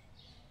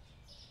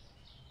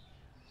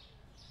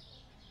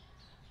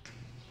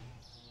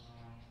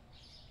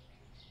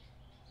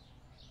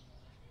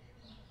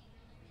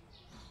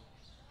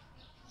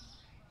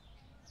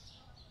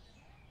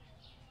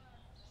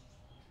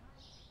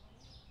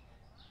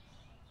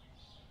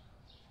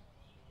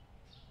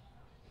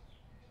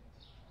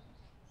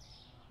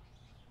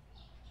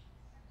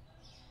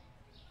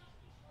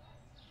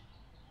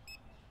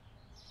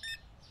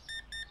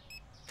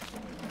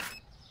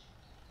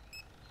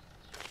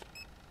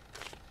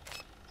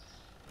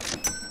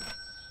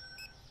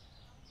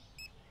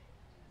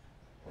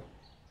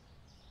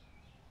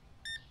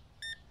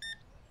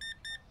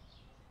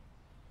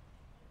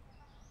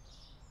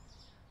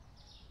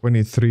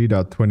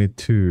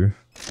 .23.22.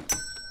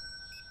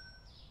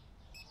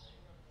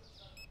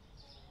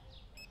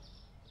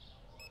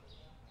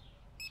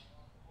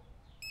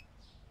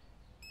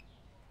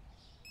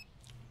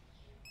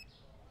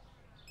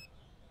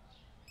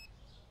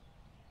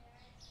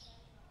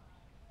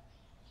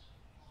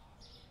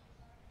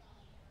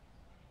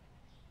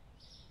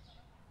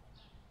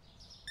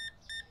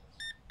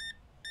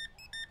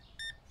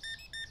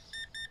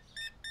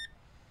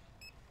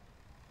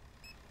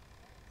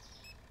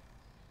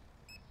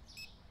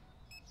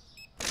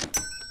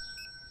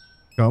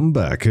 Come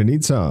back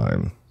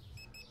anytime.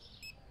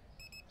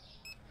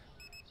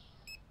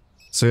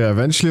 So yeah,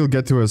 eventually you'll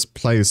get to a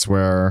place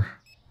where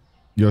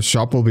your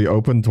shop will be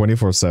open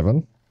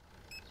 24/7.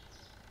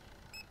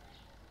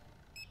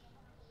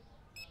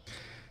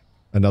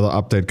 Another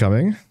update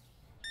coming.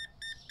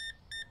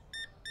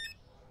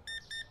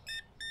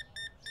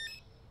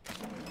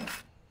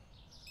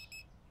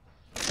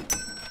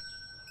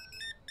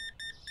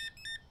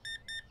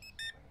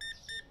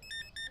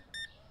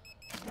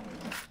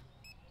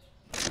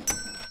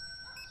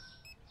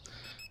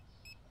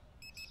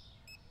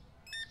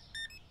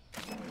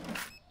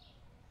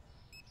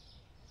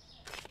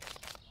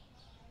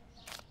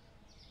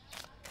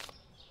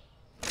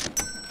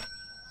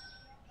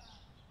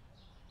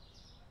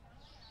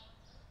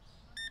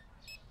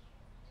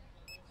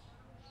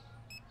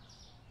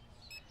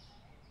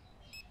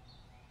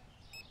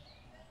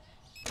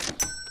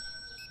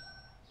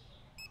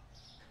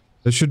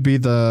 This should be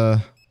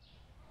the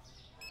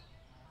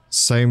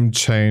same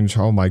change.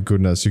 Oh my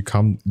goodness, you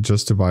come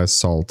just to buy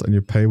salt and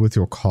you pay with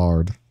your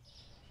card.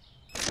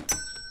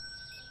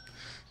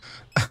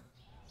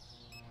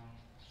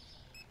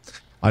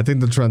 I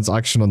think the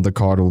transaction on the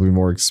card will be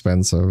more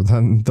expensive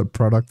than the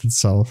product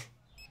itself.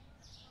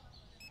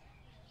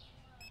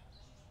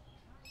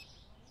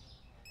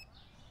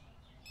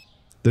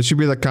 This should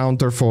be the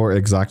counter for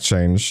exact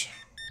change.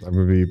 That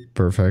would be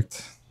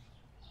perfect.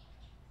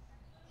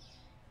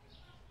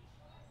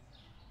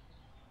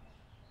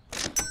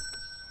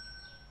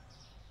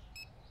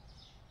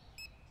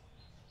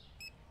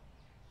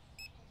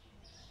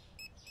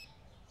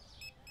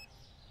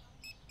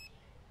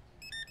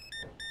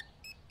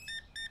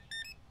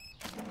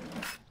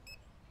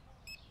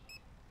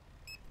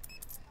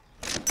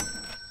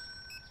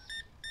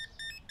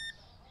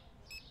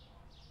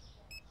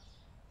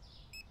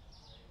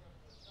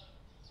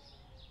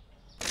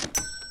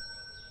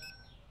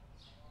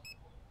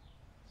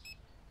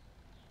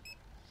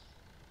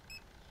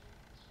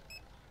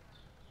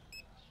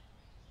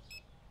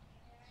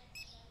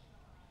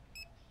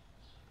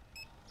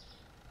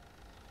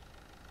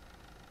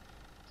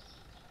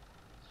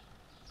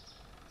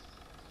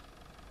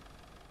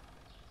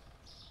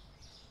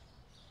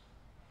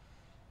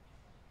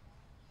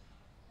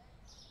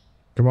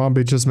 Come on,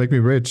 bitches, make me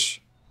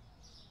rich.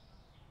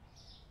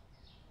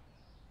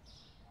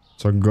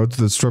 So I can go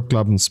to the strip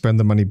club and spend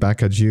the money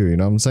back at you, you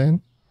know what I'm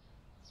saying?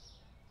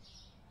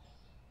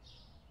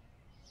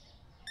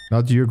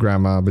 Not you,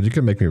 Grandma, but you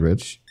can make me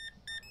rich.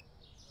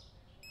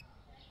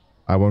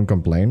 I won't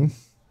complain.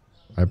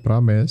 I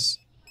promise.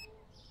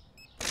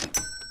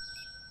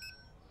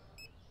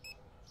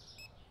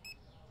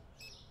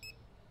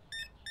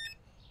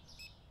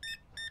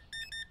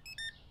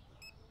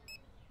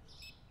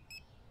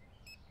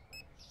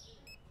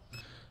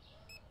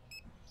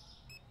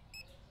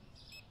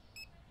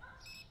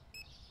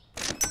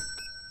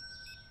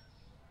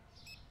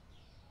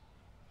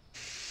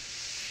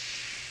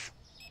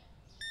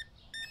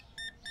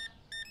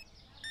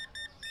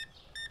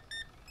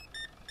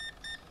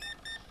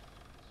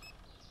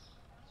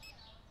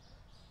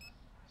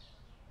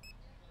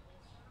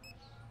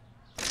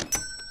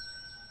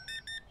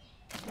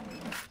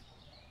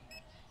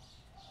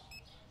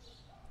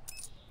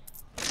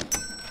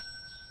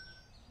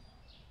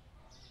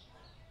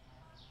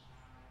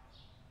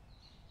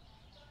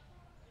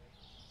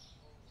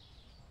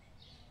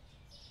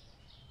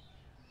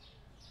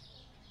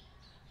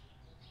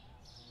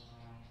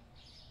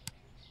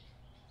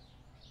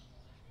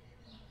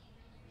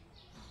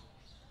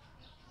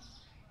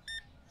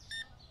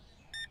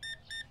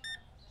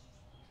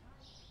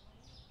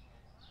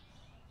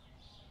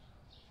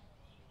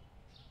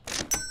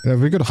 Yeah, if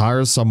we could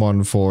hire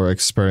someone for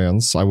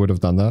experience, I would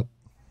have done that.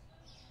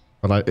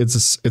 But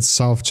it's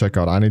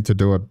self-checkout. I need to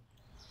do it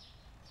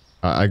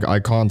I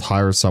can't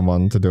hire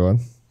someone to do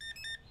it.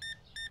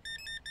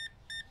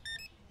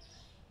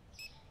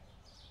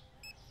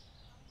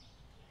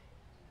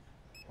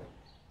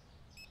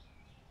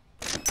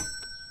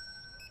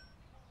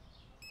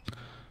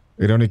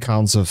 It only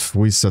counts if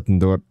we sit and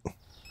do it.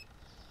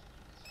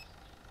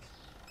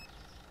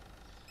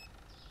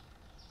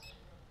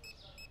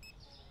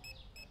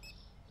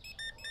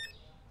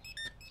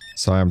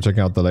 Sorry, I'm checking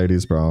out the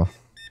ladies, bro.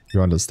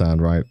 You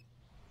understand, right?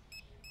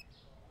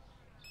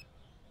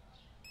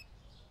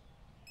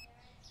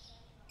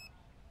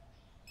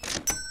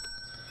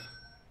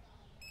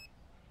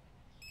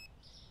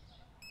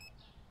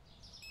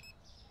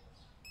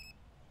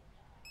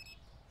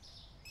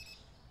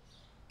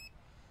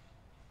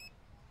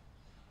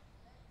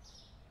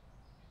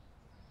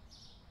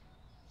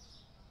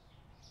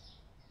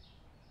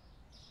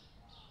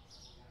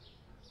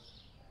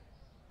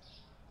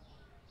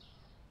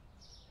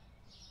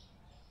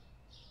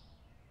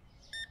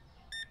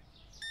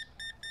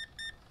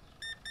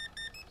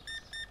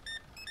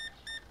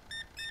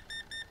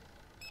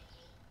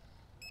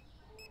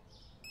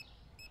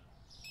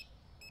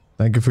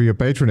 Thank you for your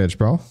patronage,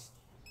 bro.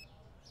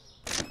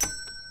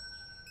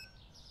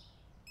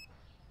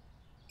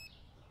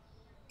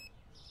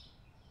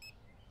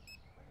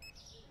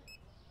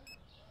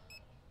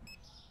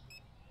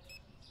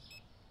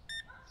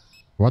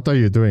 What are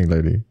you doing,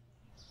 lady?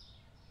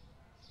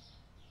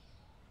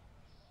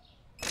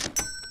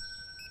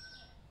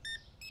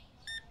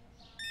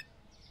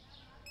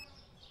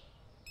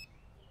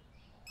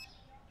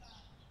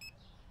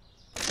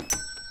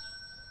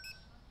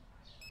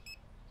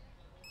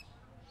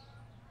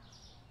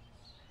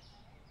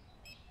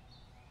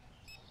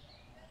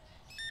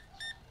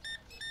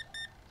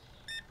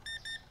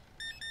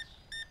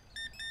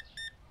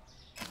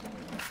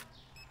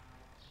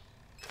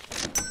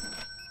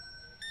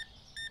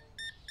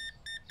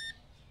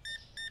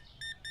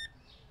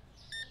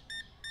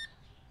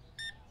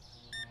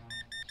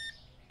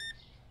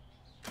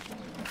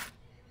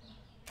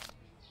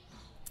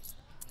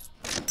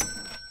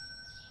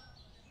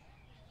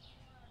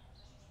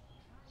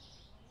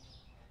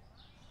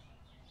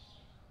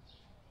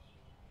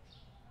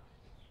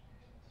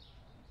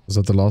 Is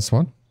that the last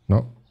one?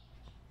 No.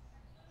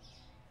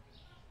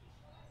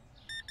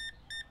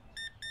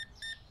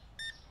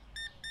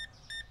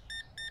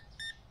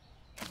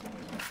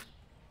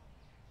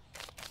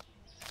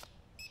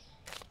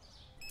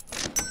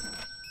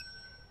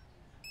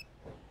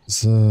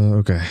 So,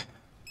 okay.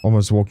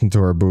 Almost walked into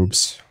her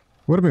boobs.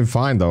 Would have been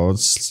fine though.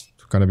 It's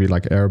gonna be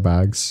like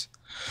airbags.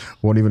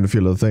 Won't even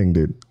feel a thing,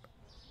 dude.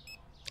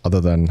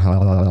 Other than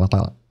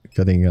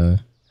getting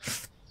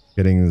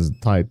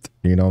tight.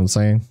 You know what I'm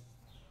saying?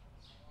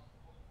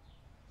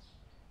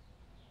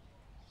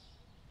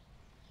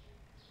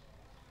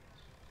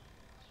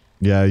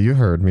 Yeah, you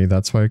heard me.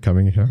 That's why you're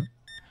coming here.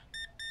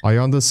 Are you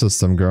on the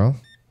system, girl?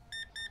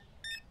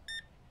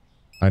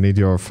 I need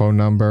your phone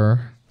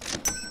number.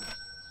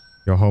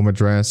 Your home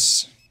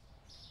address.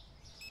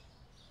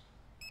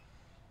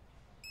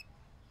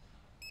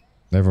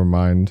 Never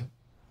mind.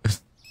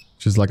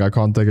 She's like, I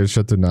can't take a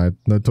shit tonight.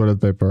 No toilet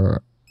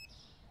paper.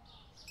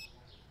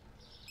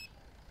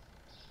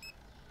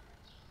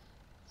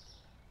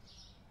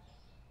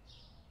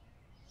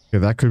 Okay,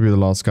 that could be the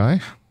last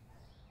guy.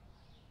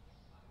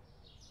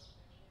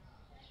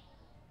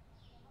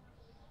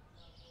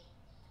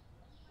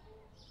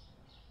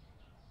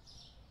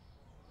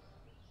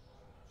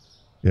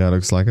 Yeah,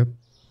 looks like it.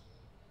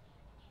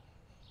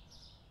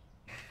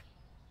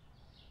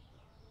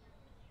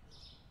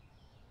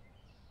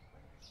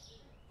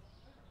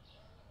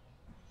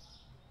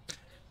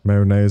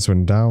 Mayonnaise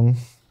went down.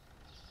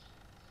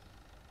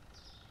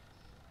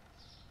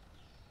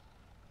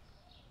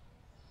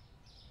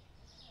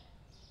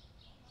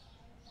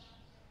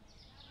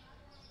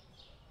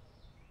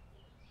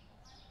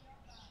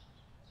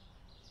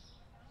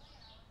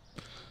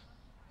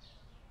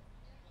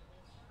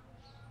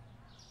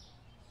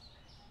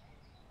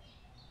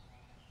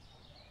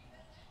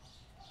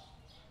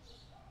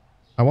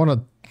 I want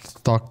to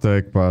stock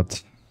deck,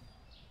 but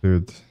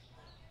dude.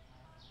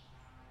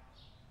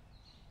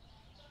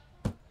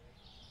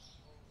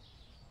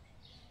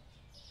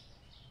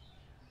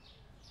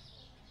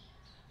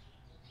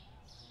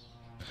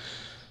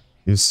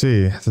 You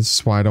see, this is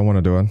why I don't want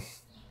to do it.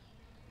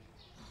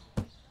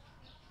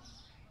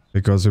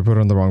 Because we put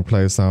it in the wrong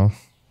place now.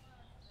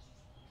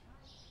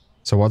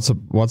 So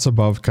what's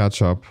above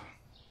ketchup?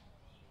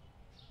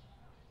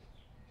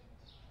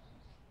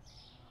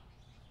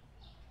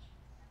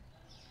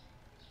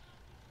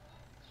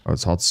 Oh,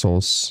 it's hot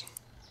sauce.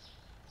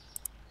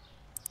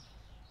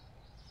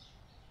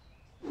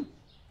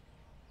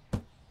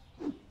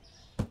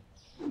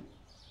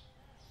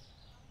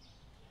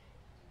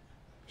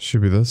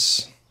 Should be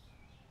this.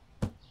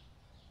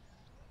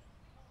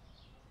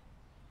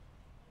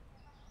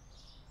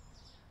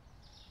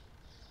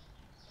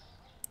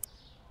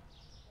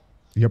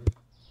 Yep.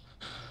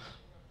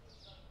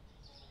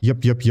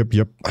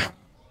 Yep.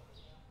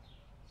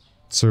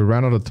 So we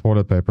ran out of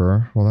toilet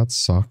paper. Well, that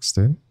sucks,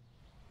 dude.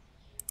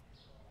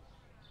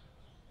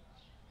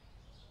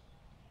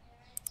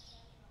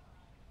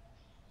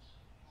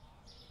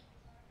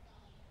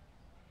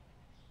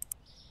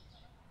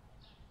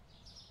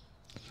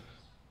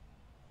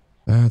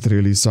 That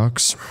really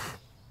sucks.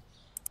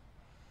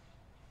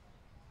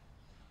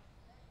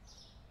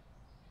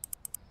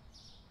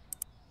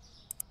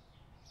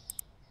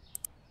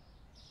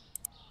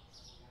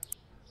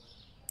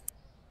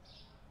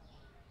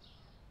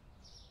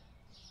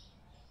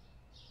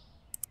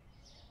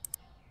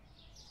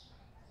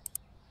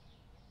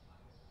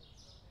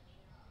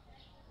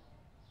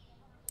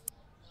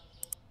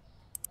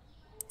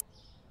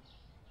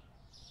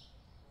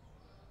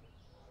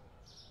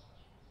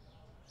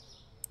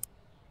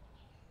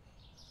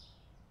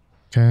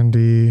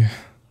 Candy.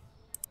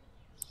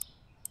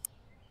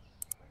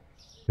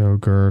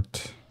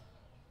 Yogurt.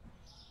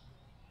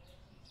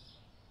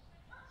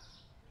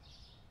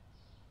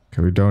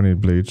 Okay, we don't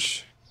need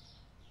bleach.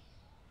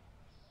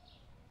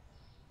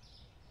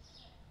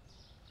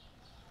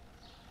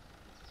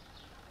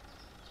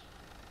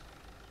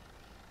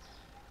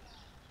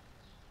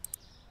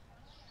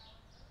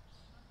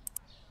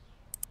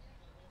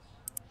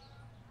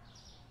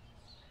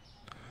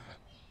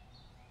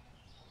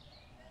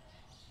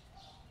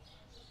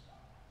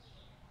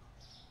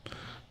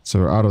 So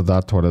we're out of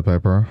that toilet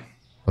paper,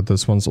 but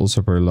this one's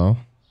also pretty low.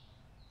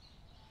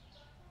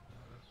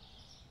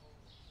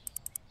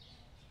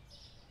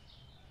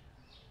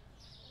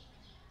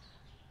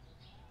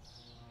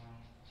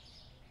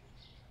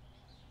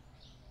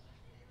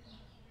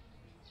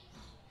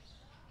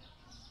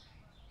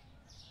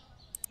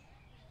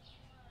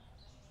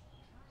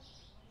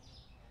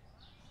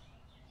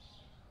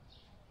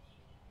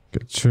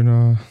 Get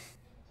tuna.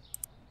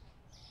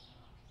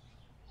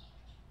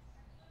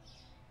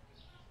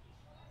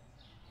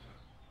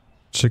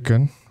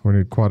 Chicken, we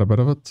need quite a bit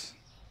of it.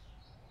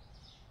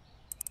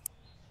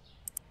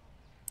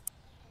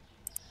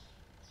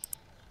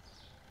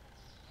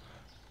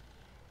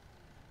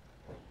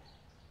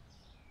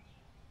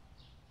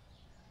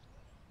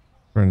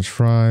 French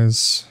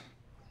fries.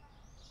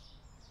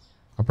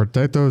 A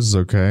potatoes is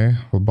okay.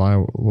 We'll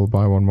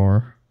buy one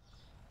more.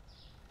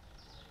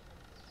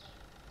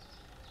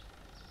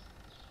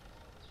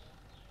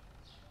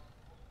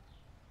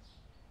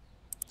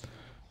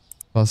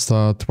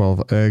 Pasta,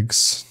 12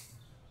 eggs.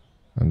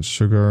 And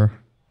sugar.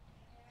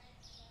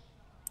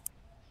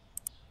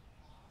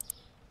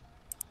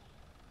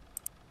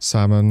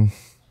 Salmon.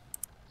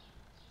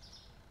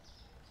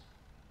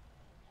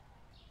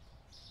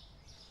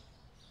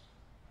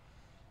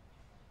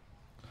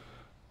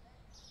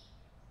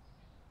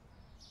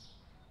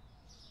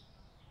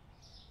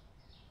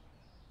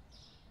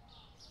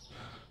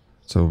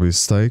 So it'll be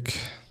steak.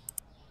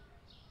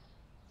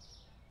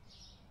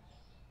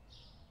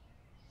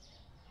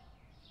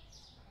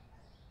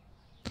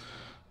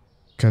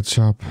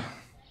 Ketchup.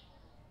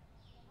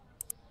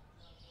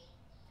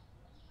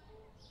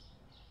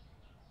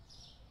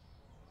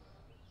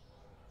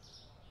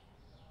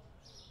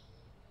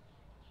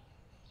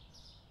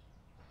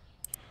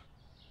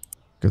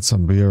 Get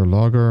some beer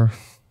lager.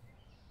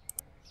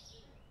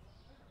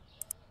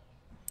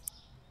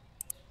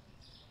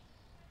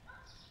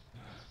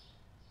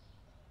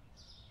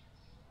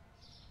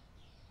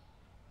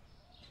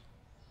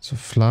 So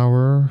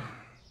flour.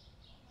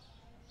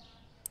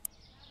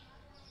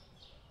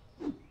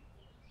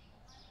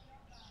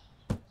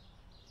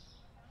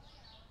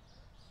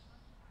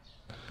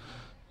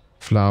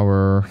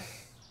 Flour.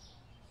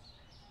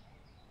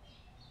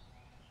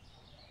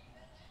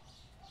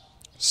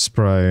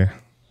 Spray.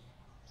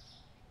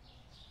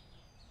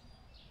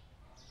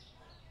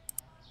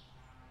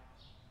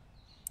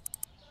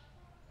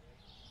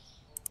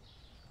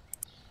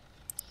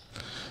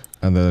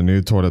 And then a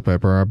new toilet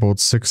paper. I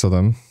bought 6 of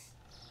them.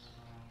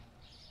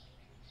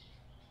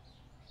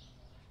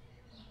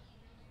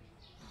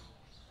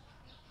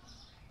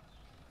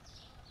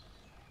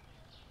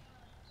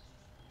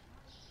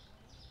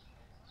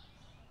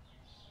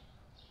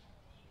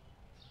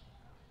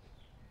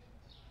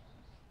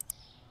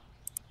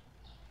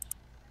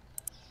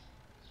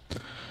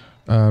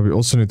 We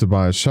also need to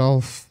buy a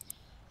shelf.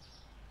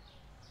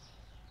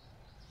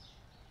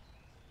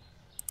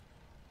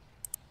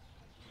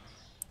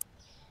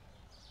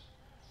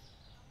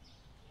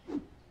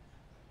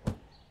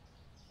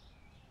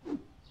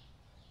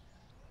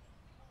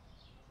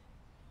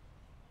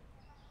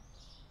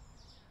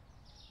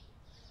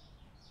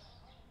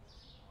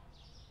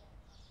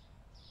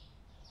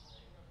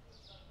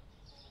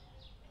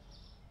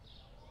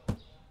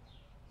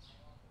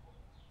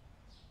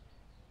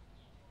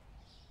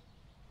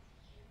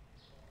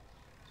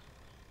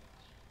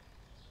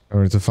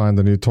 We need to find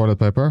the new toilet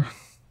paper.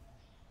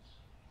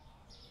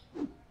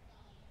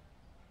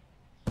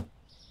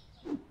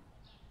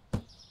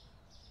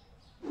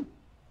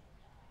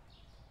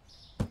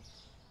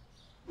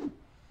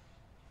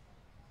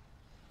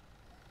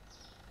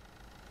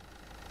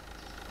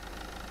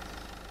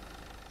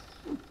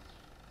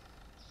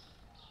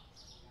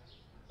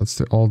 That's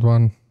the old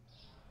one.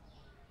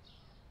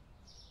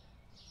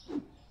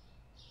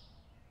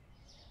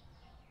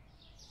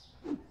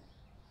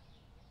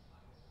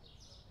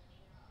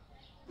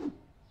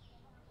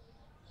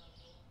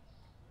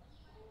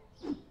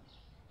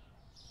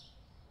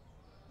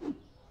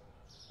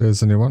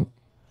 There's a new one.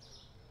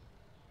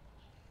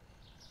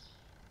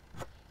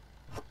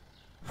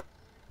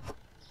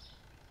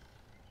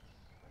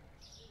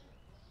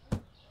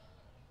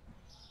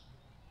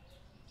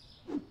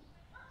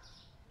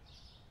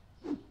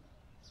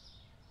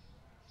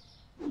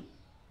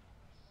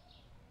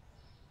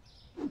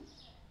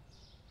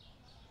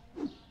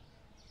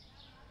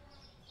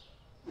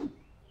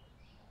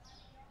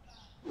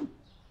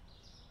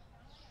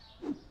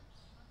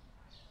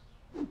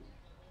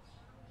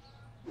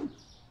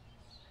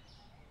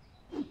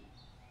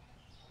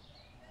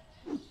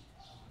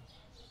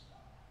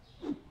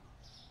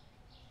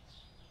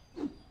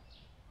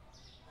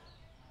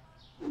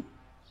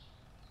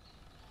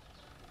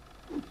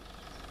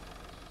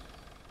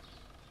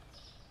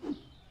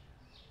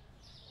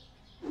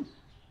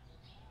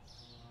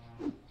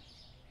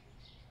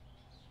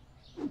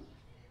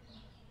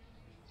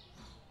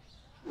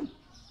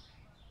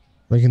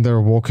 Making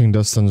their walking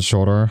distance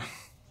shorter.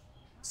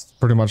 It's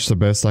pretty much the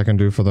best I can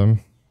do for them.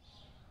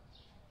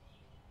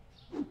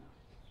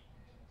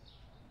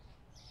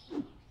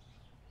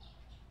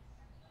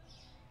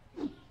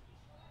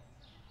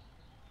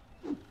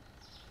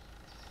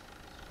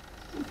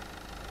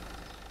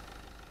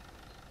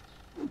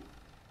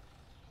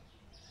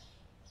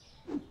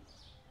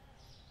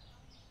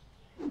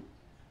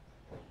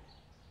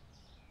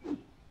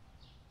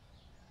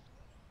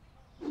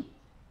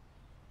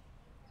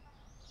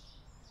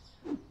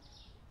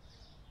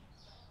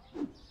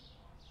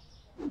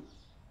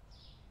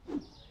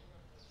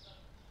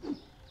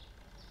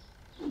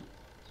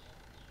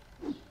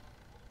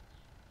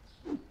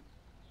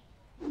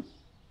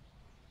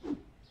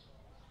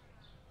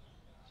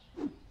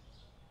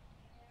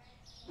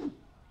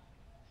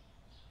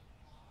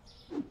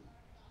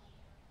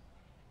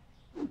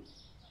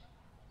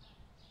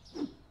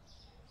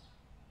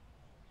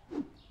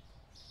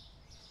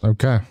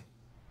 Okay.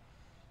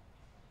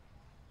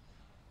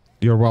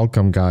 You're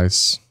welcome,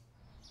 guys.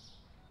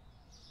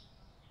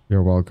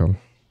 You're welcome.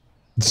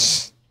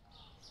 Do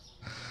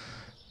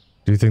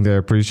you think they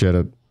appreciate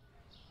it?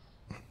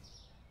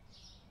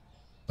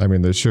 I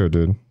mean, they sure,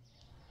 dude.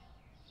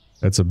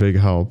 It's a big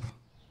help.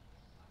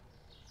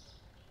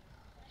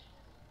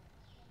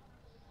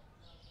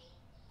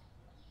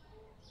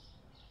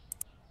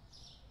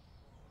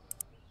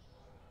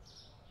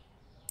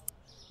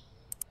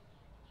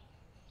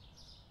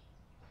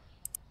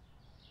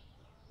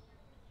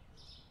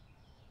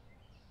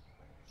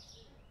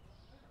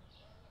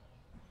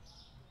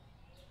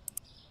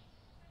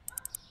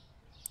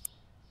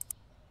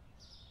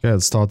 Okay,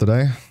 let's start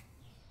today.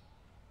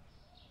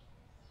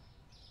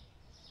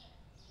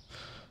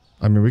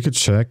 I mean, we could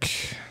check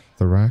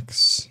the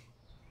racks.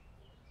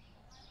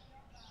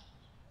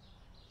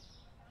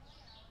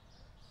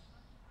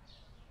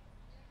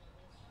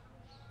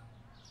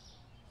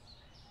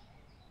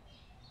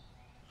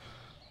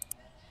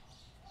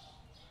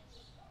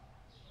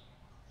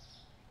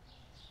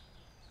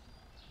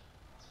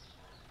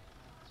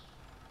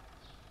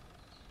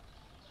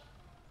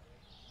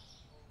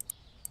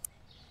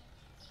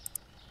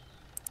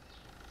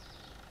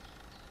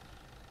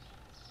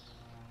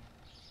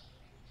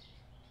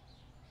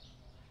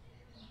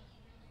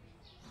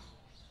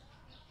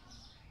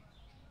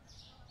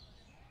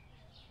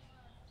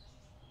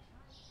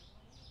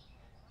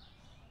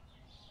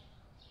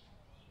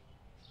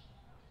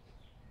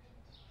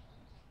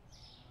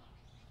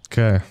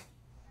 Okay.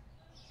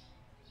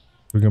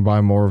 We can buy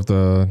more of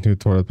the new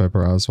toilet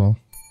paper as well.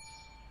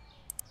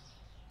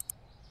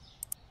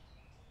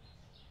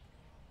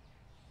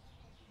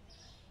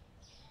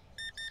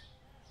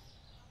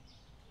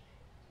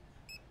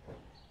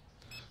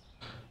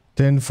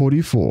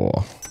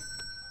 $10.44.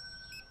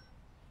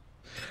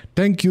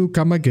 Thank you,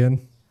 come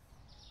again.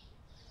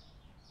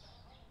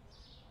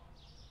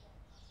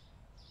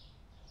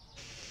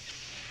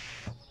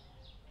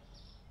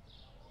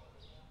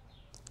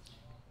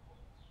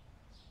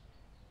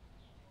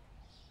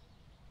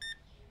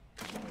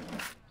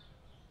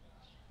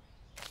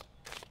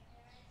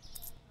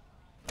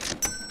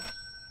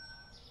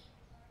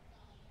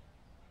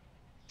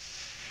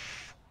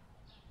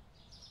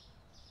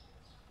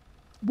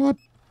 What?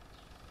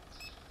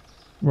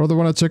 Rather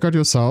want to check out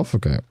yourself?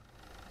 Okay.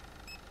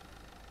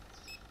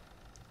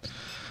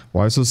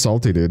 Why so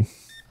salty, dude?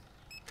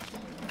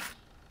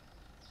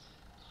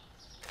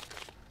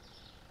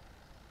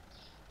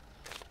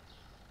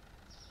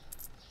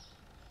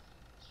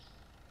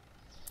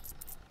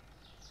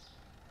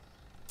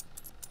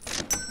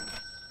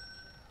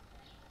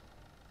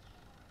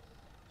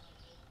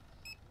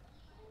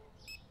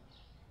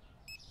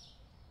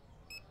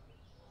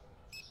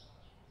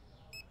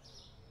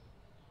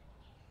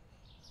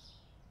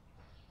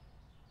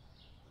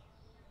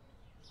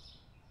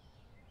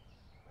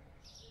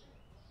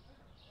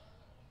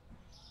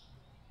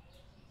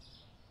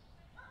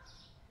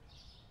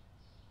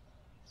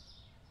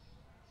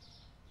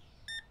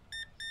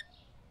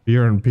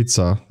 Beer and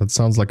pizza. That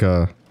sounds like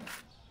a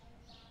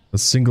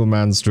single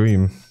man's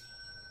dream.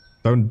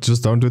 Don't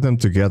do them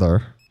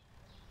together.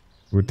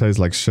 It would taste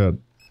like shit.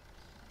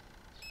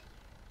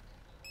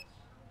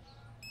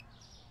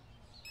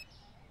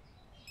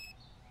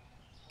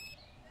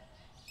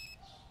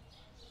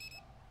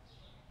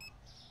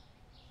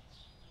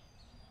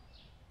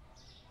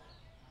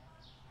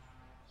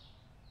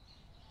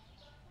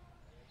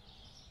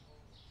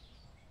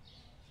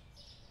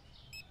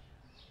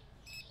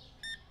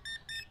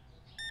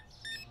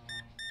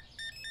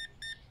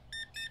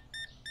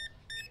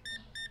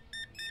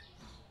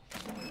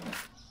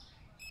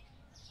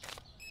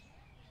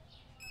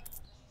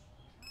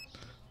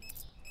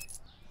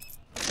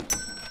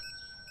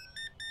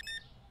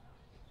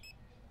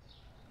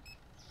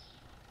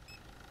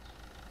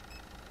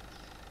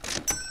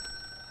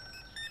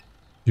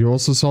 You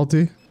also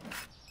salty?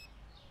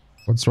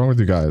 What's wrong with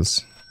you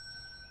guys?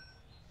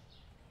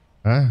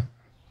 Huh?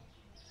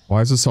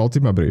 Why is it salty,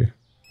 my buddy?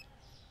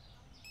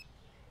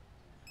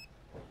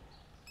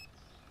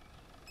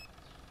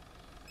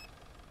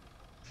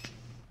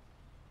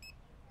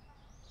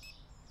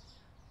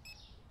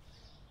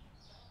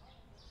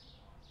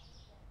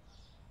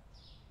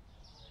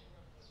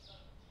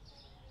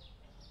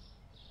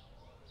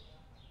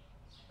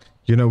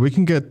 You know, we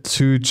can get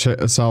two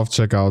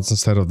self-checkouts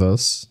instead of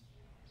this.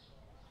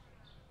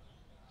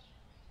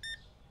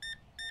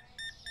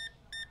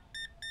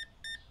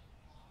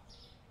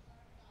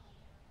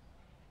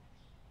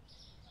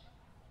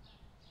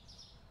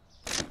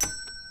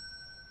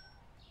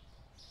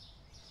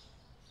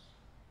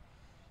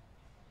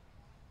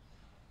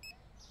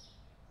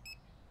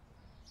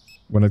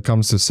 When it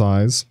comes to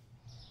size.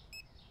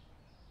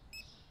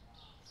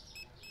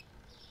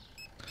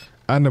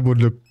 And it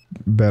would look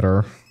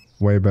better.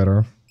 Way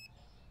better.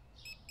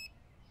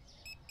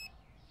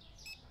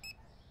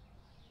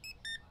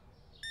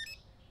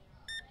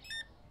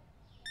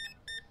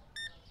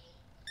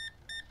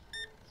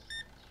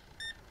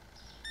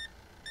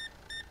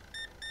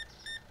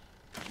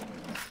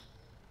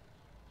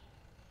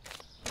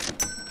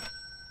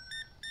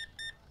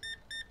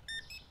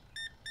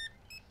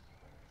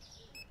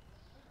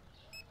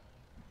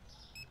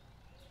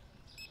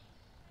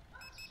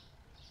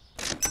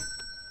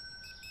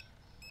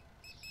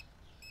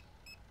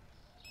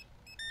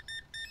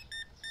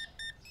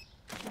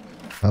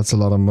 That's a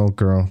lot of milk,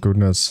 girl.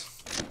 Goodness.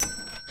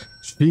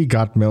 She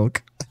got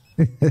milk.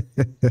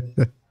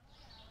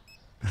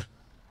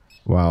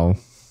 Wow.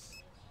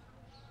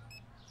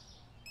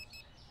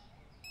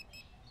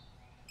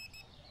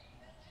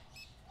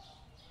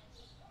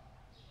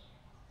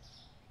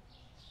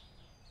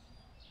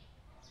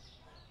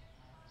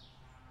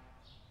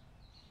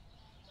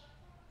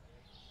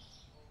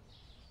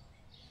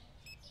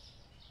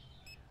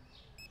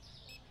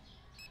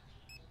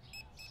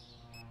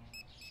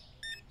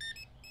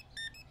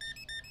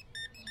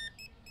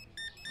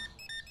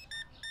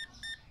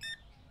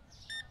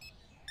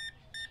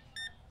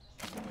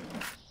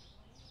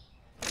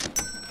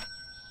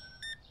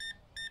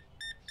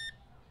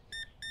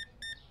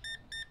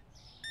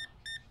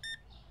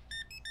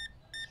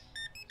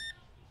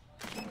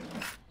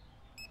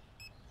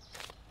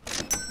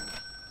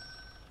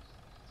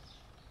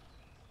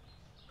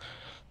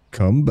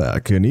 Come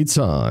back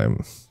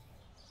anytime.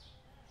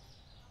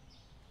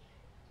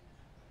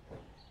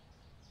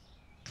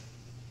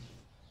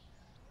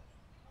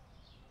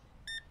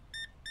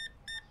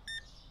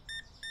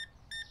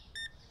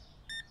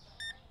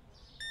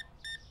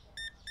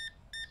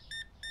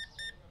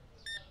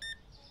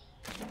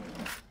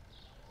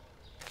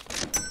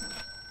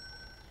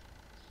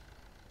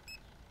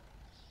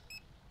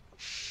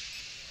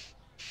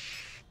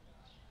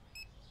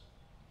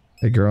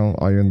 Hey girl,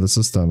 are you in the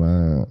system?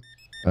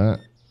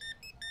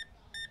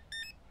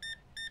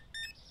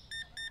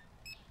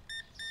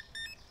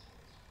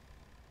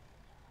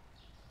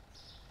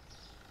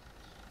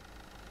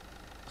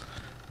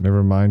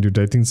 Never mind, you're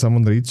dating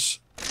someone rich.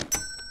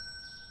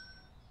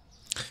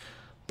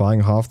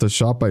 Buying half the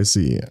shop, I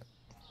see.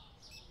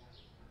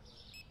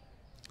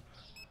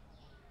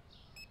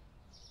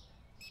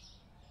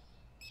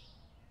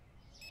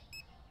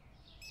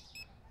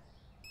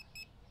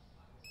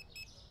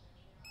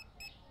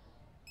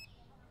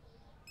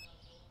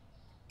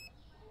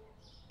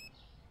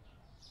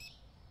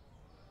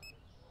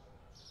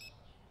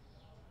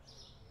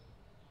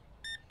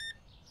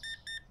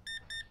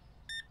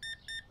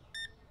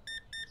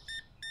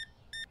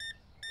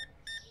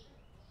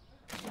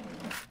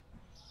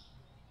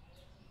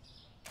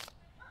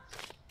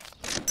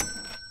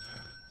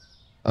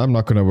 I'm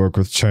not gonna work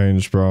with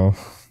change, bro.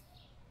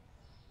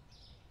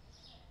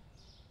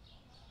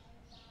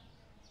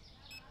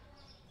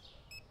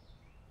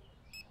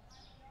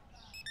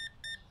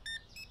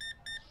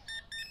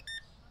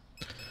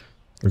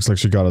 Looks like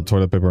she got a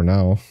toilet paper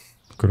now.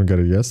 Couldn't get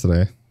it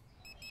yesterday.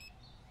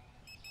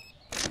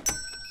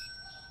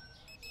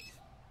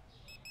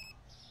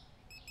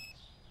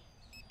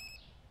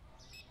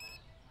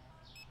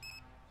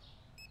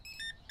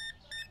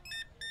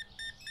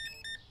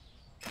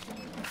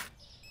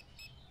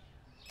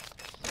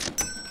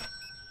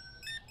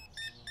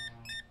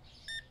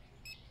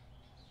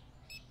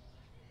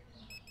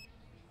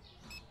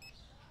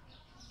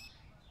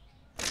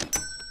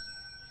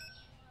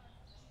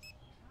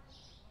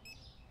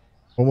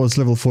 Almost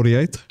level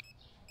 48.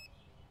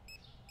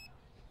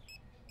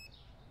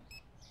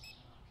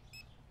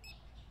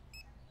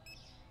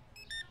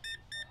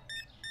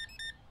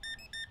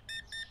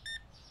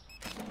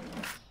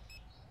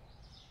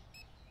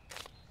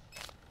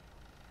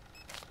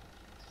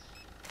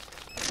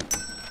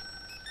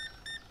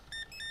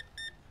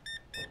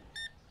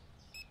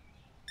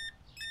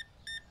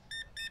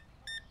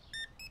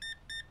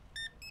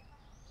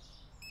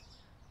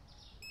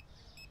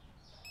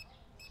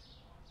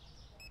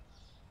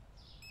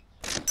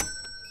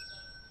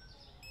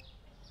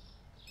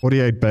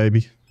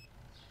 Baby.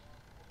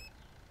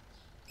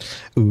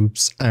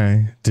 Oops,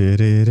 I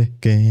did it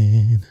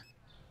again.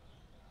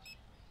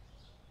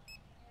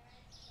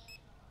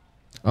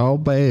 Oh,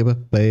 baby,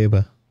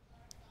 baby.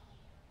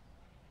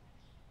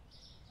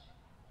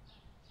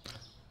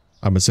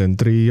 I'm a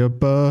sentry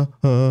above.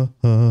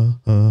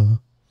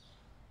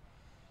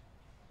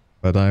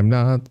 But I'm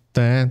not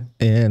that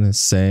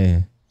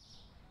innocent.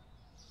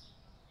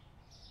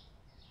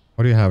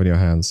 What do you have in your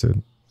hands,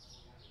 dude?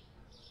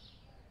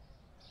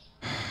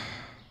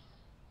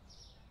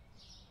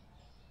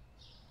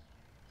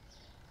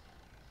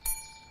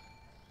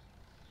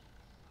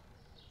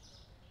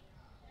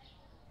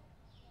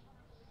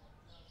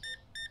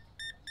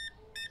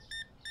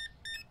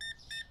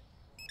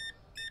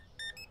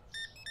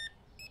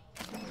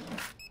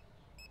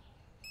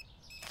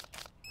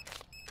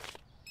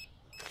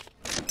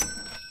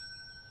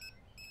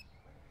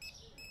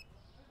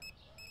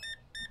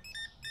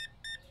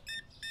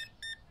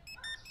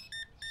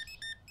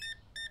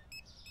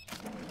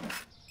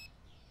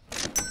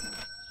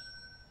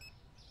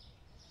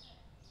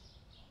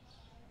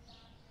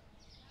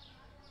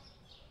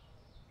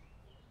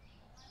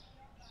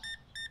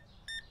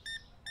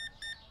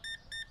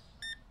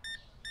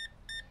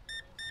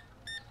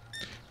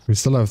 We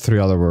still have 3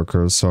 other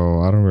workers,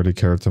 so I don't really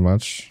care too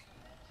much.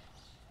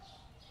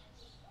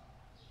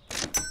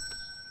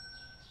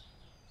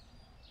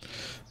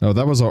 Now,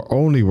 that was our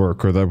only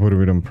worker. That would have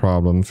been a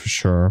problem for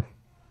sure.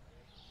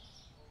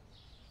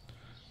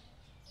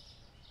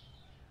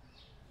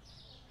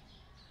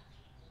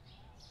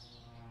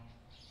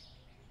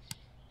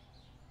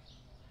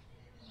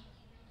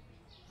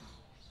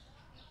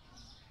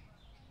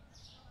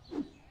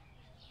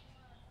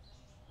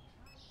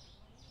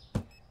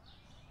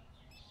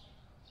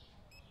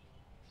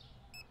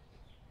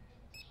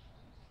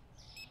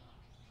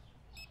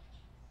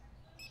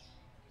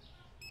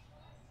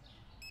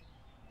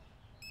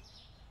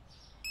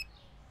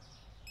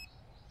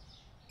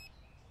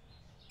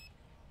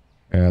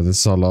 Yeah, this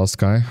is our last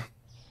guy.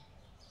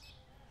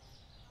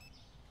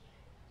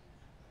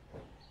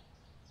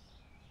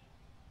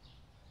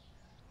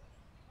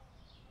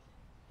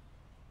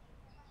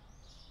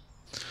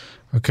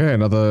 Okay,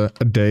 another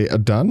day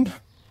done.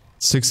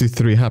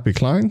 63 happy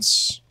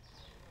clients.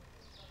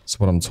 That's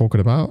what I'm talking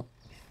about.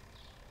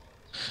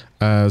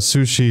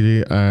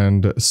 Sushi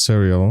and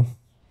cereal.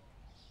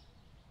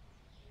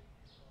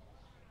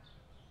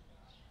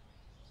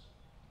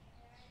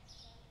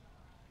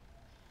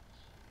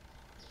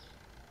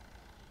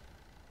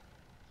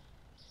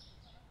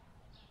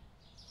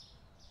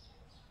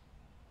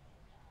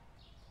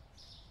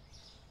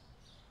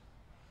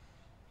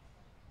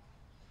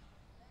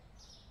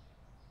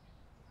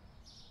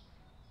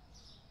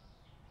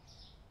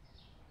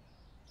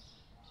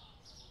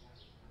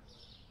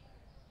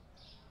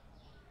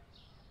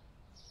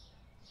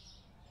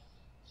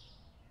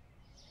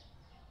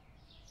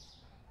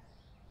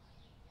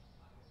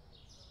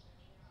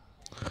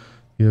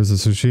 Here's the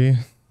sushi.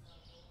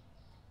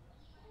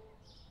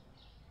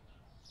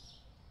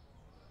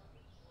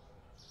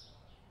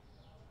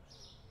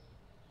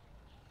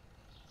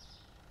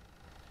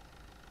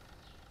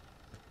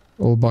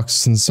 All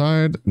boxes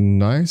inside.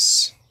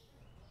 Nice.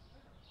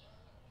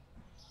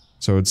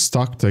 So it's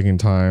stuck, taking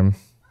time.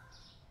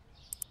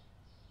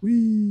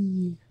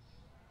 Whee!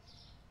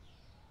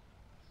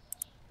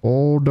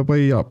 All the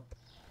way up.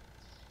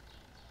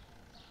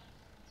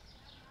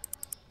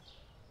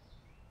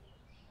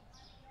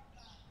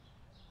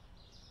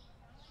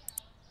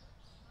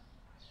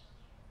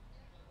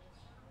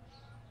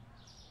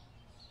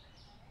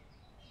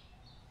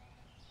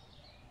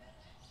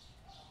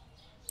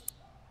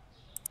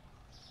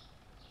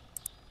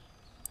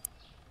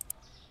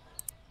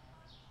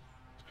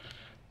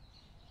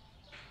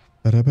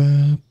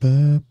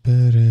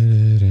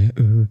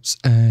 Oops,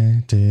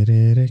 I did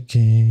it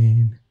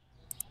again.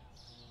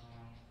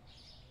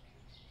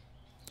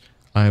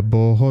 I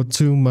bought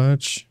too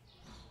much.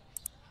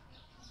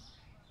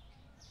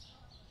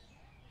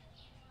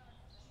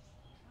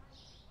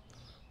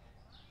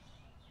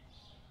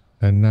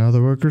 And now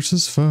the workers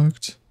is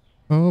fucked.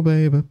 Oh,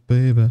 baby,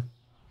 baby.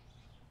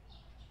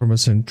 From a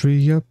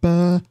century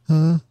above.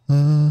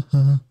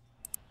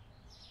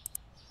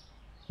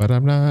 But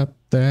I'm not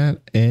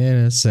that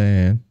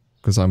innocent.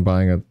 Because I'm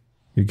buying it.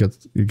 You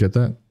get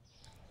that?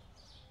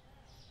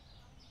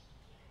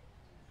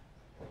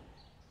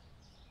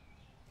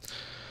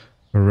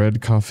 A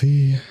red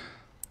coffee.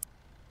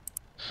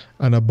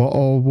 And a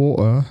bottle of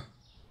water.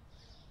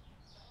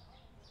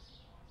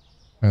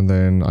 And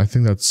then I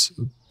think that's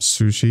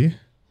sushi.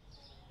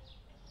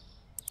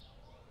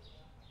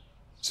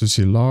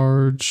 Sushi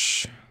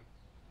large.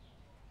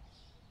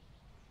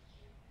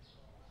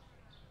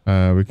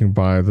 We can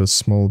buy the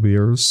small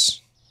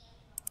beers.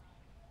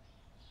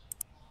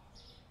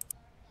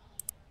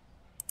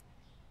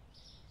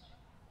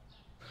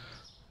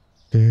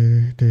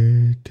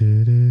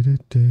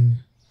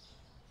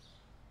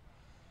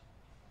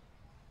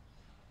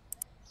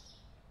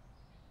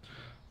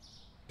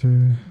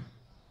 Okay,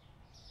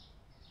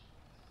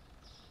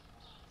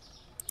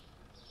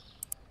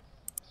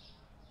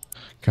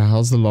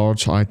 how's the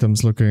large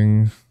items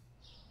looking?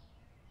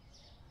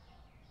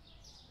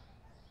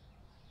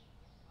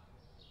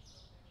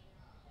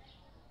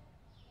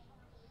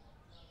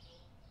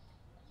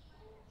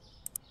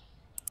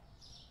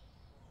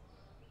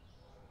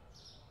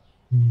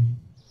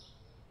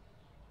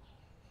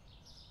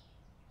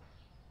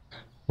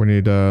 We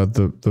need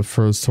the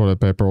first toilet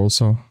paper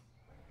also.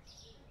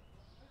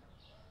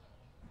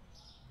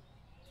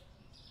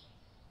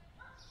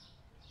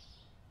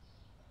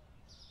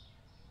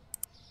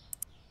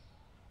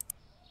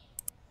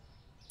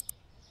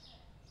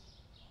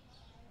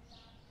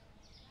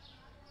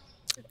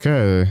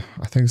 Okay,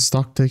 I think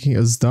stock taking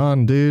is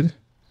done, dude.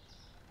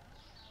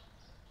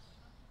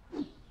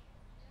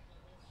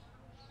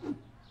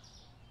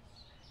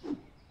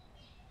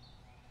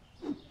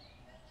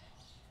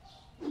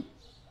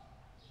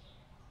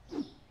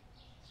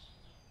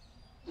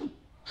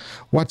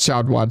 Watch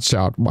out, watch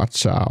out,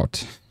 watch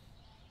out.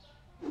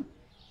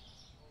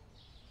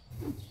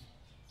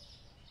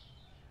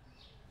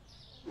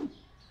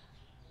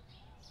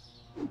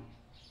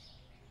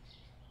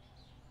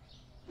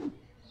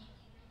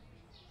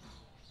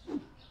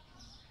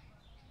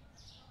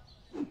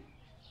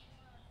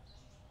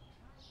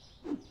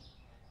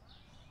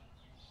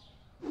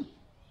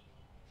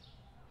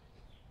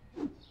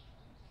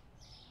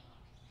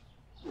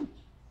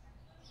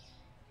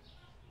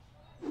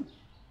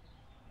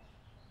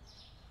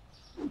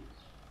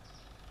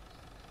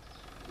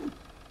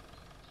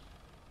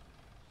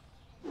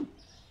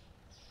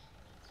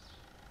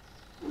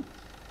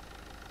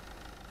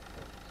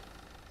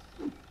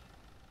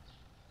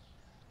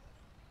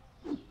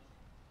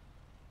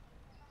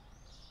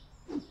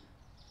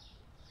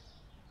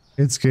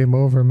 It's game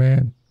over,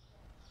 man.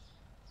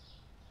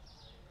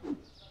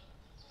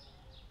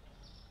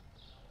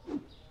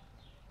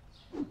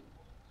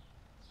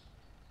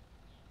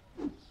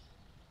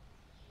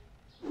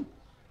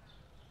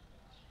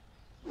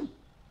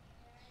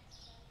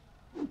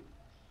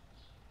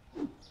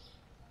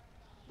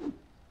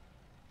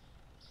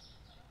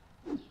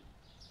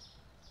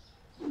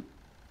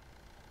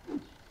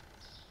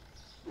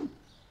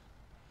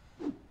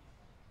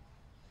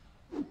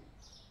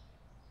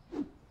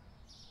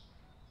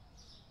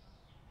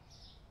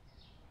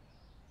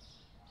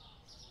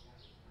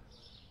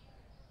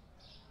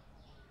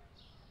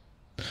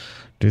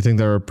 Do you think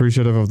they're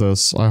appreciative of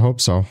this? I hope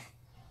so.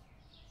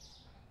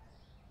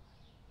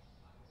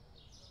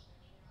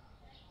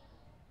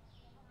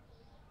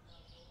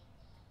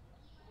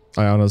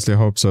 I honestly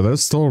hope so. They're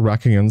still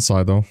racking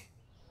inside though.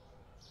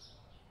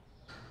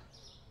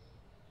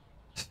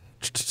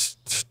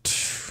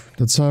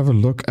 Let's have a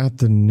look at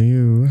the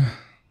new...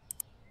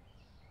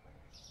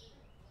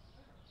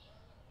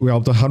 We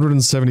helped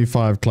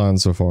 175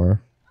 clans so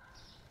far.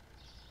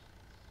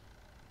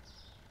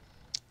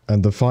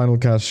 And the final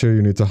cashier,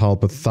 you need to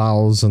help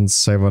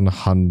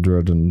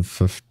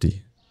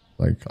 1,750.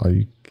 Like, are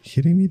you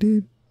kidding me,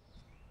 dude?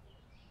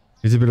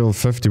 You need to be level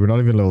 50. We're not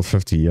even level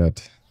 50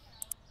 yet.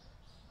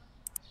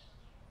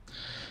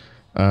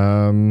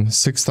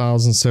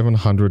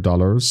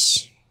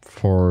 $6,700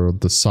 for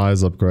the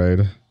size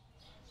upgrade.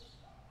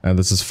 And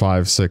this is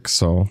 5.6,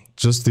 so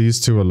just these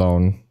two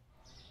alone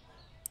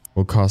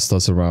will cost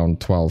us around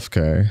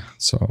 12k.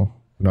 So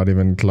not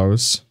even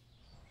close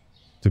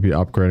to be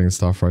upgrading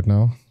stuff right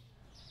now.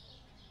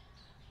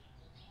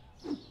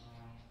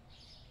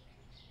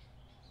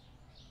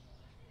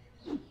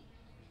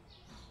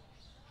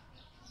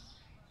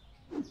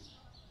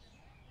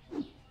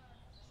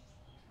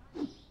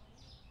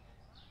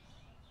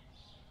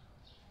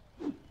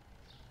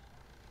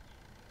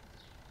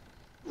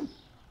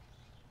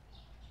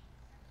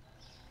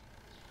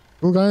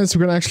 Well guys,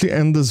 we're gonna actually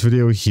end this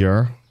video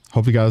here.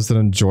 Hope you guys did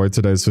enjoy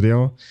today's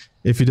video.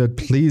 If you did,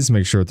 please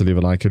make sure to leave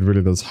a like. It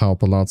really does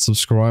help a lot.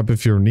 Subscribe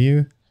if you're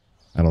new.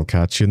 And I'll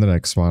catch you in the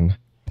next one.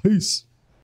 Peace.